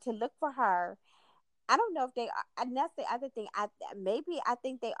start to look for her. I don't know if they, and that's the other thing. I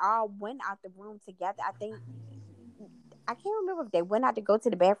think they all went out the room together. I can't remember if they went out to go to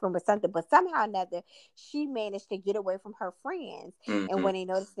the bathroom or something, but somehow or another, she managed to get away from her friends. Mm-hmm. And when they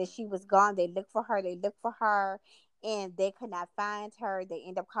noticed that she was gone, they looked for her, and they could not find her. They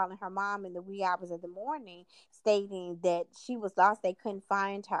end up calling her mom in the wee hours of the morning, stating that she was lost. They couldn't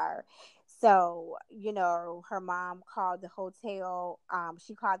find her. So, her mom called the hotel.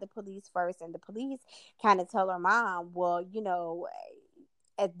 She called the police first, and the police kind of told her mom, well,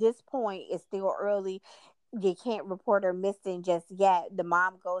 at this point, it's still early. You can't report her missing just yet. The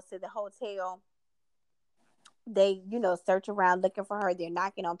mom goes to the hotel. They, search around looking for her. They're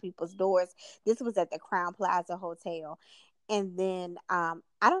knocking on people's doors. This was at the Crown Plaza Hotel. And then, I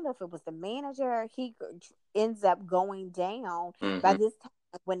don't know if it was the manager. He ends up going down. Mm-hmm. By this time,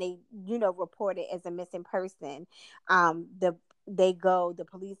 when they, report it as a missing person, the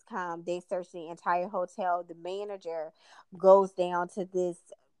police come, they search the entire hotel. The manager goes down to this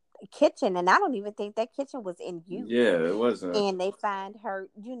kitchen, and I don't even think that kitchen was in use. Yeah, it wasn't. And they find her,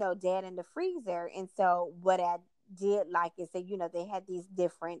 dead in the freezer. And so what I did like is that, they had these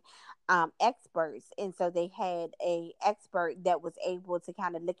different experts. And so they had a expert that was able to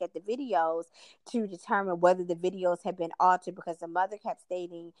kind of look at the videos to determine whether the videos had been altered, because the mother kept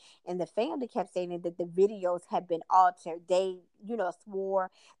stating and the family kept stating that the videos had been altered. They, swore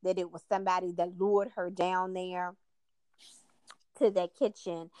that it was somebody that lured her down there to that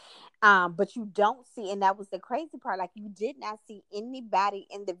kitchen. But you don't see, and that was the crazy part, like you did not see anybody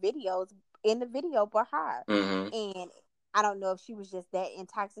in the video but her. And I don't know if she was just that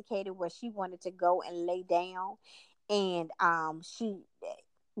intoxicated where she wanted to go and lay down, and she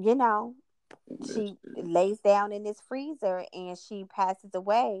she lays down in this freezer and she passes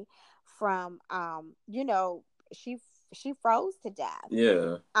away from she froze to death.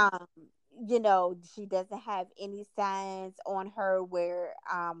 Yeah. She doesn't have any signs on her where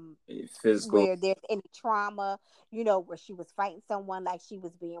physical, where there's any trauma, where she was fighting someone, like she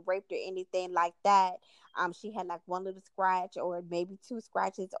was being raped or anything like that. She had like one little scratch or maybe two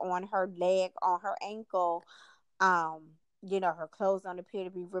scratches on her leg, on her ankle. Her clothes don't appear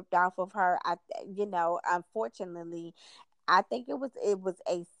to be ripped off of her. Unfortunately, I think it was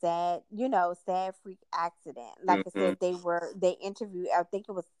a sad freak accident. Like I said, they interviewed, I think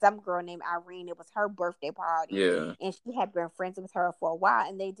it was some girl named Irene. It was her birthday party. Yeah. And she had been friends with her for a while.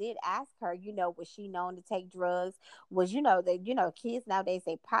 And they did ask her, was she known to take drugs? Was, kids nowadays,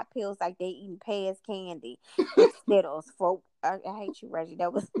 they pop pills like they eating Pez candy and Skittles. I hate you, Reggie.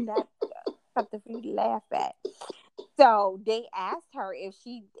 That was not something for you to laugh at. So they asked her if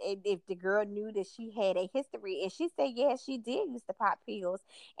the girl knew that she had a history, and she said, yeah, she did used to pop pills,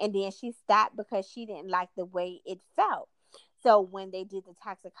 and then she stopped because she didn't like the way it felt. So when they did the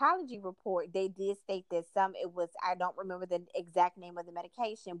toxicology report, they did state that I don't remember the exact name of the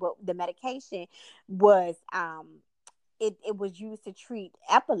medication, but the medication was it was used to treat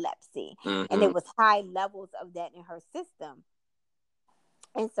epilepsy, and it was high levels of that in her system.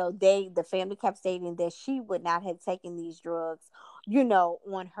 And so the family kept stating that she would not have taken these drugs,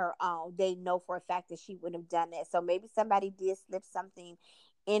 on her own. They know for a fact that she wouldn't have done that. So maybe somebody did slip something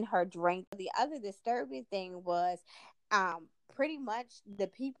in her drink. The other disturbing thing was pretty much the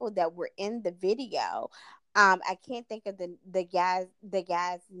people that were in the video. I can't think of the guy's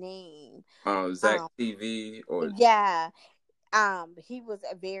name. Zach TV or yeah. He was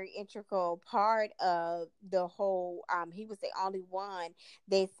a very integral part of the whole. He was the only one.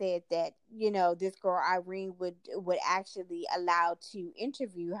 They said that this girl Irene would actually allow to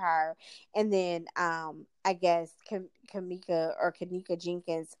interview her, and then I guess Kanika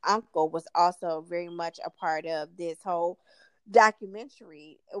Jenkins' uncle was also very much a part of this whole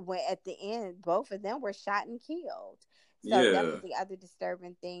documentary. When at the end, both of them were shot and killed. So that was the other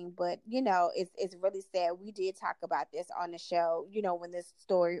disturbing thing. But, it's really sad. We did talk about this on the show, when this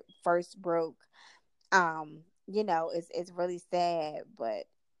story first broke. It's really sad, but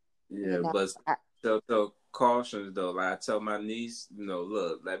but so cautions though. Like I tell my niece,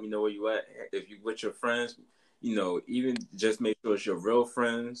 look, let me know where you at. If you with your friends, even just make sure it's your real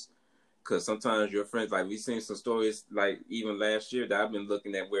friends. Because sometimes your friends, like we seen some stories, like even last year that I've been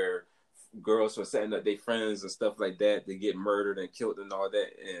looking at where girls were setting up their friends and stuff like that to get murdered and killed and all that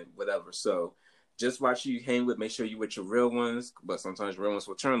and whatever. So just watch who you hang with, make sure you with your real ones, but sometimes real ones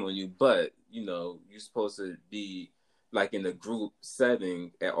will turn on you. But you're supposed to be like in a group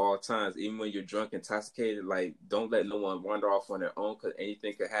setting at all times, even when you're drunk, intoxicated. Like don't let no one wander off on their own, because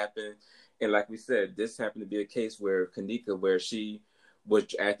anything could happen. And like we said, this happened to be a case where Kanika, where she was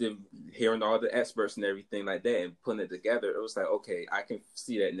active, hearing all the experts and everything like that and putting it together. It was like, okay, I can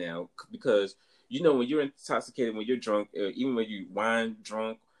see that now, because when you're intoxicated, when you're drunk, even when you wine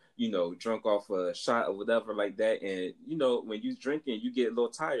drunk, drunk off a shot or whatever like that, and when you're drinking, you get a little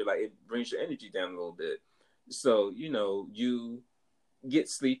tired, like it brings your energy down a little bit. So you get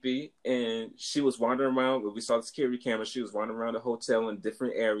sleepy, and she was wandering around. We saw the security camera. She was wandering around the hotel in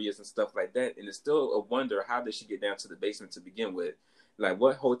different areas and stuff like that, and it's still a wonder, how did she get down to the basement to begin with? Like,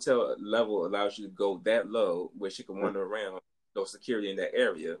 what hotel level allows you to go that low where she can wander around, no security in that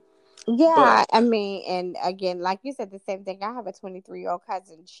area? Yeah, I mean, and again, like you said, the same thing. I have a 23-year-old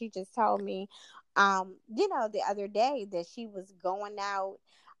cousin. She just told me, the other day that she was going out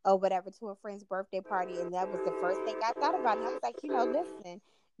or whatever to a friend's birthday party, and that was the first thing I thought about. And I was like, listen,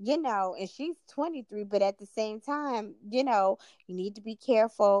 and she's 23, but at the same time, you need to be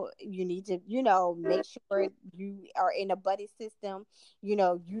careful. You need to, make sure you are in a buddy system. You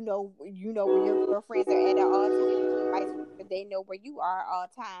know where your girlfriends are at all times. For they know where you are at all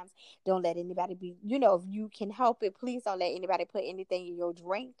times. Don't let anybody be, if you can help it, please don't let anybody put anything in your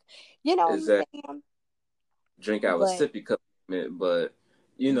drink. You know what I'm saying? Drink out of a sippy cup, but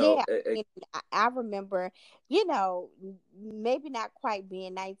yeah, I remember, maybe not quite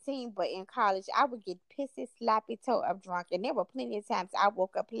being 19, but in college, I would get pissy, sloppy, toe up drunk. And there were plenty of times I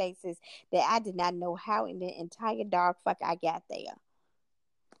woke up places that I did not know how in the entire dog fuck I got there.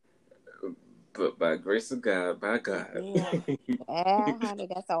 But by grace of God, by God. Yeah, honey,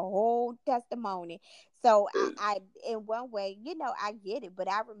 that's a whole testimony. So I in one way, I get it. But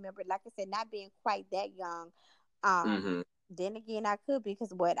I remember, like I said, not being quite that young. Then again, I could be,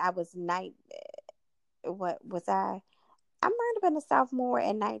 because I was what was I? I might have been a sophomore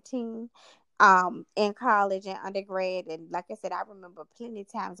at 19, in college and undergrad. And like I said, I remember plenty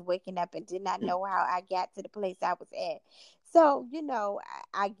of times waking up and did not know how I got to the place I was at. So,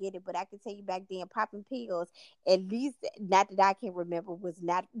 I get it, but I can tell you back then, popping pills, at least, not that I can remember, was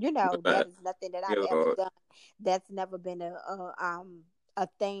not, that is nothing that I've ever done. That's never been a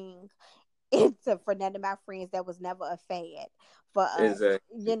thing. For none of my friends, that was never a fad for us. Exactly.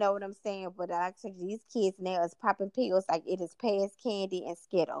 You know what I'm saying? But actually, these kids now is popping pills like it is Pass Candy and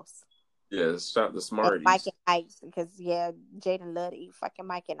Skittles. Yeah, stop the Smarties. Mike and Ike's, because Jaden loved to eat fucking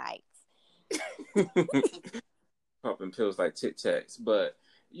Mike and Ike's. Popping pills like Tic Tacs, but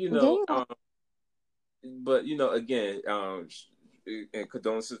again, and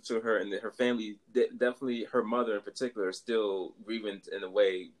condolences to her and her family. Definitely, her mother in particular is still grieving in a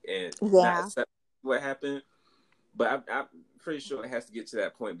way and not accept what happened. But I'm pretty sure it has to get to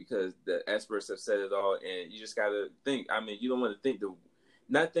that point, because the experts have said it all, and you just got to think. I mean, you don't want to think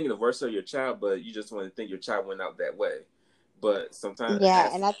not thinking the worst of your child, but you just want to think your child went out that way. But sometimes,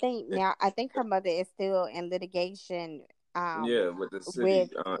 and I think her mother is still in litigation. With the city,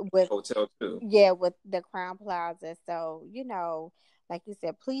 with hotel too. Yeah, with the Crown Plaza. So, like you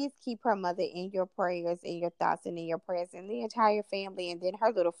said, please keep her mother in your prayers, in your thoughts, and in your prayers, and the entire family. And then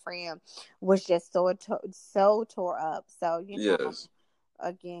her little friend was just so tore up. So,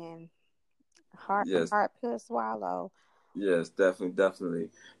 again, hard pill to swallow. Yes,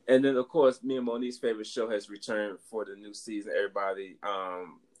 definitely. And then, of course, me and Monique's favorite show has returned for the new season. Everybody,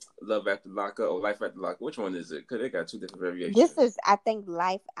 Love After Lockup or Life After Lockup. Which one is it? Because they got two different variations. This is, I think,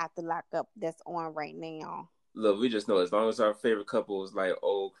 Life After Lockup that's on right now. Look, we just know as long as our favorite couple is like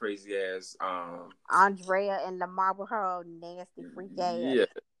old crazy ass Andrea and Lamar with her old nasty freak ass. Yeah.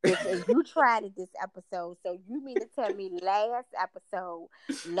 And you tried it this episode, so you mean to tell me last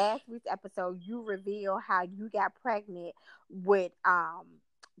week's episode, you revealed how you got pregnant with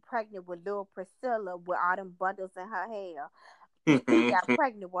little Priscilla with all them bundles in her hair. You got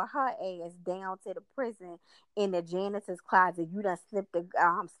pregnant with her ass down to the prison in the janitor's closet. You done slipped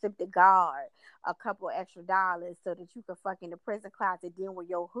the guard a couple extra dollars so that you could fuck in the prison closet. Then when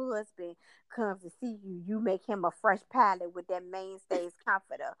your husband comes to see you, you make him a fresh pallet with that Mainstays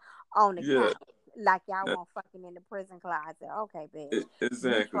comforter on the couch. Like y'all want fucking in the prison closet. Okay, bitch.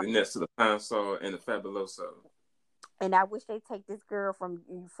 Exactly. Next to the Pine Sol and the Fabuloso. And I wish they take this girl from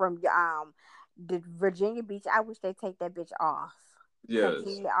the Virginia Beach. I wish they take that bitch off. Yes.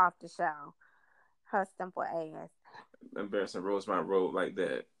 Completely off the show. Her simple ass. Embarrassing Rosemont Road like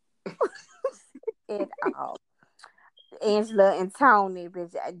that. It all. Angela and Tony,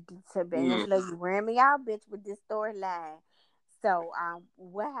 bitch. Angela, you ran me out, bitch, with this storyline. So,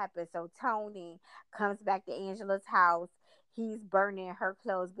 what happened? So Tony comes back to Angela's house. He's burning her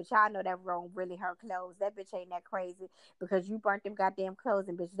clothes, but y'all know that wrong. Really, her clothes. That bitch ain't that crazy, because you burnt them goddamn clothes,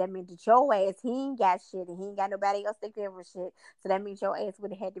 and bitch, that means that your ass, he ain't got shit, and he ain't got nobody else to give her shit. So that means your ass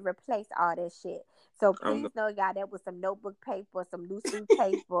would have had to replace all that shit. So please know, y'all, that was some notebook paper, some loose leaf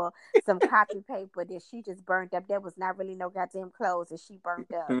paper, some copy paper that she just burnt up. That was not really no goddamn clothes that she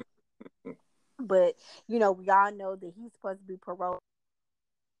burnt up. But we all know that he's supposed to be paroled.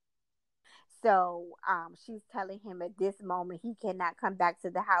 So she's telling him at this moment he cannot come back to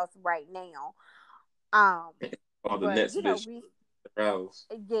the house right now. All the next bitch.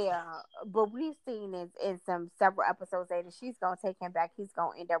 But we've seen in several episodes later, she's gonna take him back. He's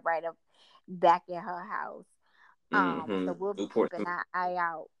gonna end up right up back in her house. So we'll be keeping an eye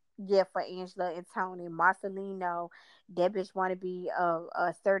out. Yeah, for Angela and Tony. Marcelino, that bitch want to be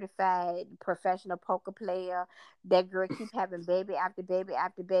a certified professional poker player. That girl keep having baby after baby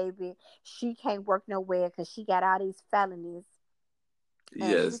after baby. She can't work nowhere because she got all these felonies.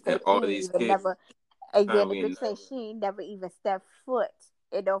 Yes, and all these kids. The bitch said she ain't never even stepped foot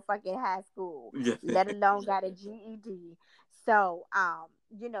in no fucking high school, let alone got a GED. So,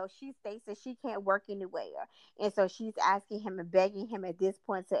 she states that she can't work anywhere, and so she's asking him and begging him at this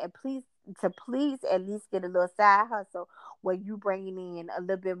point to please at least get a little side hustle where you bringing in a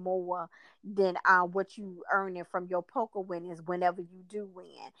little bit more than what you earning from your poker winnings whenever you do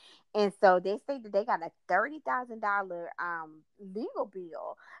win. And so they say that they got a $30,000 legal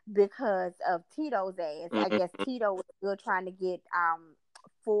bill because of Tito's ass. I guess Tito was still trying to get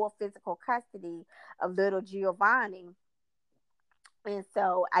full physical custody of little Giovanni. And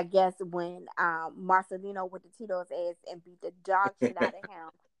so I guess when Marcelino went to Tito's ass and beat the dog shit out of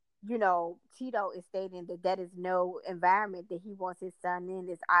him, Tito is stating that is no environment that he wants his son in.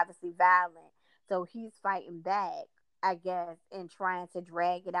 It's obviously violent. So he's fighting back, I guess, and trying to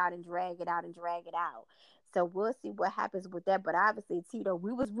drag it out and drag it out and drag it out. So we'll see what happens with that. But obviously, Tito,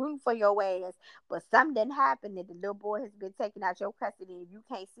 we was rooting for your ass, but something didn't happen and the little boy has been taken out your custody and you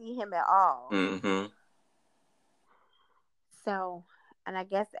can't see him at all. Mm-hmm. So, and I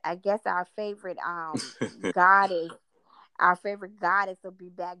guess our favorite goddess will be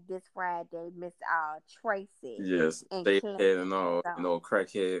back this Friday, Miss Tracy. Yes, they head and all,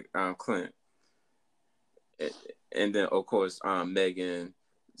 crackhead Clint, and then of course Megan,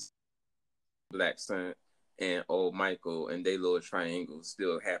 Black Son, and old Michael, and they little triangle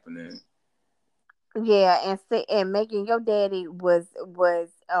still happening. Yeah, and making your daddy was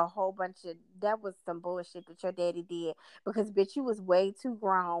a whole bunch of, that was some bullshit that your daddy did, because bitch, you was way too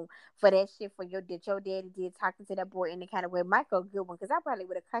grown for that shit for your daddy did, talking to that boy in the kind of way. Michael, good one, because I probably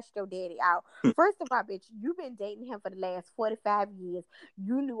would have cussed your daddy out. First of all, bitch, you've been dating him for the last 45 years.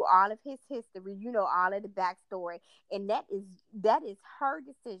 You knew all of his history. You know all of the backstory, and that is her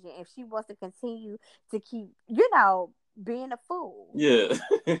decision if she wants to continue to keep being a fool. Yeah.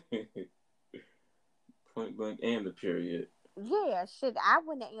 Point blank and the period. Yeah, shit. I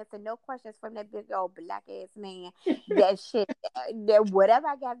wouldn't answer no questions from that big old black ass man. That shit, that whatever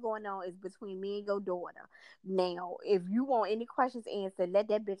I got going on is between me and your daughter. Now, if you want any questions answered, let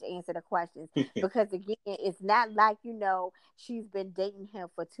that bitch answer the questions. Because again, it's not like she's been dating him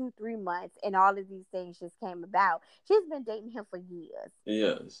for 2-3 months and all of these things just came about. She's been dating him for years.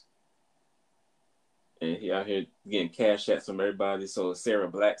 Yes. And he out here getting cash checks from everybody. So Sarah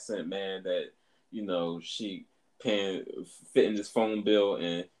Black sent, man, that she fitting this phone bill,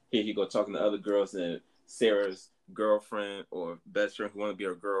 and here he go talking to other girls, and Sarah's girlfriend or best friend who want to be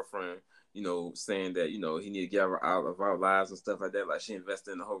her girlfriend, saying that he need to get her out of our lives and stuff like that. Like she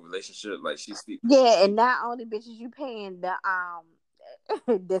invested in the whole relationship, like she's yeah. And not only bitches, you paying the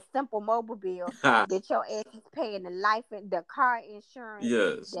the simple mobile bill, that your ass is paying the life and the car insurance,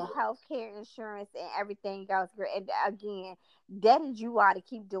 yes, the healthcare insurance, and everything else. And again, that is you are to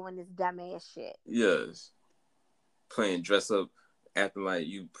keep doing this dumbass shit. Yes, playing dress up, acting like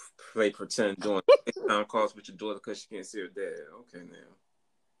you play pretend, doing town calls with your daughter because she can't see her dad. Okay, now.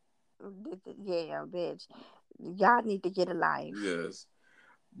 Yeah, bitch, y'all need to get a life. Yes,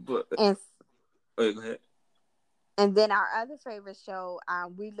 but and go ahead. And then our other favorite show,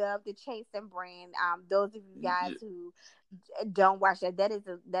 we love the Chasing brand. Those of you guys who don't watch that is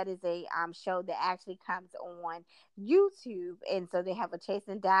a show that actually comes on YouTube, and so they have a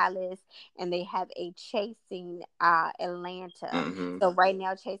Chasing Dallas and they have a Chasing Atlanta. Mm-hmm. So right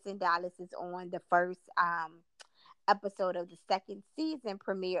now, Chasing Dallas is on the first episode of the second season,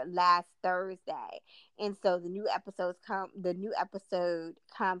 premiered last Thursday, and so the new episode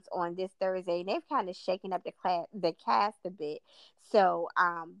comes on this Thursday, and they've kind of shaken up the cast a bit. So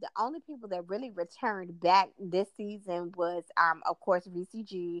the only people that really returned back this season was of course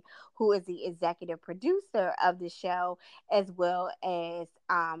VCG, who is the executive producer of the show, as well as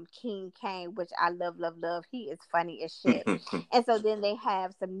King Kane, which I love. He is funny as shit. And so then they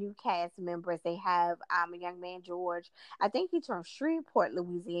have some new cast members. They have a young man, George. I think he's from Shreveport,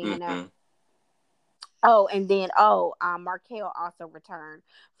 Louisiana. Mm-hmm. Oh, and then Markel also returned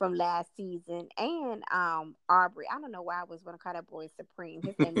from last season, and Aubrey. I don't know why I was going to call that boy Supreme.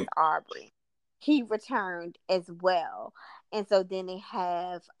 His name is Aubrey. He returned as well, and so then they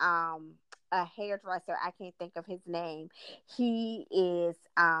have a hairdresser. I can't think of his name. He is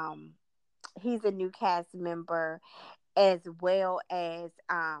he's a new cast member, as well as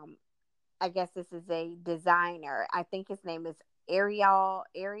I guess this is a designer. I think his name is Ariel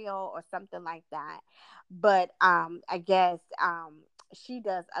or something like that. But I guess she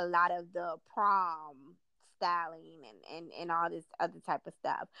does a lot of the prom styling and all this other type of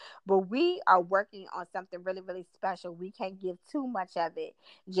stuff. But we are working on something really, really special. We can't give too much of it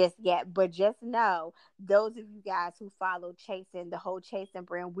just yet, but just know, those of you guys who follow Chasing, the whole Chasing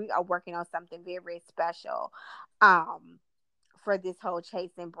brand, we are working on something very, very special for this whole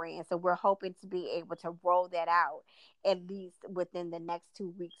Chasing brand. So we're hoping to be able to roll that out at least within the next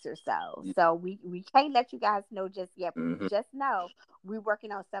 2 weeks or so. So we can't let you guys know just yet. Mm-hmm. Just know we're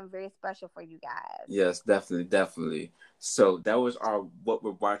working on something very special for you guys. Yes, definitely. So that was what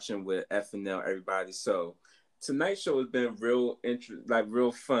we're watching with FNL, everybody. So tonight's show has been real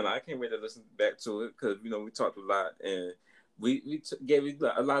fun. I can't wait to listen back to it because we talked a lot and we gave you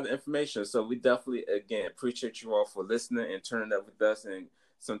a lot of information. So we definitely again appreciate you all for listening and turning up with us, and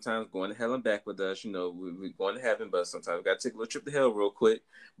sometimes going to hell and back with us. We're going to heaven, but sometimes we got to take a little trip to hell real quick.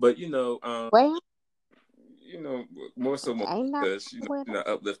 But more so because you're not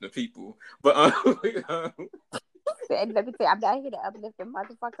uplifting people. But and let me tell you, I'm not here to uplift a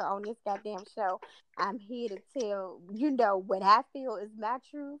motherfucker on this goddamn show. I'm here to tell what I feel is my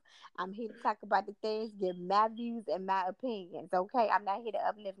truth. I'm here to talk about the things, give my views and my opinions. Okay, I'm not here to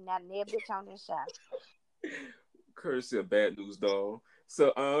uplift not near bitch on this show. Courtesy of Bad News Doll.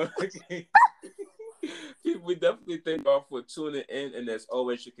 So we definitely thank y'all for tuning in, and as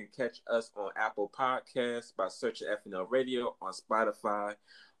always, you can catch us on Apple Podcasts by searching FNL Radio, on Spotify,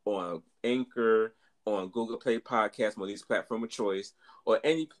 on Anchor, on Google Play Podcasts, Monique's platform of choice, or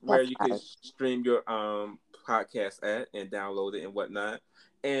anywhere you can stream your podcast at and download it and whatnot.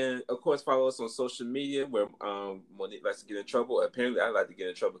 And of course, follow us on social media where Monique likes to get in trouble. Apparently, I like to get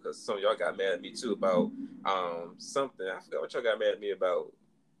in trouble because some of y'all got mad at me too about something. I forgot what y'all got mad at me about.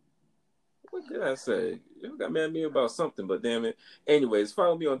 What did I say? You got mad at me about something, but damn it. Anyways,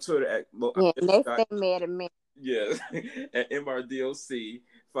 follow me on Twitter at they stay mad at me. Yeah, at MRDOC.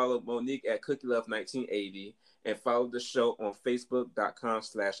 Follow Monique at CookieLove1980, and follow the show on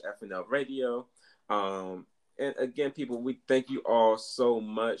Facebook.com/FNL Radio. And again, people, we thank you all so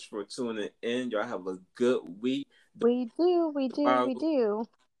much for tuning in. Y'all have a good week. We do.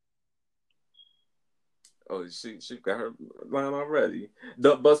 Oh, she got her line already.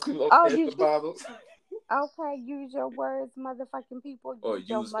 Don't bust people off the bottles. Okay, use your words, motherfucking people. Or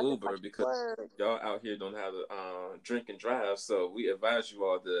use Uber because y'all out here don't have to drink and drive. So we advise you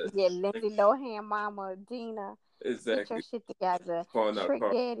all to. Yeah, Lindsay Lohan, Mama Dina. Exactly. Get your shit together. Trick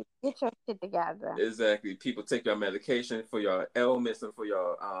Daddy, get your shit together. Exactly. People take your medication for your ailments and for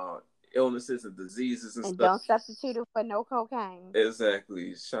your illnesses and diseases and stuff. Don't substitute it for no cocaine.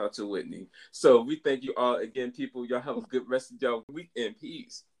 Exactly. Shout out to Whitney. So we thank you all again, people. Y'all have a good rest of y'all week in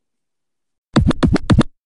peace.